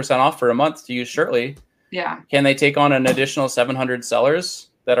 15% off for a month to use Shirtly. Yeah. Can they take on an additional 700 sellers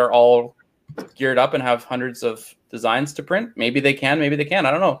that are all geared up and have hundreds of designs to print? Maybe they can, maybe they can.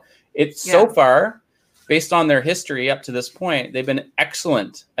 I don't know. It's so far, based on their history up to this point, they've been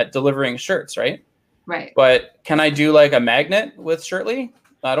excellent at delivering shirts, right? Right. But can I do like a magnet with Shirtly?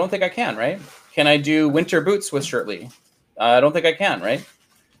 I don't think I can, right? Can I do winter boots with Shirtly? I don't think I can, right?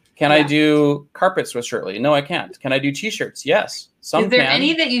 Can I do carpets with Shirtly? No, I can't. Can I do t-shirts? Yes. Some Is there can.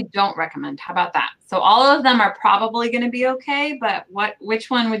 any that you don't recommend? How about that? So all of them are probably going to be okay, but which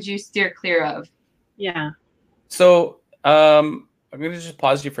one would you steer clear of? Yeah. So I'm going to just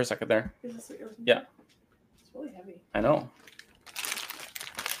pause you for a second there. Is this what you're looking Yeah. for? It's really heavy. I know.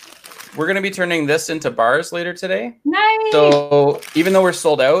 We're going to be turning this into bars later today. Nice. So even though we're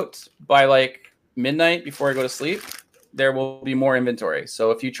sold out by like midnight before I go to sleep, there will be more inventory.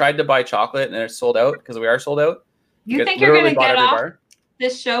 So if you tried to buy chocolate and it's sold out, because we are sold out, you think you're going to literally bought get every off bar.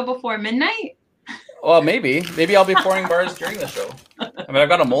 this show before midnight? Well, maybe I'll be pouring bars during the show. I mean, I've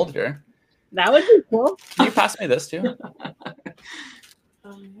got a mold here. That would be cool. Can you pass me this too?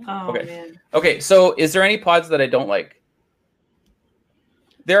 Oh, Okay. man. Okay, so is there any pods that I don't like?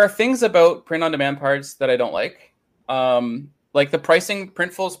 There are things about print-on-demand pods that I don't like. Like the pricing,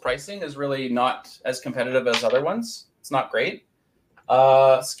 Printful's pricing is really not as competitive as other ones. It's not great.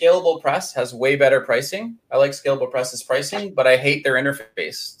 Scalable Press has way better pricing. I like Scalable Press's pricing, but I hate their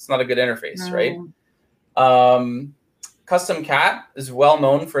interface. It's not a good interface, right? Custom Cat is well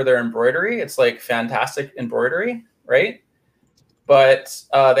known for their embroidery. It's like fantastic embroidery, right? But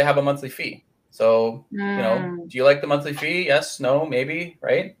they have a monthly fee. So, you know, do you like the monthly fee? Yes, no, maybe,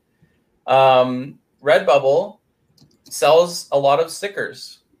 right? Redbubble sells a lot of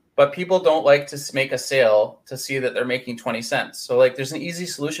stickers, but people don't like to make a sale to see that they're making 20 cents. So like there's an easy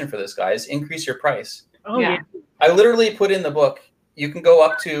solution for this, guys. Increase your price. Oh, yeah. I literally put in the book, you can go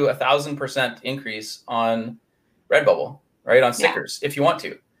up to 1,000% increase on Redbubble, right? On stickers, if you want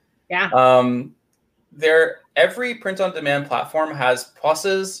to. Yeah. Every print-on-demand platform has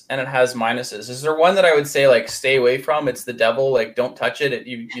pluses and it has minuses. Is there one that I would say like stay away from? It's the devil. Like don't touch it.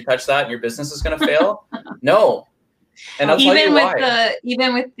 You touch that and your business is going to fail. No. And I'll tell you why.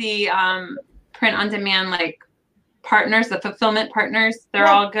 Even with the print-on-demand like partners, the fulfillment partners, they're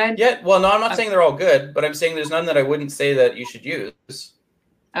all good. Yeah. Well, no, I'm not saying they're all good, but I'm saying there's none that I wouldn't say that you should use.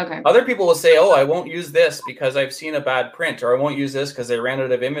 Okay. Other people will say, oh, I won't use this because I've seen a bad print, or I won't use this because they ran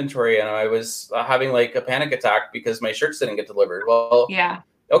out of inventory and I was having like a panic attack because my shirts didn't get delivered. Well, yeah.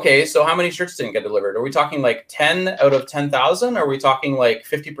 Okay, so how many shirts didn't get delivered? Are we talking like 10 out of 10,000? Are we talking like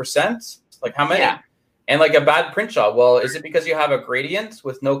 50%? Like how many? Yeah. And like a bad print job. Well, is it because you have a gradient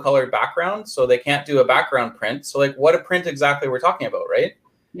with no colored background, so they can't do a background print? So like what a print exactly we're talking about, right?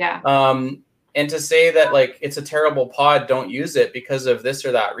 Yeah. And to say that like it's a terrible pod, don't use it because of this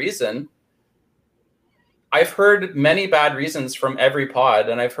or that reason. I've heard many bad reasons from every pod,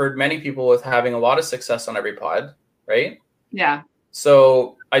 and I've heard many people with having a lot of success on every pod, right? Yeah.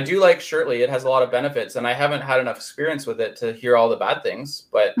 So I do like Shirtly. It has a lot of benefits, and I haven't had enough experience with it to hear all the bad things,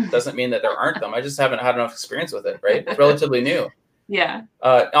 but it doesn't mean that there aren't them. I just haven't had enough experience with it, right? It's relatively new. Yeah.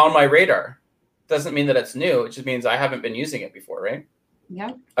 On my radar. Doesn't mean that it's new. It just means I haven't been using it before, right?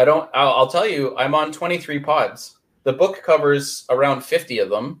 Yeah. I'll tell you, I'm on 23 pods. The book covers around 50 of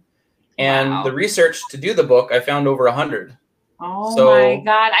them. And the research to do the book, I found over 100. Oh my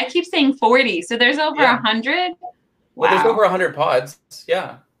God. I keep saying 40. So there's over 100. Well, there's Wow. over 100 pods.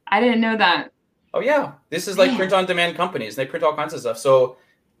 Yeah. I didn't know that. Oh yeah, this is like Man. print-on-demand companies. They print all kinds of stuff. So,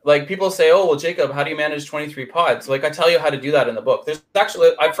 like people say, "Oh, well, Jacob, how do you manage 23 pods?" Like I tell you how to do that in the book. There's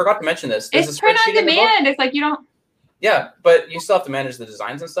actually, I forgot to mention this. There's It's a print on spreadsheet in the book. demand. It's like you don't. Yeah, but you still have to manage the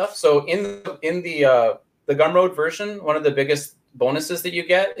designs and stuff. So in the Gumroad version, one of the biggest bonuses that you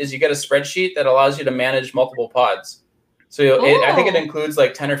get is you get a spreadsheet that allows you to manage multiple pods. So I think it Ooh. includes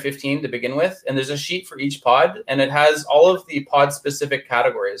like 10 or 15 to begin with, and there's a sheet for each pod, and it has all of the pod-specific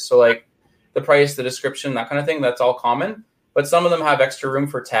categories. So like the price, the description, that kind of thing, that's all common. But some of them have extra room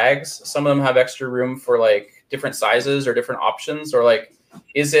for tags. Some of them have extra room for like different sizes or different options, or like,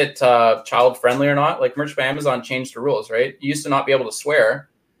 is it child friendly or not? Like Merch by Amazon changed the rules, right? You used to not be able to swear,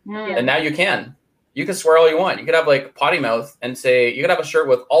 Mm. and now you can. You can swear all you want. You could have like potty mouth and say, you could have a shirt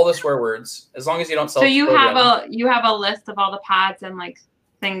with all the swear words, as long as you don't sell. So you have a list of all the pods and like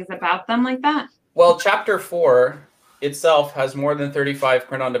things about them like that? Well, chapter 4 itself has more than 35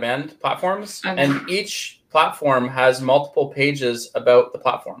 print-on-demand platforms, Okay. and each platform has multiple pages about the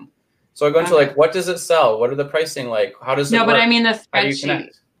platform. So I go into Okay. like, what does it sell? What are the pricing like? How does it No, work? but I mean the How do you spreadsheet.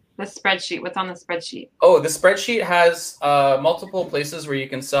 connect? The spreadsheet. What's on the spreadsheet? Oh, the spreadsheet has multiple places where you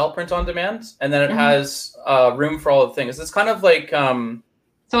can sell print-on-demand, and then it Mhm. has room for all the things. It's kind of like,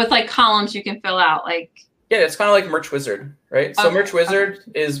 So it's like columns you can fill out. Like yeah, it's kind of like Merch Wizard, right? So Okay, Merch Wizard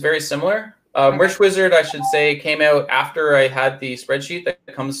is very similar. Okay. Merch Wizard, I should say, came out after I had the spreadsheet that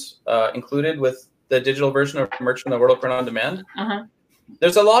comes included with the digital version of Merch from the World of Print on Demand. uh-huh.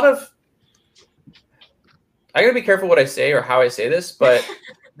 There's a lot of, I gotta be careful what I say or how I say this, but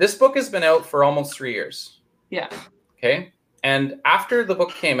this book has been out for almost 3 years. Yeah. Okay. And after the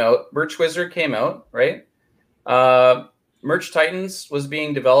book came out, Merch Wizard came out, right? Merch Titans was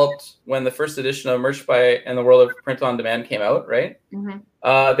being developed when the first edition of Merch by and the World of Print on Demand came out, right?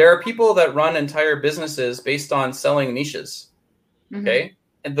 Mm-hmm. There are people that run entire businesses based on selling niches. Mm-hmm. Okay.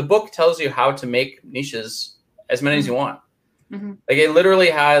 And the book tells you how to make niches, as many as you want. Mhm. Like it literally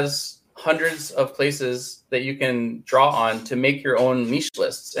has hundreds of places that you can draw on to make your own niche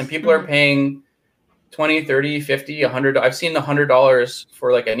lists. And people are Mhm. paying 20, 30, 50, 100. I've seen $100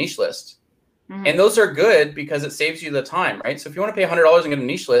 for like a niche list. Mhm. And those are good because it saves you the time, right? So if you want to pay $100 and get a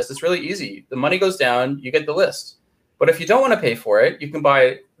niche list, it's really easy. The money goes down, you get the list. But if you don't want to pay for it, you can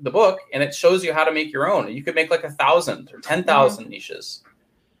buy the book and it shows you how to make your own. You could make like 1,000 or 10,000 niches.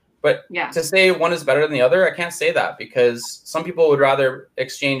 But Yeah. to say one is better than the other, I can't say that because some people would rather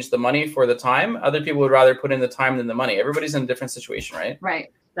exchange the money for the time. Other people would rather put in the time than the money. Everybody's in a different situation, right?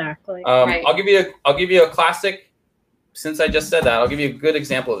 Right. Exactly. Right. I'll give you a classic. Since I just said that, I'll give you a good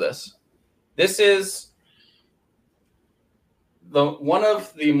example of this. This is one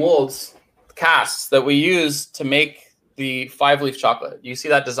of the molds casts that we use to make the 5-leaf chocolate. You see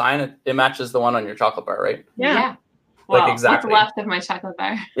that design? It matches the one on your chocolate bar, right? Yeah. Well, exactly. what's left of my chocolate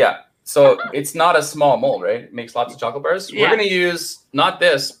bar? Yeah. So it's not a small mold, right? It makes lots of chocolate bars. Yeah. We're going to use not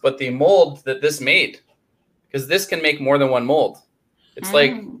this, but the mold that this made, because this can make more than one mold. It's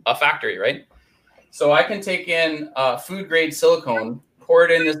like a factory, right? So I can take in food grade silicone, pour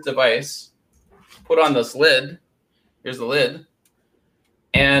it in this device, put on this lid. Here's the lid.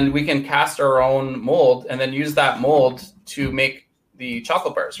 And we can cast our own mold and then use that mold to make the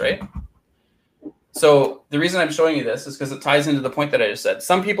chocolate bars, right? So the reason I'm showing you this is because it ties into the point that I just said.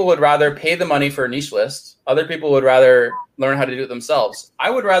 Some people would rather pay the money for a niche list. Other people would rather learn how to do it themselves. I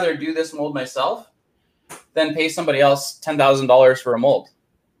would rather do this mold myself than pay somebody else $10,000 for a mold.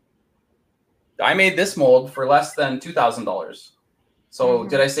 I made this mold for less than $2,000. So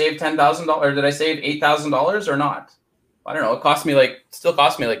did I save $10,000 or did I save $8,000 or not? I don't know. It still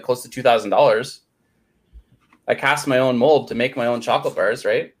cost me like close to $2,000. I cast my own mold to make my own chocolate bars,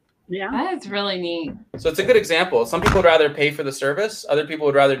 right? Yeah. That is really neat. So it's a good example. Some people would rather pay for the service. Other people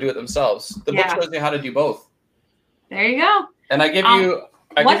would rather do it themselves. The book Yeah. shows you how to do both. There you go. And I give you.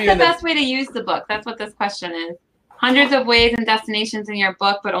 What's the best way to use the book? That's what this question is. Hundreds of ways and destinations in your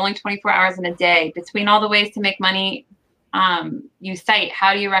book, but only 24 hours in a day. Between all the ways to make money you cite,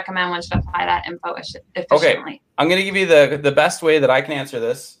 how do you recommend one should apply that info efficiently? I'm going to give you the best way that I can answer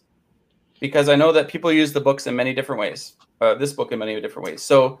this because I know that people use the books in many different ways. This book in many different ways.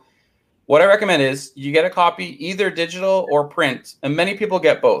 So what I recommend is you get a copy, either digital or print, and many people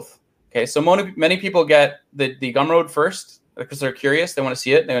get both. Okay, so many people get the Gumroad first because they're curious. They want to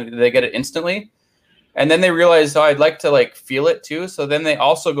see it. They get it instantly. And then they realize, oh, I'd like to like feel it too. So then they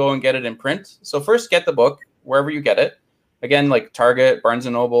also go and get it in print. So first get the book wherever you get it. Again, like Target, Barnes &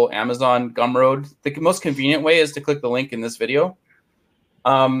 Noble, Amazon, Gumroad. The most convenient way is to click the link in this video.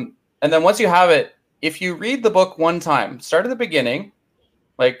 And then once you have it, if you read the book one time, start at the beginning,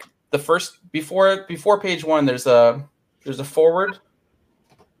 like the first before page 1, there's a forward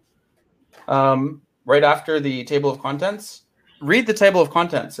right after the table of contents. Read the table of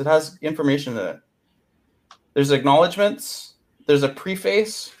contents. It has information in it. There's acknowledgements, there's a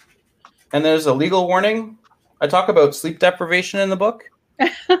preface, and there's a legal warning. I talk about sleep deprivation in the book,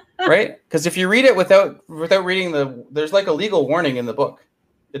 right? Because if you read it without reading there's like a legal warning in the book.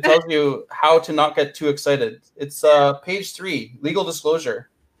 It tells you how to not get too excited. It's page 3, legal disclosure.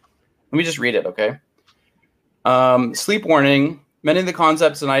 Let me just read it, okay? Sleep warning. Many of the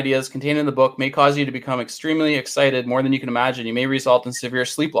concepts and ideas contained in the book may cause you to become extremely excited more than you can imagine. You may result in severe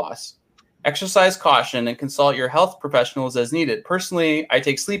sleep loss. Exercise caution and consult your health professionals as needed. Personally, I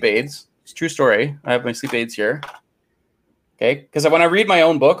take sleep aids. It's a true story. I have my sleep aids here. Okay? Because when I read my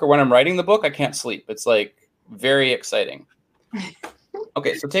own book or when I'm writing the book, I can't sleep. It's like very exciting.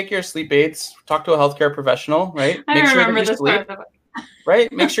 Okay, so take your sleep aids. Talk to a healthcare professional, right? I don't remember this part of the book.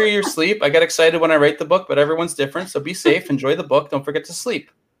 Right? Make sure you sleep. I get excited when I write the book, but everyone's different. So be safe. Enjoy the book. Don't forget to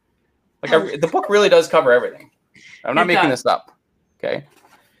sleep. The book really does cover everything. I'm not making this up. Okay.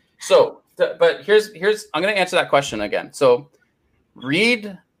 So, but here's I'm going to answer that question again. So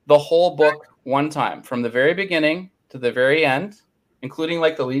read the whole book one time from the very beginning to the very end, including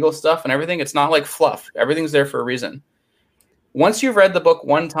like the legal stuff and everything. It's not like fluff. Everything's there for a reason. Once you've read the book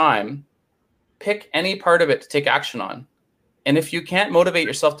one time, pick any part of it to take action on. And if you can't motivate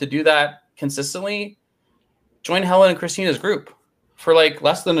yourself to do that consistently, join Helen and Christina's group. For like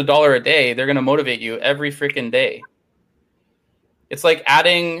less than $1 a day, they're going to motivate you every freaking day. It's like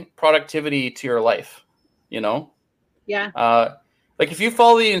adding productivity to your life, you know? Yeah. Like if you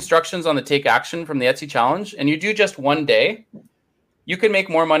follow the instructions on the Take Action from the Etsy challenge and you do just one day, you can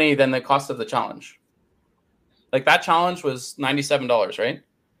make more money than the cost of the challenge. Like that challenge was $97, right?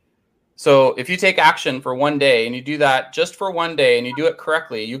 So if you take action for one day and you do that just for one day and you do it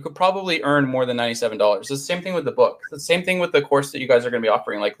correctly, you could probably earn more than $97. It's the same thing with the book. It's the same thing with the course that you guys are going to be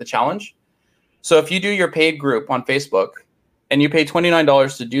offering, like the challenge. So if you do your paid group on Facebook and you pay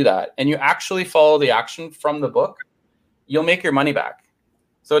 $29 to do that and you actually follow the action from the book, you'll make your money back.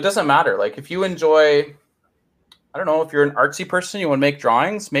 So it doesn't matter. Like if you enjoy, I don't know, if you're an artsy person, you want to make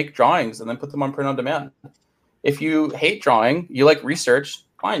drawings and then put them on print on demand. If you hate drawing, you like research,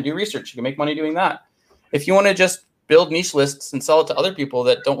 fine, do research. You can make money doing that. If you want to just build niche lists and sell it to other people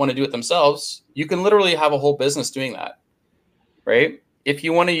that don't want to do it themselves, you can literally have a whole business doing that, right? If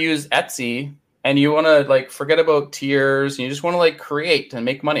you want to use Etsy and you want to like forget about tiers and you just want to like create and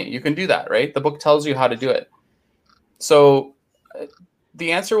make money, you can do that, right? The book tells you how to do it. So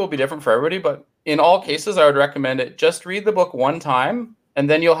the answer will be different for everybody, but in all cases, I would recommend it. Just read the book one time and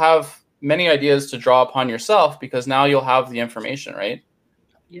then you'll have many ideas to draw upon yourself because now you'll have the information, right?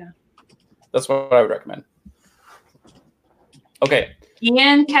 Yeah. That's what I would recommend. Okay.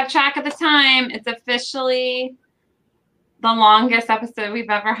 Ian kept track of the time. It's officially the longest episode we've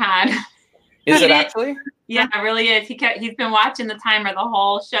ever had. Is it actually? Yeah, it really is. He's been watching the timer the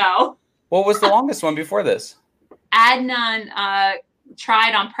whole show. What was the longest one before this? Adnan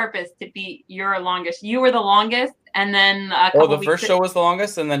tried on purpose to beat your longest. You were the longest, and then the first show was the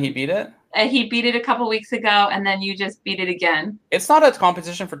longest, and then he beat it? He beat it a couple weeks ago, and then you just beat it again. It's not a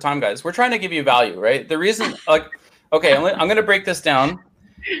competition for time, guys. We're trying to give you value, right? The reason, okay, I'm going to break this down.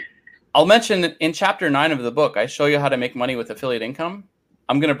 I'll mention in chapter 9 of the book, I show you how to make money with affiliate income.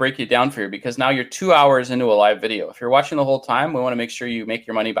 I'm going to break it down for you because now you're 2 hours into a live video. If you're watching the whole time, we want to make sure you make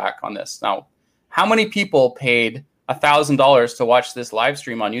your money back on this. Now, how many people paid $1,000 to watch this live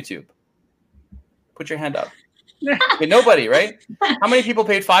stream on YouTube? Put your hand up. Okay, nobody, right? How many people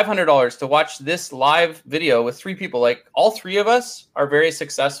paid $500 to watch this live video with 3 people? Like all 3 of us are very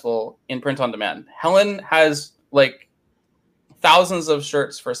successful in print on demand. Helen has like thousands of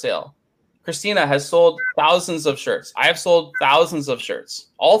shirts for sale. Christina has sold thousands of shirts. I have sold thousands of shirts.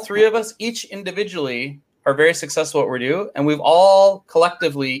 All 3 of us, each individually, are very successful at what we do. And we've all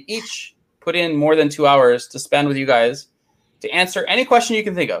collectively each put in more than 2 hours to spend with you guys to answer any question you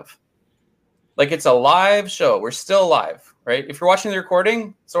can think of. Like it's a live show. We're still live, right? If you're watching the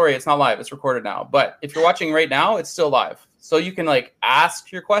recording, sorry, it's not live. It's recorded now. But if you're watching right now, it's still live. So you can like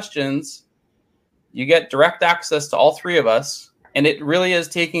ask your questions. You get direct access to all 3 of us. And it really is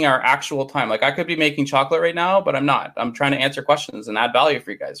taking our actual time. Like I could be making chocolate right now, but I'm not. I'm trying to answer questions and add value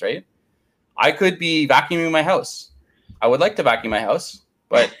for you guys, right? I could be vacuuming my house. I would like to vacuum my house,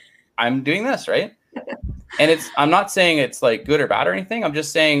 but I'm doing this, right? And I'm not saying it's like good or bad or anything. I'm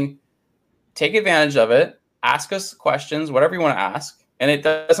just saying take advantage of it. Ask us questions, whatever you want to ask. And it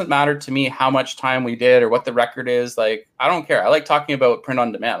doesn't matter to me how much time we did or what the record is. Like, I don't care. I like talking about print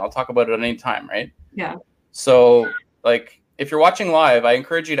on demand. I'll talk about it at any time, right? Yeah. So like, if you're watching live, I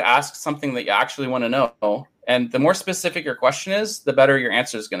encourage you to ask something that you actually want to know. And the more specific your question is, the better your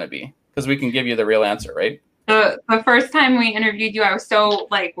answer is going to be, because we can give you the real answer, right? The first time we interviewed you, I was so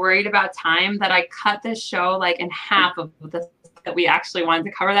like worried about time that I cut the show like in half of the that we actually wanted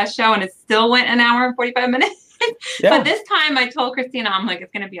to cover that show, and it still went an hour and 45 minutes. Yeah. But this time I told Christina, I'm like,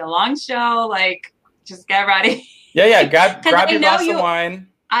 it's going to be a long show. Like, just get ready. Yeah. Grab your glass you, of wine.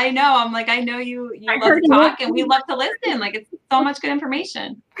 I know. I'm like, I know you love to talk, and we love to listen. Like, it's so much good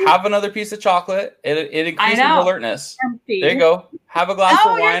information. Have another piece of chocolate. It increases alertness. Empty. There you go. Have a glass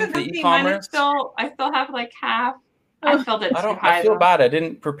of wine for the empty. e-commerce. I still have like half. I filled it too high. I feel bad. I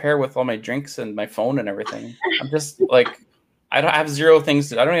didn't prepare with all my drinks and my phone and everything. I'm just like, I have zero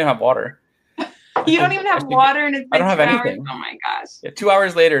things. I don't even have water. You don't even have water, and it's I don't have 2 hours. anything. Oh my gosh. Yeah, 2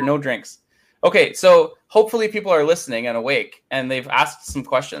 hours later, no drinks. Okay, so hopefully people are listening and awake, and they've asked some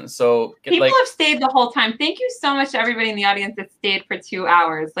questions. So people have stayed the whole time. Thank you so much to everybody in the audience that stayed for 2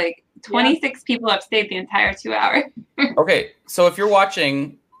 hours. Like 26 people have stayed the entire 2 hours. Okay, so if you're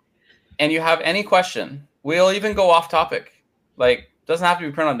watching and you have any question, we'll even go off topic. Like, doesn't have to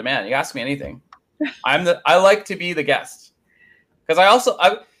be print on demand. You ask me anything. I like to be the guest. Because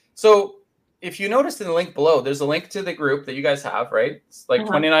so if you notice in the link below, there's a link to the group that you guys have, right? It's like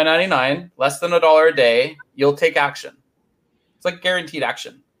 $29.99, less than $1 a day. You'll take action. It's like guaranteed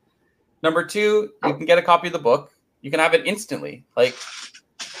action. Number 2, you can get a copy of the book. You can have it instantly, like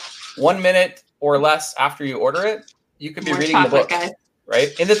 1 minute or less after you order it. You could be reading the book, guys.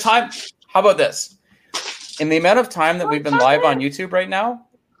 Right? In the time, how about this? In the amount of time that we've been live on YouTube right now,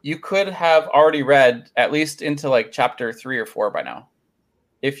 you could have already read at least into like chapter 3 or 4 by now.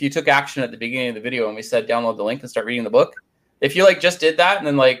 If you took action at the beginning of the video and we said download the link and start reading the book, if you like just did that and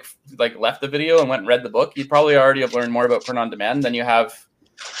then like left the video and went and read the book, you'd probably already have learned more about print on demand than you have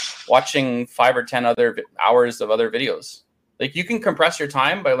watching 5 or 10 other hours of other videos. Like, you can compress your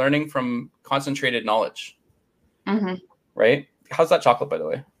time by learning from concentrated knowledge. Mm-hmm. Right? How's that chocolate, by the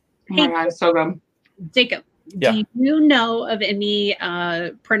way? Oh my God, it's so good. Jacob, do you know of any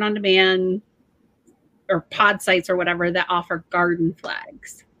print on demand or pod sites or whatever that offer garden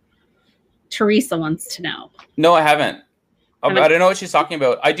flags? Teresa wants to know. No, I haven't. I don't know what she's talking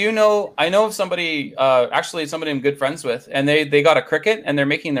about. I know of somebody, actually somebody I'm good friends with, and they got a Cricut and they're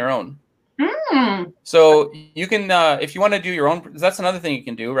making their own. So you can, if you want to do your own, that's another thing you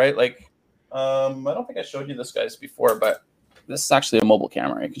can do, right? Like, I don't think I showed you this guys before, but this is actually a mobile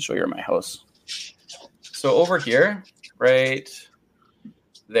camera. I can show you in my house. So over here, right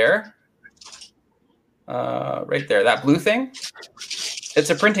there, that blue thing, it's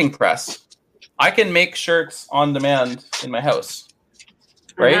a printing press. I can make shirts on demand in my house,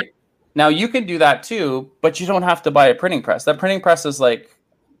 right? Now you can do that too, but you don't have to buy a printing press. That printing press is like,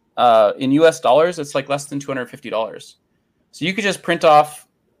 in US dollars, it's like less than $250. So you could just print off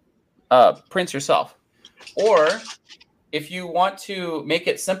prints yourself. Or if you want to make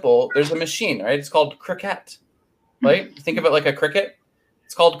it simple, there's a machine, right? It's called Cricut, right? Think of it like a Cricut.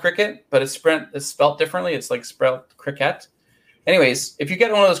 It's called Cricut, but it's spelled differently. It's like spelled Cricut. Anyways, if you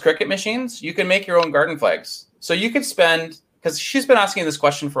get one of those Cricut machines, you can make your own garden flags. So you could spend, because she's been asking this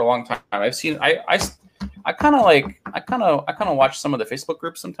question for a long time. I've seen, I kind of watch some of the Facebook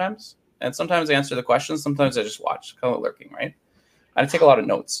groups sometimes, and sometimes I answer the questions. Sometimes I just watch, kind of lurking, right? I take a lot of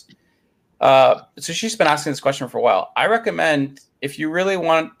notes. So she's been asking this question for a while. I recommend, if you really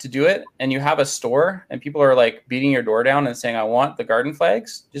want to do it and you have a store and people are like beating your door down and saying, I want the garden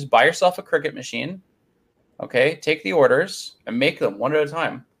flags, just buy yourself a Cricut machine. Okay. Take the orders and make them one at a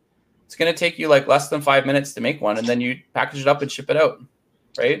time. It's going to take you like less than 5 minutes to make one, and then you package it up and ship it out.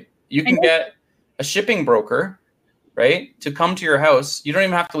 Right. You can get a shipping broker, right, to come to your house. You don't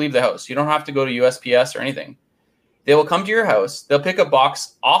even have to leave the house. You don't have to go to USPS or anything. They will come to your house. They'll pick a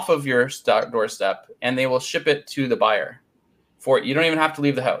box off of your doorstep, and they will ship it to the buyer for it. You don't even have to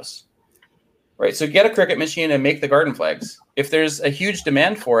leave the house, right? So get a Cricut machine and make the garden flags. If there's a huge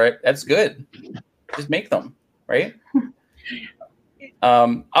demand for it, that's good. Just make them, right?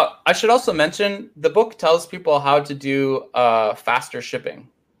 I should also mention the book tells people how to do faster shipping,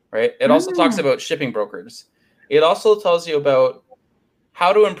 right? It also talks about shipping brokers. It also tells you about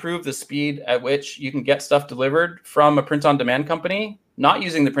how to improve the speed at which you can get stuff delivered from a print-on-demand company, not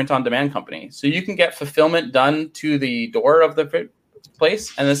using the print-on-demand company. So you can get fulfillment done to the door of the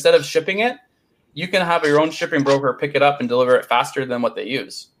place, and instead of shipping it, you can have your own shipping broker pick it up and deliver it faster than what they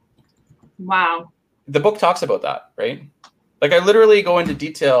use. Wow. The book talks about that, right? Like, I literally go into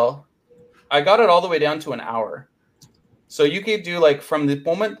detail. I got it all the way down to an hour. So you could do, like, from the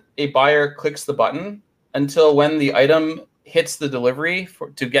moment a buyer clicks the button until when the item hits the delivery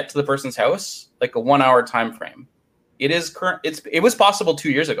to get to the person's house, like a 1 hour time frame it is current. It was possible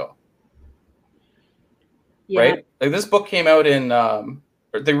 2 years ago, right? Like this book came out in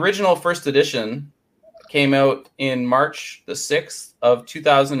the original first edition came out in March the 6th of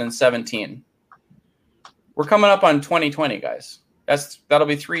 2017. We're coming up on 2020, guys. That'll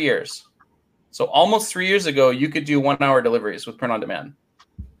be 3 years. So almost 3 years ago, you could do 1 hour deliveries with print on demand.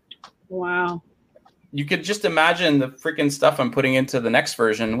 Wow. You could just imagine the freaking stuff I'm putting into the next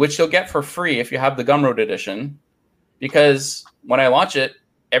version, which you'll get for free if you have the Gumroad edition. Because when I launch it,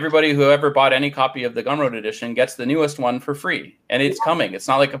 everybody who ever bought any copy of the Gumroad edition gets the newest one for free. And it's coming. It's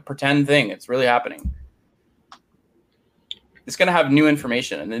not like a pretend thing. It's really happening. It's going to have new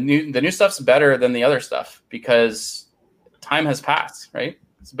information. And the new stuff's better than the other stuff because time has passed, right?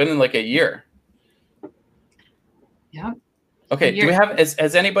 It's been in like a year. Yeah. Okay. Do we have, is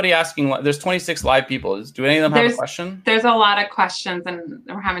anybody asking, there's 26 live people. Do any of them have a question? There's a lot of questions and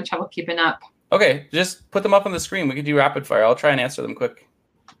we're having trouble keeping up. Okay. Just put them up on the screen. We can do rapid fire. I'll try and answer them quick.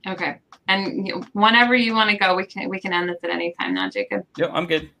 Okay. And whenever you want to go, we can end this at any time now, Jacob. Yep. I'm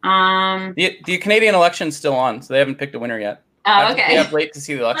good. The Canadian election's still on, so they haven't picked a winner yet. Oh, okay. Stay up late to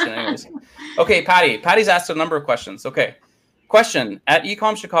see the election anyways. Okay. Patty's asked a number of questions. Okay. Question. At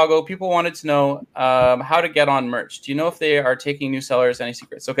Ecom Chicago, people wanted to know how to get on merch. Do you know if they are taking new sellers? Any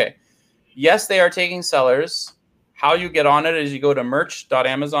secrets? Okay. Yes, they are taking sellers. How you get on it is you go to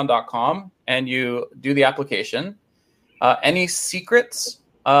merch.amazon.com and you do the application. Any secrets?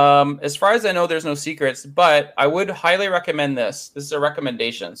 As far as I know, there's no secrets, but I would highly recommend this. This is a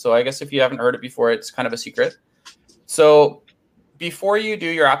recommendation. So I guess if you haven't heard it before, it's kind of a secret. So before you do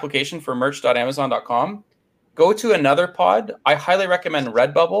your application for merch.amazon.com, go to another pod. I highly recommend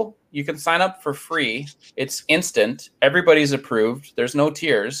Redbubble. You can sign up for free. It's instant. Everybody's approved. There's no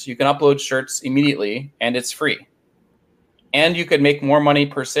tiers. You can upload shirts immediately, and it's free. And you could make more money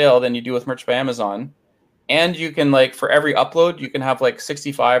per sale than you do with Merch by Amazon. And you can, like, for every upload, you can have, like,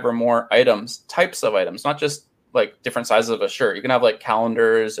 65 or more items, types of items, not just, like, different sizes of a shirt. You can have, like,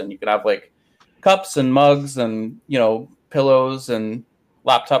 calendars, and you can have, like, cups and mugs and, you know, pillows and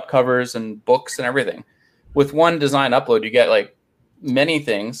laptop covers and books and everything. With one design upload, you get like many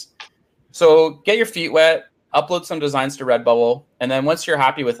things. So get your feet wet, upload some designs to Redbubble. And then once you're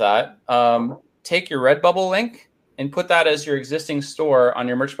happy with that, take your Redbubble link and put that as your existing store on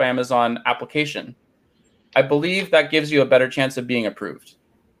your Merch by Amazon application. I believe that gives you a better chance of being approved.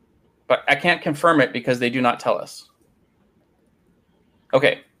 But I can't confirm it because they do not tell us.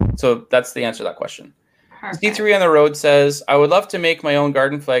 Okay, so that's the answer to that question. C3 on the road says, I would love to make my own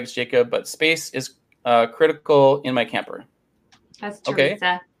garden flags, Jacob, but space is critical in my camper. That's Teresa.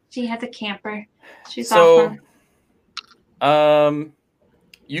 Okay. She has a camper. She's awesome.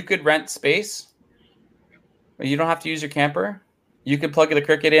 You could rent space. You don't have to use your camper. You could plug the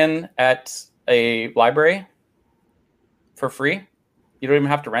Cricut in at a library for free. You don't even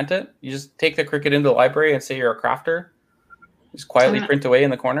have to rent it. You just take the Cricut into the library and say you're a crafter. Just quietly print away in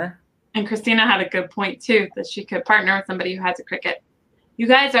the corner. And Christina had a good point too, that she could partner with somebody who has a Cricut. You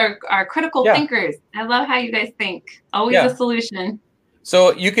guys are critical thinkers. I love how you guys think. Always a solution.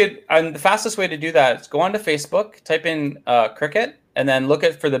 So you could, and the fastest way to do that is go onto Facebook, type in Cricut, and then look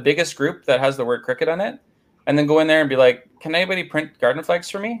for the biggest group that has the word Cricut on it, and then go in there and be like, can anybody print garden flags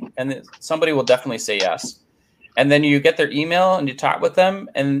for me? And somebody will definitely say yes. And then you get their email and you talk with them.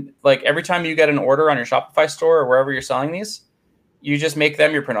 And like every time you get an order on your Shopify store or wherever you're selling these, you just make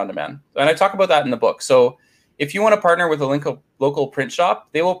them your print on demand. And I talk about that in the book. So if you want to partner with a local print shop,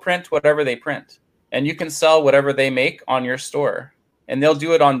 they will print whatever they print. And you can sell whatever they make on your store. And they'll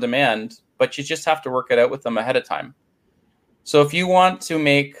do it on demand, but you just have to work it out with them ahead of time. So if you want to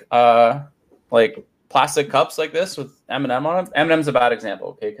make like plastic cups like this with M&M on them, M&M's a bad example,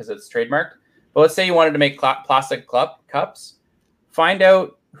 okay, because it's trademarked. But let's say you wanted to make plastic cups. Find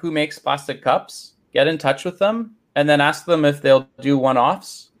out who makes plastic cups, get in touch with them, and then ask them if they'll do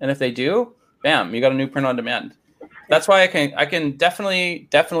one-offs. And if they do, bam, you got a new print on demand. That's why I can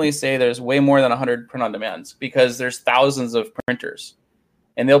definitely say there's way more than 100 print on demands because there's thousands of printers.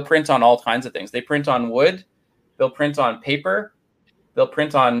 And they'll print on all kinds of things. They print on wood, they'll print on paper, they'll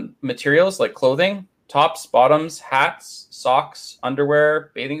print on materials like clothing, tops, bottoms, hats, socks,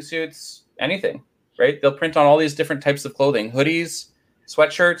 underwear, bathing suits, anything, right? They'll print on all these different types of clothing, hoodies,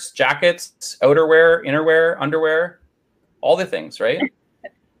 sweatshirts, jackets, outerwear, innerwear, underwear, all the things, right?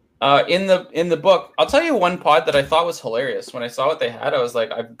 In the book, I'll tell you one pod that I thought was hilarious. When I saw what they had, I was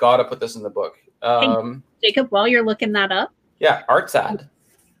like, I've got to put this in the book. Hey, Jacob, while you're looking that up. Yeah, ArtSad.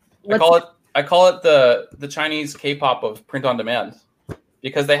 I call it the Chinese K-pop of print on demand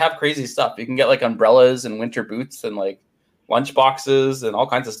because they have crazy stuff. You can get like umbrellas and winter boots and like lunch boxes and all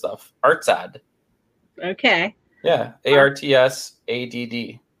kinds of stuff. ArtSad. Okay. Yeah,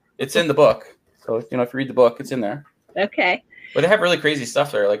 ARTSADD. It's in the book. So, if you read the book, it's in there. Okay. But they have really crazy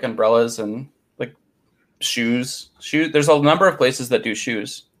stuff there, like umbrellas and like shoes. There's a number of places that do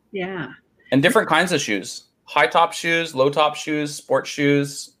shoes. Yeah. And different kinds of shoes. High top shoes, low top shoes, sports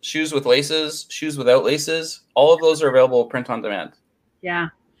shoes, shoes with laces, shoes without laces. All of those are available print on demand. Yeah.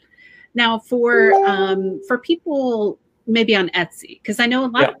 Now for people maybe on Etsy, because I know a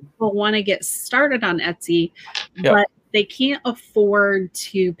lot of people want to get started on Etsy, but they can't afford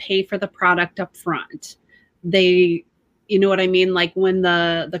to pay for the product up front. You know what I mean? Like when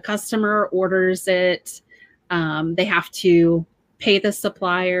the customer orders it, they have to pay the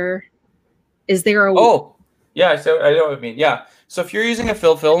supplier. Is there a... Oh, yeah. So I know what I mean. Yeah. So if you're using a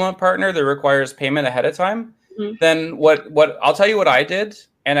fulfillment partner that requires payment ahead of time, then what I'll tell you what I did.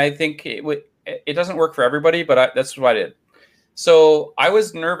 And I think it doesn't work for everybody, but that's what I did. So I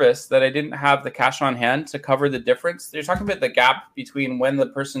was nervous that I didn't have the cash on hand to cover the difference. You're talking about the gap between when the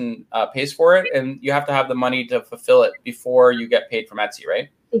person pays for it, and you have to have the money to fulfill it before you get paid from Etsy, right?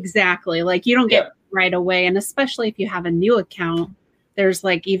 Exactly. Like you don't get right away. And especially if you have a new account, there's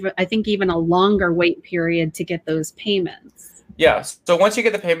like even a longer wait period to get those payments. Yeah. So once you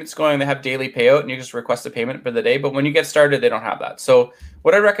get the payments going, they have daily payout and you just request a payment for the day. But when you get started, they don't have that. So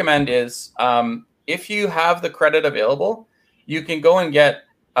what I recommend is if you have the credit available, you can go and get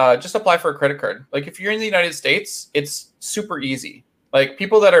just apply for a credit card. Like if you're in the United States, it's super easy. Like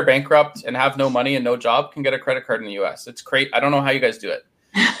people that are bankrupt and have no money and no job can get a credit card in the US. It's great. I don't know how you guys do it.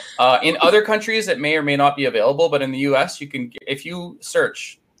 In other countries, it may or may not be available, but in the US, you can, if you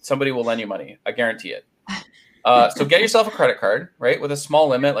search, somebody will lend you money. I guarantee it. So get yourself a credit card, right? With a small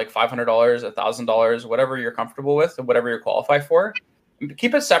limit, like $500, $1,000, whatever you're comfortable with and whatever you're qualified for.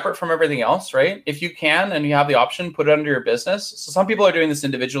 Keep it separate from everything else, right? If you can and you have the option, put it under your business. So some people are doing this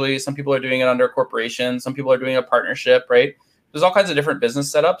individually. Some people are doing it under a corporation. Some people are doing a partnership, right? There's all kinds of different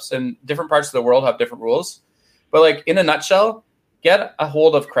business setups, and different parts of the world have different rules. But like in a nutshell, get a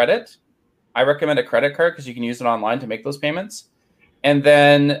hold of credit. I recommend a credit card because you can use it online to make those payments. And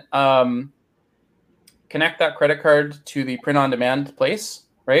then connect that credit card to the print-on-demand place,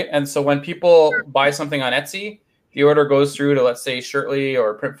 right? And so when people buy something on Etsy, the order goes through to, let's say, Shirtley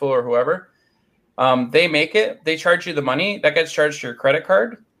or Printful or whoever. They make it. They charge you the money. That gets charged to your credit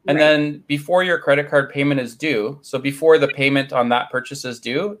card. And then before your credit card payment is due, so before the payment on that purchase is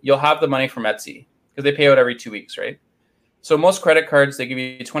due, you'll have the money from Etsy because they pay out every 2 weeks, right? So most credit cards, they give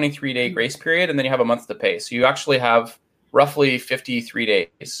you a 23-day grace period, and then you have a month to pay. So you actually have roughly 53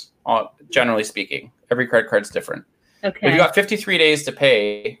 days, generally speaking. Every credit card's different. Okay. But you got 53 days to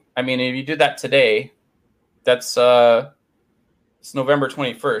pay. I mean, if you did that today, that's it's November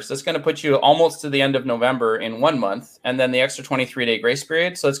 21st. That's going to put you almost to the end of November in 1 month, and then the extra 23-day grace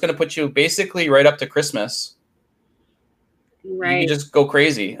period. So it's going to put you basically right up to Christmas. Right. You can just go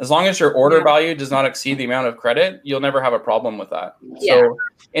crazy. As long as your order value does not exceed the amount of credit, you'll never have a problem with that. Yeah. So,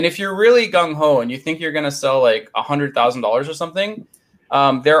 and if you're really gung-ho and you think you're going to sell like $100,000 or something,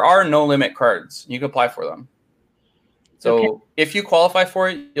 there are no limit cards. You can apply for them. So if you qualify for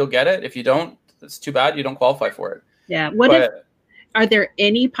it, you'll get it. If you don't, it's too bad. You don't qualify for it. Yeah. Are there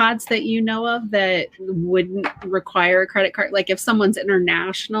any pods that you know of that wouldn't require a credit card? Like if someone's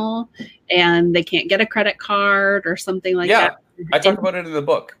international and they can't get a credit card or something like that? Yeah, I talk about it in the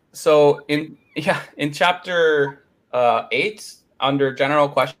book. So in chapter 8, under general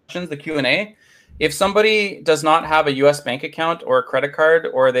questions, the Q&A, if somebody does not have a US bank account or a credit card,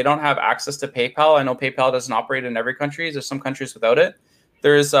 or they don't have access to PayPal, I know PayPal doesn't operate in every country. There's some countries without it.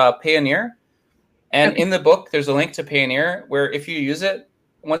 There's Payoneer. And in the book, there's a link to Payoneer where if you use it,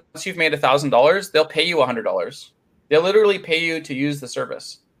 once you've made $1,000, they'll pay you $100. They'll literally pay you to use the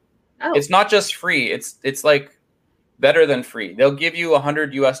service. Oh. It's not just free. It's like better than free. They'll give you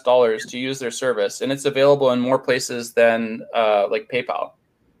 $100 US to use their service, and it's available in more places than like PayPal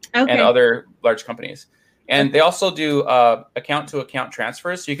and other large companies. And they also do account-to-account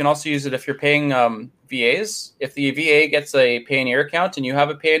transfers. So you can also use it if you're paying VAs. If the VA gets a Payoneer account and you have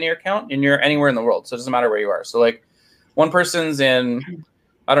a Payoneer account, and you're anywhere in the world, so it doesn't matter where you are. So like one person's in,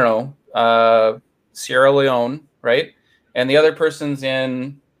 I don't know, Sierra Leone, right? And the other person's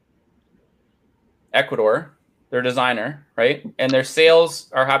in Ecuador, their designer, right? And their sales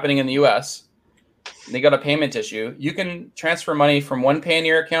are happening in the US. They got a payment issue. You can transfer money from one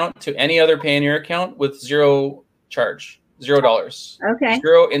Payoneer account to any other Payoneer account with zero charge, $0. Okay.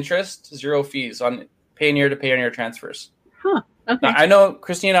 Zero interest, zero fees on Payoneer to Payoneer transfers. Huh. Okay. Now, I know,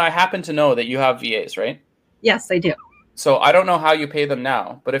 Christina, I happen to know that you have VAs, right? Yes, I do. So I don't know how you pay them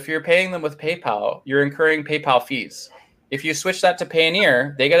now, but if you're paying them with PayPal, you're incurring PayPal fees. If you switch that to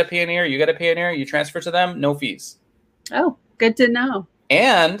Payoneer, they get a Payoneer, you get a Payoneer, you transfer to them, no fees. Oh, good to know.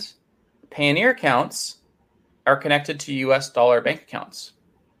 And Payoneer accounts are connected to US dollar bank accounts.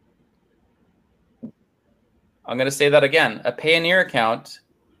 I'm going to say that again. A Payoneer account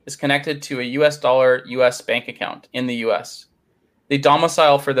is connected to a US dollar US bank account in the US. The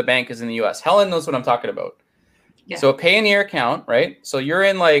domicile for the bank is in the US. Helen knows what I'm talking about. Yeah. So a Payoneer account, right? So you're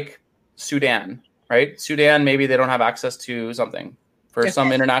in like Sudan, right? Sudan, maybe they don't have access to something for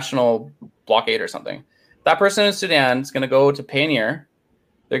some international blockade or something. That person in Sudan is going to go to Payoneer.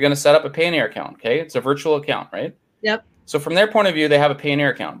 They're going to set up a Payoneer account, okay? It's a virtual account, right? Yep. So from their point of view, they have a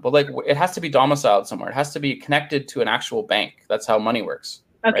Payoneer account, but like it has to be domiciled somewhere. It has to be connected to an actual bank. That's how money works,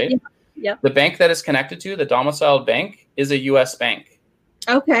 Okay. right? Yep. The bank that is connected to, the domiciled bank, is a U.S. bank,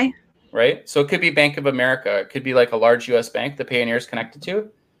 Okay. right? So it could be Bank of America. It could be like a large U.S. bank the Payoneer is connected to.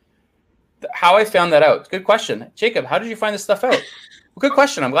 How I found that out. Good question. Jacob, how did you find this stuff out? Good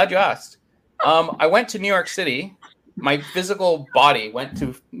question. I'm glad you asked. I went to New York City. My physical body went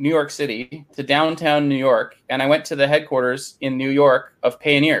to New York City, to downtown New York, and I went to the headquarters in New York of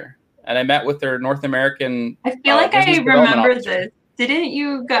Payoneer, and I met with their North American. I feel like I business development remember officer. this. Didn't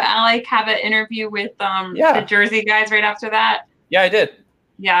you go like have an interview with the Jersey guys right after that? Yeah, I did.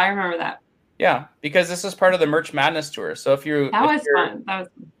 Yeah, I remember that. Yeah, because this is part of the Merch Madness tour. So if That was fun. That was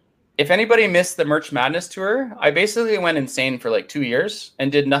fun. If anybody missed the Merch Madness tour, I basically went insane for like 2 years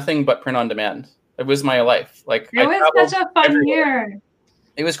and did nothing but print on demand. It was my life. Like It was such a fun year.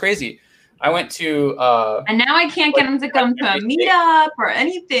 It was crazy. I went to and now I can't get them to come to a meetup or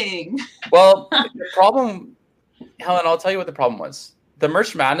anything. Well, the problem, Helen, I'll tell you what the problem was. The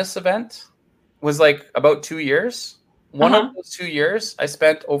Merch Madness event was like about 2 years. One of those 2 years, I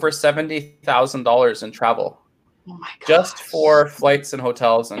spent over $70,000 in travel. Oh my gosh. Just for flights and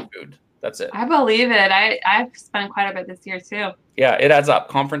hotels and food. That's it. I believe it. I've spent quite a bit this year too. Yeah, it adds up.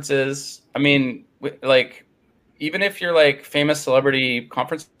 Conferences. I mean, like, even if you're like famous celebrity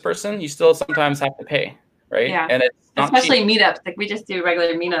conference person, you still sometimes have to pay, right? Yeah. And it's not especially cheap. meetups. Like we just do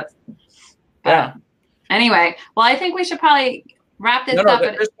regular meetups. Yeah. Anyway, well, I think we should probably wrap this up.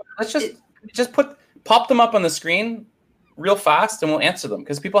 Let's just pop them up on the screen real fast and we'll answer them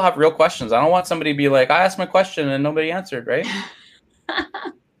because people have real questions. I don't want somebody to be like, I asked my question and nobody answered, right?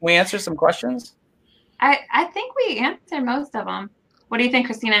 We answer some questions? I think we answered most of them. What do you think,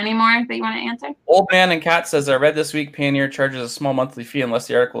 Christina? Any more that you want to answer? Old Man and Cat says, I read this week Payoneer charges a small monthly fee unless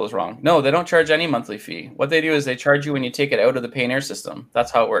the article is wrong. No, they don't charge any monthly fee. What they do is they charge you when you take it out of the Payoneer system.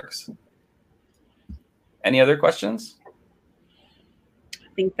 That's how it works. Any other questions?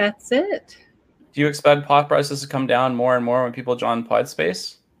 I think that's it. Do you expect pod prices to come down more and more when people join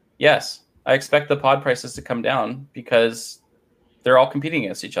Podspace? Yes, I expect the pod prices to come down because they're all competing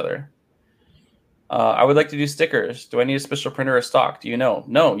against each other. I would like to do stickers. Do I need a special printer or stock? Do you know?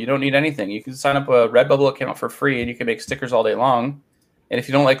 No, you don't need anything. You can sign up a Redbubble account for free and you can make stickers all day long. And if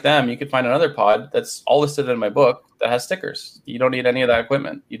you don't like them, you can find another pod that's all listed in my book that has stickers. You don't need any of that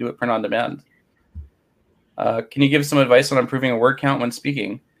equipment. You do it print on demand. Can you give some advice on improving a word count when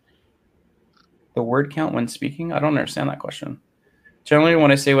speaking? The word count when speaking? I don't understand that question. Generally,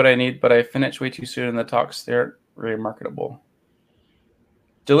 when I say what I need, but I finish way too soon in the talks, they're very marketable.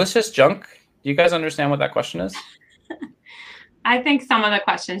 Delicious junk. Do you guys understand what that question is? I think some of the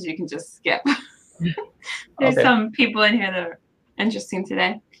questions you can just skip. There's some people in here that are interesting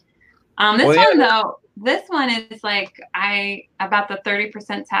today. This one is like about the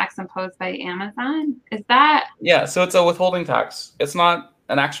 30% tax imposed by Amazon. Is that? Yeah, so it's a withholding tax. It's not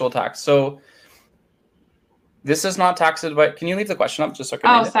an actual tax. So this is not tax advice. Can you leave the question up just so I can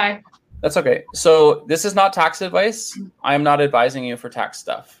read it? Sorry. That's okay. So this is not tax advice. I am not advising you for tax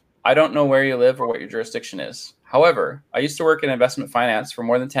stuff. I don't know where you live or what your jurisdiction is. However, I used to work in investment finance for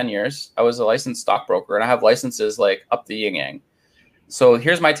more than 10 years. I was a licensed stockbroker and I have licenses like up the yin yang. So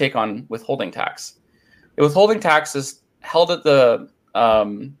here's my take on withholding tax. The withholding tax is held at the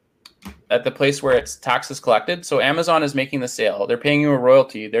place where its tax is collected. So Amazon is making the sale. They're paying you a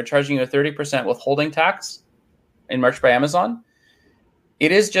royalty. They're charging you a 30% withholding tax in March by Amazon.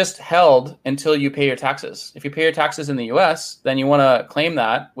 It is just held until you pay your taxes. If you pay your taxes in the US, then you want to claim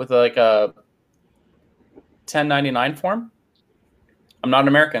that with like a 1099 form. I'm not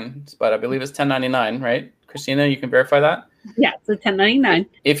American, but I believe it's 1099, right? Christina, you can verify that? Yeah, it's a 1099.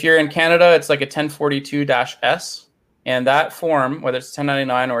 If you're in Canada, it's like a 1042-S. And that form, whether it's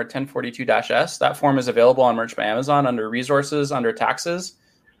 1099 or a 1042-S, that form is available on Merch by Amazon under resources, under taxes.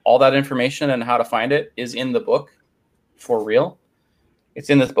 All that information and how to find it is in the book for real. It's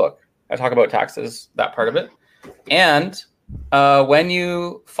in this book. I talk about taxes, that part of it. And when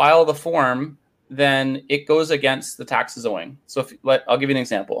you file the form then it goes against the taxes owing. So I'll give you an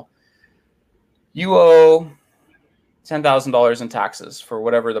example. You owe $10,000 in taxes for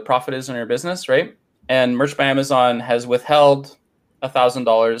whatever the profit is in your business, right? And Merch by Amazon has withheld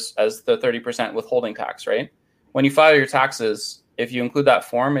 $1,000 as the 30% withholding tax, right? When you file your taxes, if you include that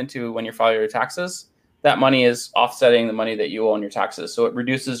form into when you file your taxes, that money is offsetting the money that you owe on your taxes. So it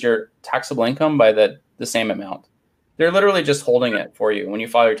reduces your taxable income by the same amount. They're literally just holding it for you. When you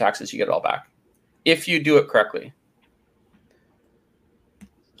file your taxes, you get it all back. If you do it correctly.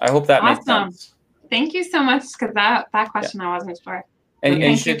 I hope that makes sense. Thank you so much, because that question I wasn't sure. And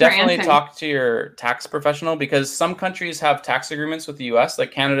you should definitely talk to your tax professional, because some countries have tax agreements with the US,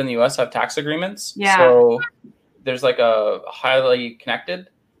 like Canada and the US have tax agreements. Yeah. So there's like a highly connected,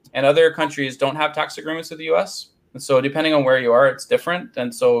 and other countries don't have tax agreements with the US. And so depending on where you are, it's different.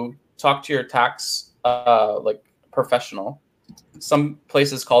 And so talk to your tax like professional. Some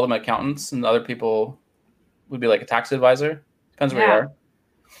places call them accountants, and other people would be like a tax advisor. Depends where you are.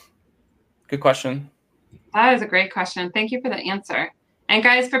 Good question. That is a great question. Thank you for the answer. And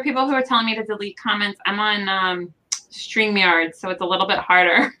guys, for people who are telling me to delete comments, I'm on StreamYard, so it's a little bit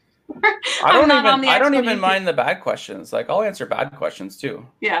harder. I don't even mind the bad questions. Like, I'll answer bad questions too.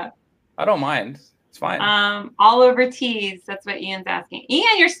 Yeah. I don't mind. It's fine. All over teas. That's what Ian's asking.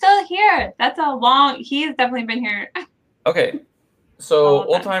 Ian, you're still here. That's a long. He has definitely been here. Okay. So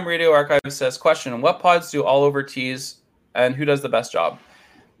Old Time Radio Archive says, question: what pods do all over teas, and who does the best job?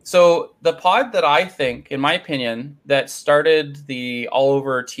 So the pod that I think, in my opinion, that started the all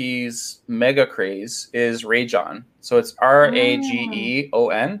over teas mega craze is Rageon. So it's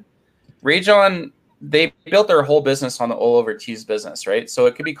RAGEON. Rageon, they built their whole business on the all over teas business, right? So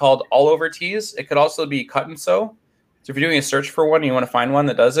it could be called all over teas. It could also be cut and sew. So if you're doing a search for one and you want to find one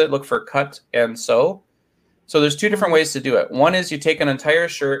that does it, look for cut and sew. So there's two different ways to do it. One is you take an entire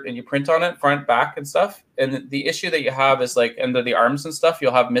shirt and you print on it, front, back, and stuff. And the issue that you have is like under the arms and stuff,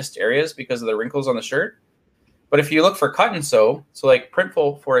 you'll have missed areas because of the wrinkles on the shirt. But if you look for cut and sew, so like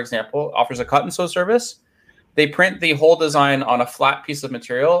Printful, for example, offers a cut and sew service. They print the whole design on a flat piece of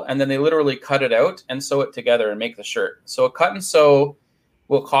material, and then they literally cut it out and sew it together and make the shirt. So a cut and sew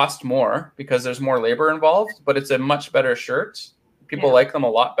will cost more because there's more labor involved, but it's a much better shirt. People like them a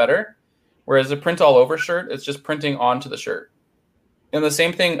lot better. Whereas a print all over shirt, it's just printing onto the shirt. And the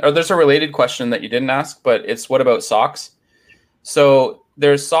same thing, or there's a related question that you didn't ask, but it's what about socks? So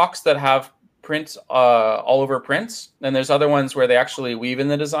there's socks that have print all over prints, and there's other ones where they actually weave in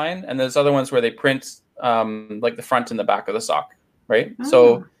the design, and there's other ones where they print like the front and the back of the sock, right? Oh.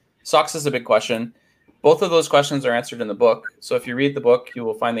 So socks is a big question. Both of those questions are answered in the book. So if you read the book, you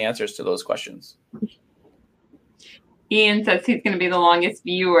will find the answers to those questions. Ian says he's going to be the longest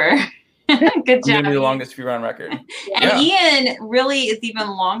viewer. Good job. Maybe the longest viewer on record. And Ian really is even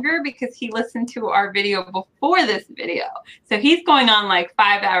longer because he listened to our video before this video. So he's going on like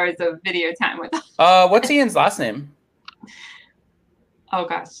 5 hours of video time with us. What's Ian's last name? Oh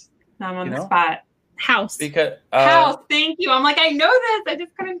gosh, I'm on the spot. House. Because House. Thank you. I'm like, I know this. I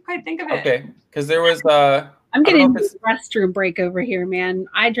just couldn't quite think of it. Okay, because there was. I'm getting a restroom break over here, man.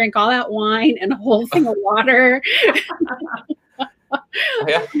 I drank all that wine and a whole thing of water.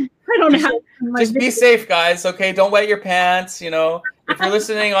 Yeah. I don't know how. Just be safe, guys. Okay, don't wet your pants. You know, if you're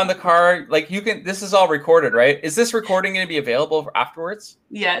listening on the car, like you can. This is all recorded, right? Is this recording going to be available for afterwards?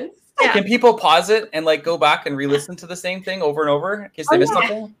 Yes. Yeah. Can people pause it and like go back and re-listen to the same thing over and over in case they missed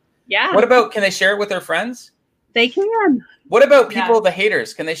something? Yeah. What about? Can they share it with their friends? They can. What about people, the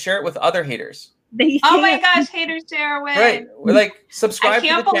haters? Can they share it with other haters? They can. Oh my gosh, haters share away. Right. We're like subscribe to the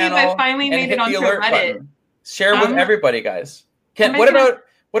channel. I can't believe I finally made it onto Reddit. Button. Share with everybody, guys.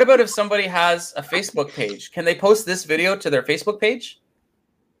 What about if somebody has a Facebook page? Can they post this video to their Facebook page?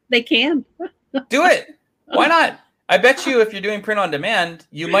 They can. Do it. Why not? I bet you if you're doing print on demand,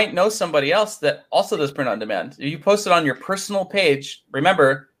 you might know somebody else that also does print on demand. If you post it on your personal page,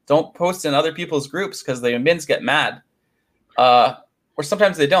 remember, don't post in other people's groups because the admins get mad. Or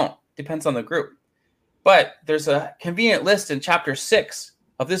sometimes they don't. Depends on the group. But there's a convenient list in chapter 6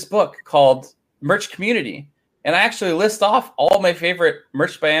 of this book called Merch Community. And I actually list off all my favorite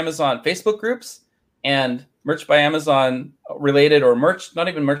Merch by Amazon Facebook groups and Merch by Amazon related, or merch, not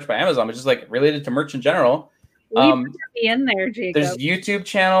even Merch by Amazon, but just like related to merch in general. Be in there, Jacob. There's YouTube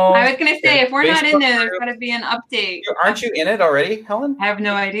channel. I was going to say, if we're not in there, there's got to be an update. Aren't you in it already, Helen? I have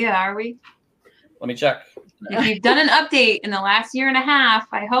no idea. Are we? Let me check. If you've done an update in the last year and a half,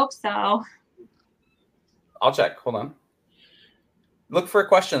 I hope so. I'll check. Hold on. Look for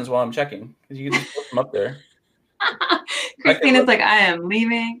questions while I'm checking, because you can just put them up there. Christina's like, I am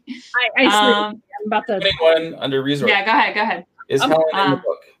leaving. I'm about to. One under resource. Yeah, go ahead. Is Helen in the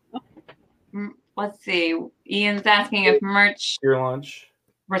book? let's see. Ian's asking if merch, Your lunch.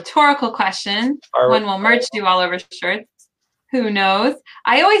 rhetorical question. When will merch do all over shirts? Who knows?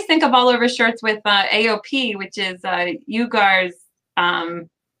 I always think of all over shirts with AOP, which is Ugar's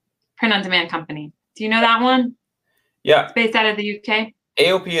print on demand company. Do you know that one? Yeah. It's based out of the UK.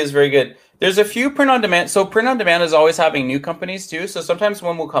 AOP is very good. There's a few print on demand. So print on demand is always having new companies too. So sometimes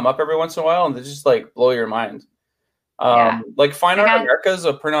one will come up every once in a while and they just like blow your mind. Like Fine Art America is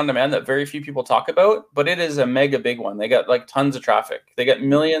a print on demand that very few people talk about, but it is a mega big one. They got like tons of traffic. They get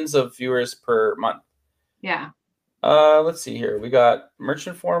millions of viewers per month. Yeah. Let's see here. We got Merch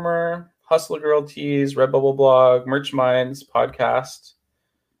Informer, Hustler Girl Tees, Redbubble Blog, Merch Minds, Podcast,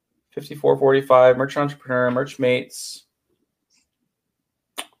 5445, Merch Entrepreneur, Merch Mates,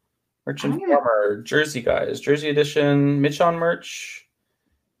 Merch Informer, Jersey Guys, Jersey Edition, Mitch on Merch,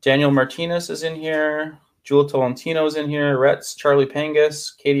 Daniel Martinez is in here, Jewel Tolentino is in here, Retz, Charlie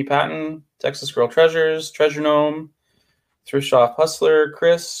Pangus, Katie Patton, Texas Girl Treasures, Treasure Gnome, Thrift Shop Hustler,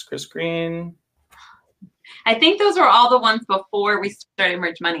 Chris Green. I think those were all the ones before we started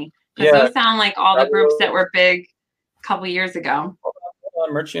Merch Money. Because those sound like all the groups that were big a couple years ago.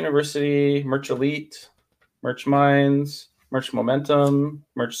 Merch University, Merch Elite, Merch Minds, Merch Momentum,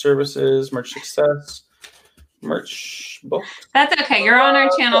 Merch Services, Merch Success, Merch Book. That's okay. You're on our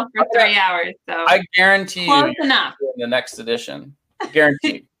channel for 3 hours, so I guarantee close enough. In the next edition.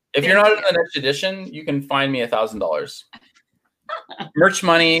 Guaranteed. If you're not in the next edition, you can find me $1,000. Merch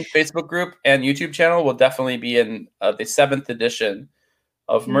Money Facebook group and YouTube channel will definitely be in the 7th edition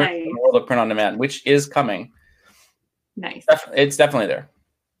of Merch World of Print on Demand, which is coming. Nice. It's definitely there.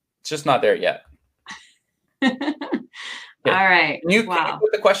 It's just not there yet. All right. Can you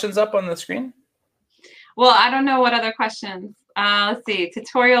put the questions up on the screen? Well, I don't know what other questions. Let's see.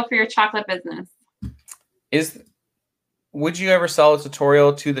 Tutorial for your chocolate business. Would you ever sell a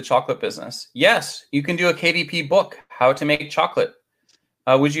tutorial to the chocolate business? Yes. You can do a KDP book, How to Make Chocolate.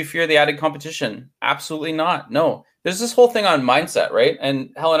 Would you fear the added competition? Absolutely not. No. There's this whole thing on mindset, right?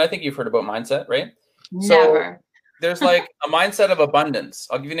 And Helen, I think you've heard about mindset, right? Never. So there's like a mindset of abundance.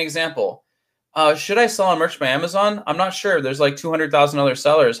 I'll give you an example. Should I sell on Merch by Amazon? I'm not sure. There's like 200,000 other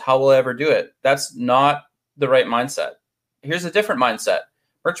sellers. How will I ever do it? That's not the right mindset. Here's a different mindset.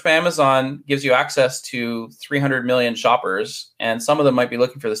 Merch by Amazon gives you access to 300 million shoppers, and some of them might be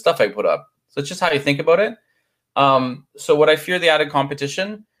looking for the stuff I put up. So it's just how you think about it. So would I fear the added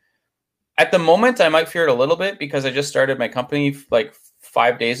competition? At the moment, I might fear it a little bit because I just started my company like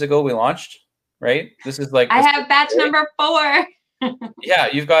 5 days ago. We launched, right? This is like I have batch number 4. Yeah,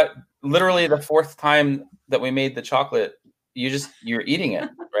 you've got literally the 4th time that we made the chocolate. You're eating it,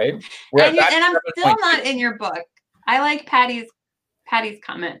 right? And I'm still not in your book. I like Patty's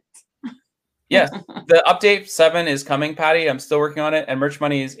comment. Yes, the update 7 is coming, Patty. I'm still working on it, and Merch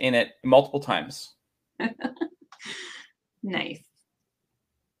Money is in it multiple times. Nice.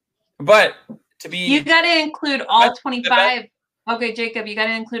 But you got to include all 25. Okay, Jacob, you got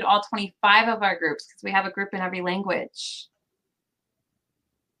to include all 25 of our groups because we have a group in every language.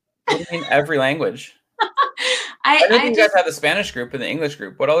 What do you mean every language? I think you guys have the Spanish group and the English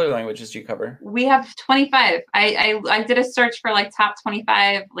group. What other languages do you cover? We have 25. I did a search for like top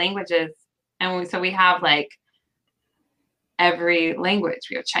 25 languages, and so we have like every language.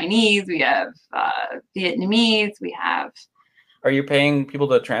 We have Chinese, we have Vietnamese, we have. Are you paying people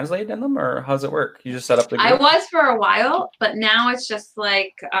to translate in them, or how's it work? You just set up the group? I was for a while, but now it's just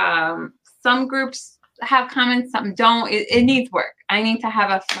like some groups have comments, some don't. It needs work. I need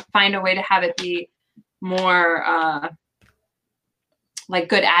to find a way to have it be more like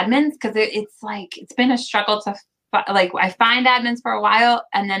good admins, because it's been a struggle to I find admins for a while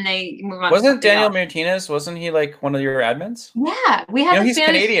and then they move on. Wasn't Daniel Martinez? Wasn't he like one of your admins? Yeah, we had. He's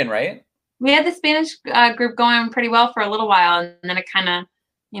Canadian, right? We had the Spanish group going pretty well for a little while, and then it kind of,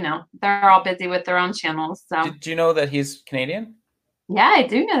 they're all busy with their own channels. So. Did you know that he's Canadian? Yeah, I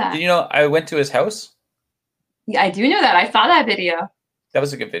do know that. Did you know I went to his house? Yeah, I do know that. I saw that video. That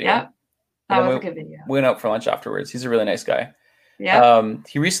was a good video. Yeah, that was a good video. We went out for lunch afterwards. He's a really nice guy. Yeah.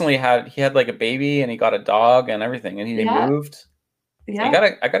 He recently had like a baby, and he got a dog and everything, and he moved. Yeah.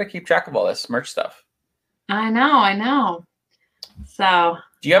 I gotta keep track of all this merch stuff. I know. So.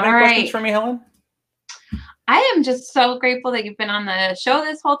 Do you have any questions for me, Helen? I am just so grateful that you've been on the show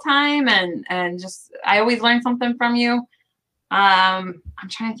this whole time, and just I always learn something from you. I'm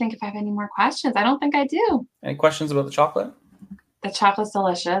trying to think if I have any more questions. I don't think I do. Any questions about the chocolate? The chocolate's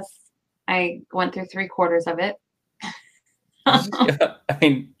delicious. I went through 3/4 of it. I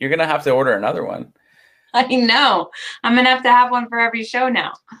mean, you're gonna have to order another one. I know. I'm gonna have to have one for every show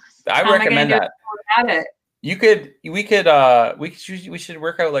now. I recommend that. We should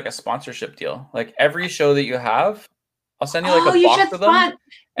work out like a sponsorship deal. Like every show that you have, I'll send you like Oh, a you box should of them,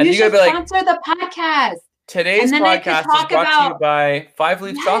 and you you gotta should be like, sponsor the podcast. today's And then they could podcast is talk brought to you about- by Five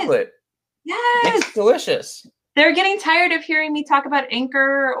Leaf Yes. Chocolate. Yes. It's delicious. They're getting tired of hearing me talk about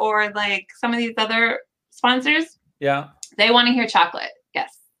Anchor or like some of these other sponsors. Yeah. They want to hear chocolate.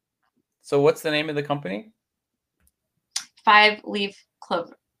 Yes. So what's the name of the company? 5 Leaf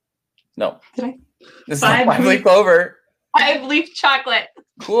Clover. No. Did I? This is not Five Five Leaf Leaf- Clover. 5 Leaf Chocolate.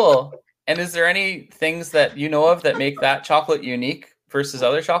 Cool. And is there any things that you know of that make that chocolate unique versus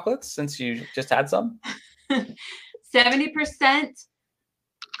other chocolates, since you just had some? 70%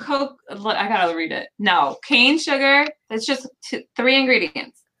 Coke. I gotta read it. No, cane sugar. It's just 3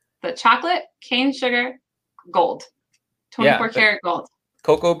 ingredients: the chocolate, cane sugar, gold, 24 Yeah, karat gold,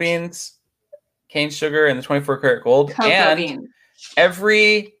 Cocoa beans, cane sugar, and the 24 karat gold. cocoa and bean.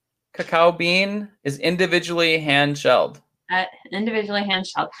 every cacao bean is individually hand shelled. Individually hand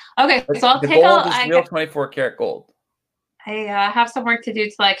shelled. Okay, so I'll The take gold is a. real 24 karat gold. I have some work to do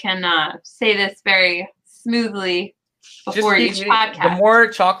till I can say this very smoothly before keep each eating. podcast. The more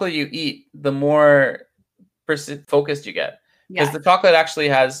chocolate you eat, the more focused you get. Because Yes. the chocolate actually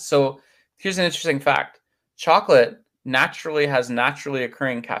has, so here's an interesting fact. Chocolate naturally has naturally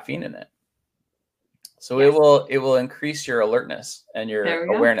occurring caffeine in it. So Yes. it will increase your alertness and There your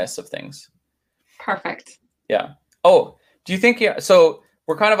we go. awareness of things. Perfect. Yeah. Oh, do you think, so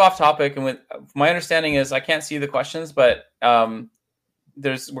we're kind of off topic, and with my understanding is I can't see the questions, but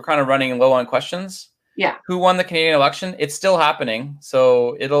we're kind of running low on questions. Yeah. Who won the Canadian election? It's still happening.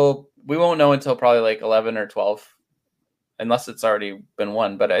 So we won't know until probably like 11 or 12, unless it's already been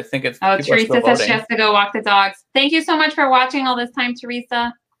won. But I think it's Oh, people are still Teresa says voting. she has to go walk the dogs. Thank you so much for watching all this time,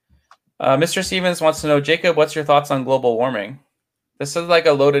 Teresa. Mr. Stevens wants to know, Jacob, what's your thoughts on global warming? This is like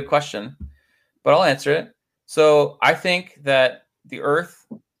a loaded question, but I'll answer it. So I think that the Earth.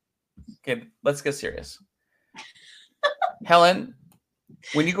 Okay, let's get serious. Helen,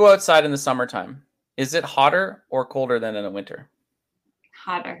 when you go outside in the summertime, is it hotter or colder than in the winter?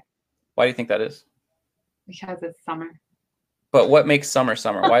 Hotter Why do you think that is? because it's summer. But what makes summer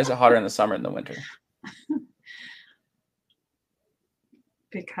summer? Why is it hotter in the summer than the winter?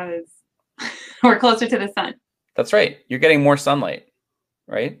 Because we're closer to the sun. That's right. You're getting more sunlight,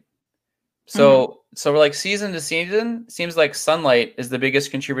 right? So we're like season to season, seems like sunlight is the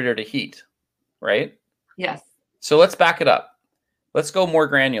biggest contributor to heat, right? Yes. So let's back it up. Let's go more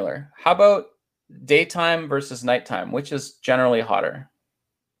granular. How about daytime versus nighttime? Which is generally hotter?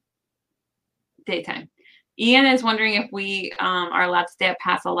 Daytime. Ian is wondering if we are allowed to stay up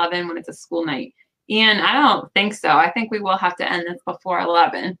past 11 when it's a school night. Ian, I don't think so. I think we will have to end this before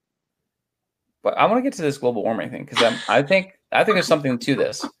 11. But I want to get to this global warming thing because I think there's something to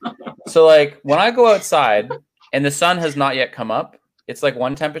this. So like when I go outside and the sun has not yet come up, it's like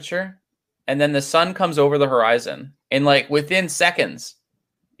one temperature, and then the sun comes over the horizon, and like within seconds,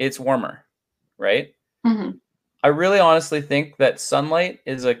 it's warmer, right? Mm-hmm. I really honestly think that sunlight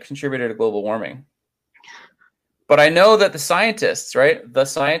is a contributor to global warming. But I know that the scientists, right? The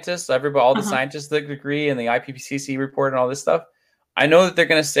scientists, everybody, all the scientists that agree in the IPCC report and all this stuff, I know that they're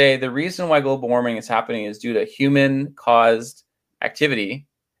going to say the reason why global warming is happening is due to human-caused activity.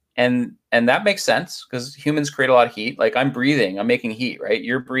 And that makes sense because humans create a lot of heat. Like I'm breathing, I'm making heat, right?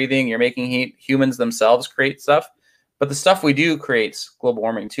 You're breathing, you're making heat. Humans themselves create stuff. But the stuff we do creates global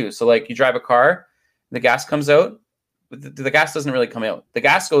warming too. So like you drive a car, the gas comes out. The gas doesn't really come out. The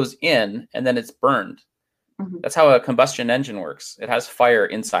gas goes in and then it's burned. Mm-hmm. That's how a combustion engine works. It has fire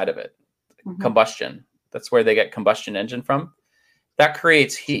inside of it. Mm-hmm. Combustion. That's where they get combustion engine from. That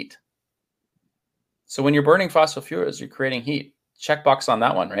creates heat. So when you're burning fossil fuels, you're creating heat. Checkbox on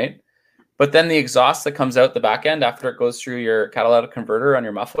that one, right? But then the exhaust that comes out the back end after it goes through your catalytic converter on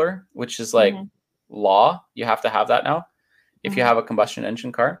your muffler, which is like law, you have to have that now if you have a combustion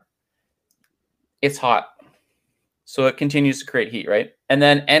engine car. It's hot. So it continues to create heat, right? And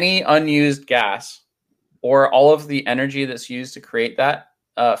then any unused gas or all of the energy that's used to create that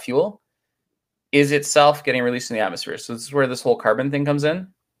fuel is itself getting released in the atmosphere. So this is where this whole carbon thing comes in.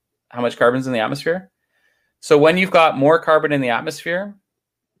 How much carbon's in the atmosphere? So when you've got more carbon in the atmosphere,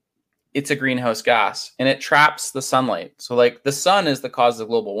 it's a greenhouse gas and it traps the sunlight. So like the sun is the cause of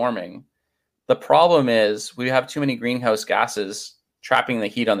global warming. The problem is we have too many greenhouse gases trapping the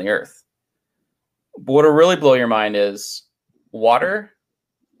heat on the earth. But what will really blow your mind is water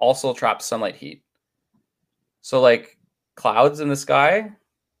also traps sunlight heat. So like clouds in the sky,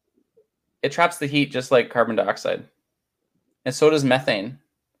 it traps the heat just like carbon dioxide. And so does methane.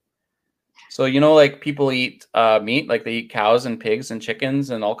 So, you know, like people eat meat, like they eat cows and pigs and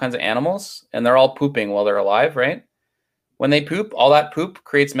chickens and all kinds of animals, and they're all pooping while they're alive, right? When they poop, all that poop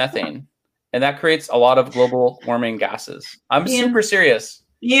creates methane, and that creates a lot of global warming gases. I'm super serious.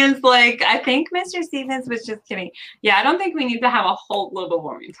 Ian's like, I think Mr. Stevens was just kidding. Yeah, I don't think we need to have a whole global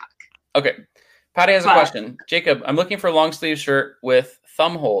warming talk. Okay. Patty has a question. Jacob, I'm looking for a long sleeve shirt with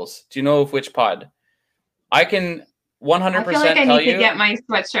thumb holes. Do you know of which pod? I can 100% I feel like I tell need you. to get my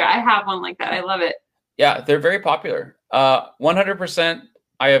sweatshirt. I have one like that. I love it. Yeah, they're very popular. 100%.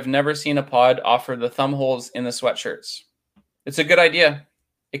 I have never seen a pod offer the thumb holes in the sweatshirts. It's a good idea.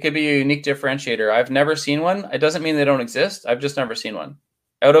 It could be a unique differentiator. I've never seen one. It doesn't mean they don't exist. I've just never seen one.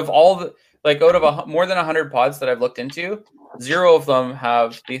 Out of more than 100 pods that I've looked into, 0 of them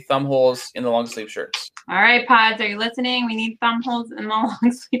have the thumb holes in the long sleeve shirts. All right, pods, are you listening? We need thumb holes in the long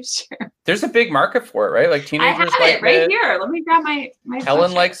sleeve shirt. There's a big market for it, right? Like teenagers like it right here. Let me grab my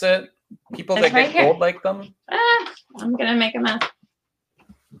Helen sweatshirt. likes it. People that right get cold like them. I'm gonna make a mess.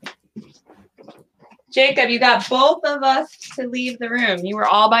 Jacob, you got both of us to leave the room. You were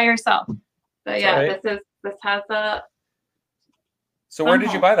all by yourself. So yeah, right. this has a. So where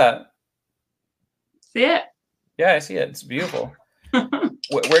did you buy that? See it? Yeah, I see it. It's beautiful.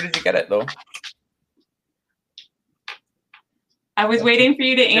 Where did you get it though? I was waiting for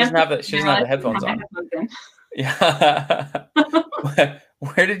you to answer. She doesn't have the headphones on. Yeah.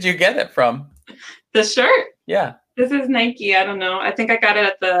 Where did you get it from? The shirt? Yeah. This is Nike. I don't know. I think I got it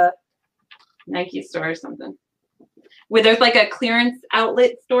at the Nike store or something. Where there's like a clearance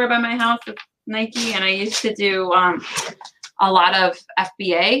outlet store by my house with Nike, and I used to do a lot of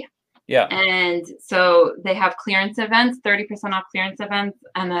FBA. Yeah. And so they have clearance events, 30% off clearance events,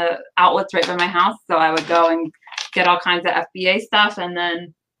 and the outlets right by my house. So I would go and get all kinds of FBA stuff and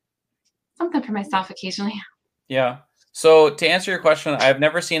then something for myself occasionally. Yeah. So to answer your question, I've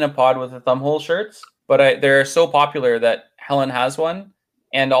never seen a pod with the thumb hole shirts, but they're so popular that Helen has one,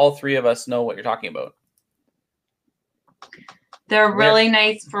 and all 3 of us know what you're talking about. They're really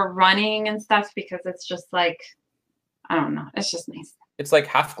nice for running and stuff because it's just like, I don't know. It's just nice. It's like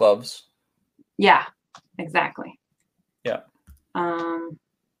half gloves. Yeah, exactly. Yeah.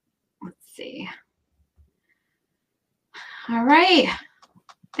 Let's see. All right.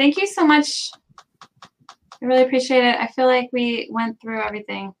 Thank you so much. I really appreciate it. I feel like we went through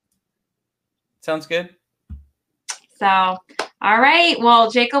everything. Sounds good. So, all right.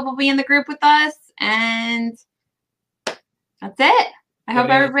 Well, Jacob will be in the group with us, and that's it. I hope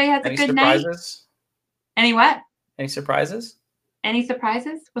everybody has a good night. Any what? Any surprises? Any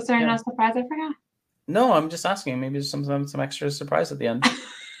surprises? Was there no surprise I forgot? No, I'm just asking. Maybe there's some extra surprise at the end.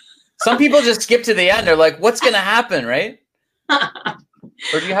 Some people just skip to the end. They're like, what's going to happen, right?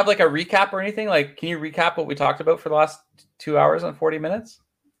 Or do you have like a recap or anything? Like, can you recap what we talked about for the last 2 hours and 40 minutes?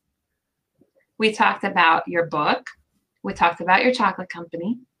 We talked about your book. We talked about your chocolate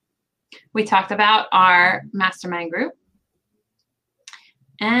company. We talked about our mastermind group.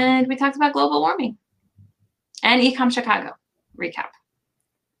 And we talked about global warming and Ecom Chicago recap.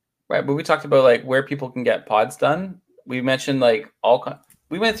 Right, but we talked about like where people can get pods done. We mentioned like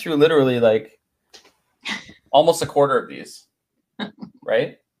we went through literally like almost a quarter of these,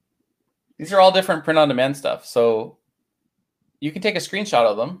 right? These are all different print on demand stuff. So you can take a screenshot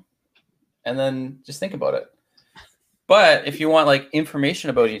of them and then just think about it. But if you want like information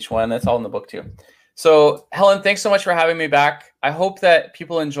about each one, that's all in the book too. So Helen, thanks so much for having me back. I hope that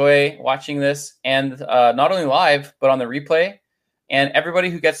people enjoy watching this, and not only live, but on the replay. And everybody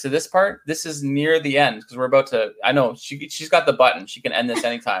who gets to this part, this is near the end because we're about to, I know she's got the button. She can end this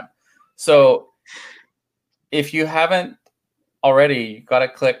anytime. So if you haven't already, you got to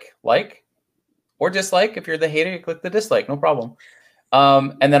click like or dislike. If you're the hater, you click the dislike, no problem.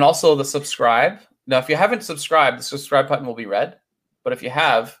 And then also the subscribe. Now, if you haven't subscribed, the subscribe button will be red. But if you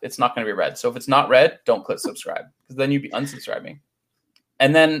have, it's not going to be red. So if it's not red, don't click subscribe because then you'd be unsubscribing.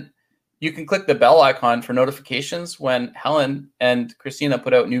 And then you can click the bell icon for notifications when Helen and Christina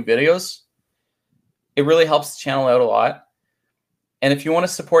put out new videos. It really helps the channel out a lot. And if you want to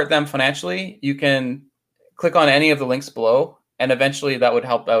support them financially, you can click on any of the links below, and eventually that would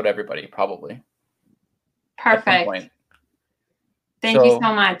help out everybody, probably. Perfect. Thank you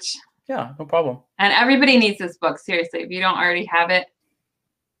so much. Yeah, no problem. And everybody needs this book, seriously. If you don't already have it,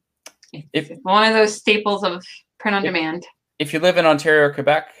 it's one of those staples of print on demand. If you live in Ontario or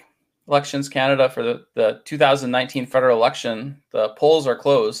Quebec, Elections Canada, for the 2019 federal election, the polls are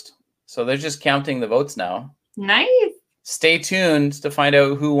closed. So they're just counting the votes now. Nice. Stay tuned to find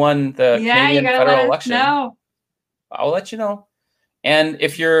out who won the Canadian federal election. I'll let you know. And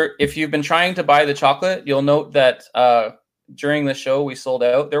if you've been trying to buy the chocolate, you'll note that during the show we sold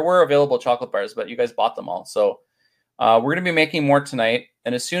out. There were available chocolate bars, but you guys bought them all. So we're going to be making more tonight.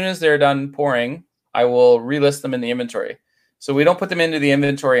 And as soon as they're done pouring, I will relist them in the inventory. So we don't put them into the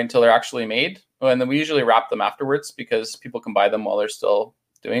inventory until they're actually made. And then we usually wrap them afterwards because people can buy them while they're still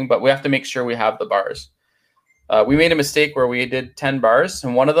doing. But we have to make sure we have the bars. We made a mistake where we did 10 bars.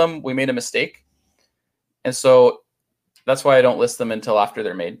 And one of them, we made a mistake. And so that's why I don't list them until after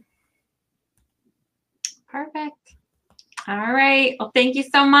they're made. Perfect. All right. Well, thank you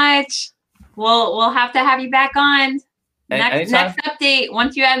so much. We'll have to have you back on. Next update.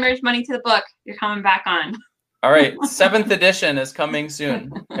 Once you add Merge Money to the book, you're coming back on. All right. 7th edition is coming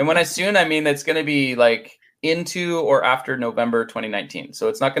soon. And when I soon, I mean it's going to be like into or after November 2019. So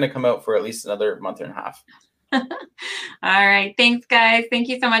it's not going to come out for at least another month and a half. All right. Thanks, guys. Thank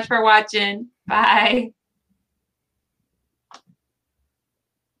you so much for watching. Bye.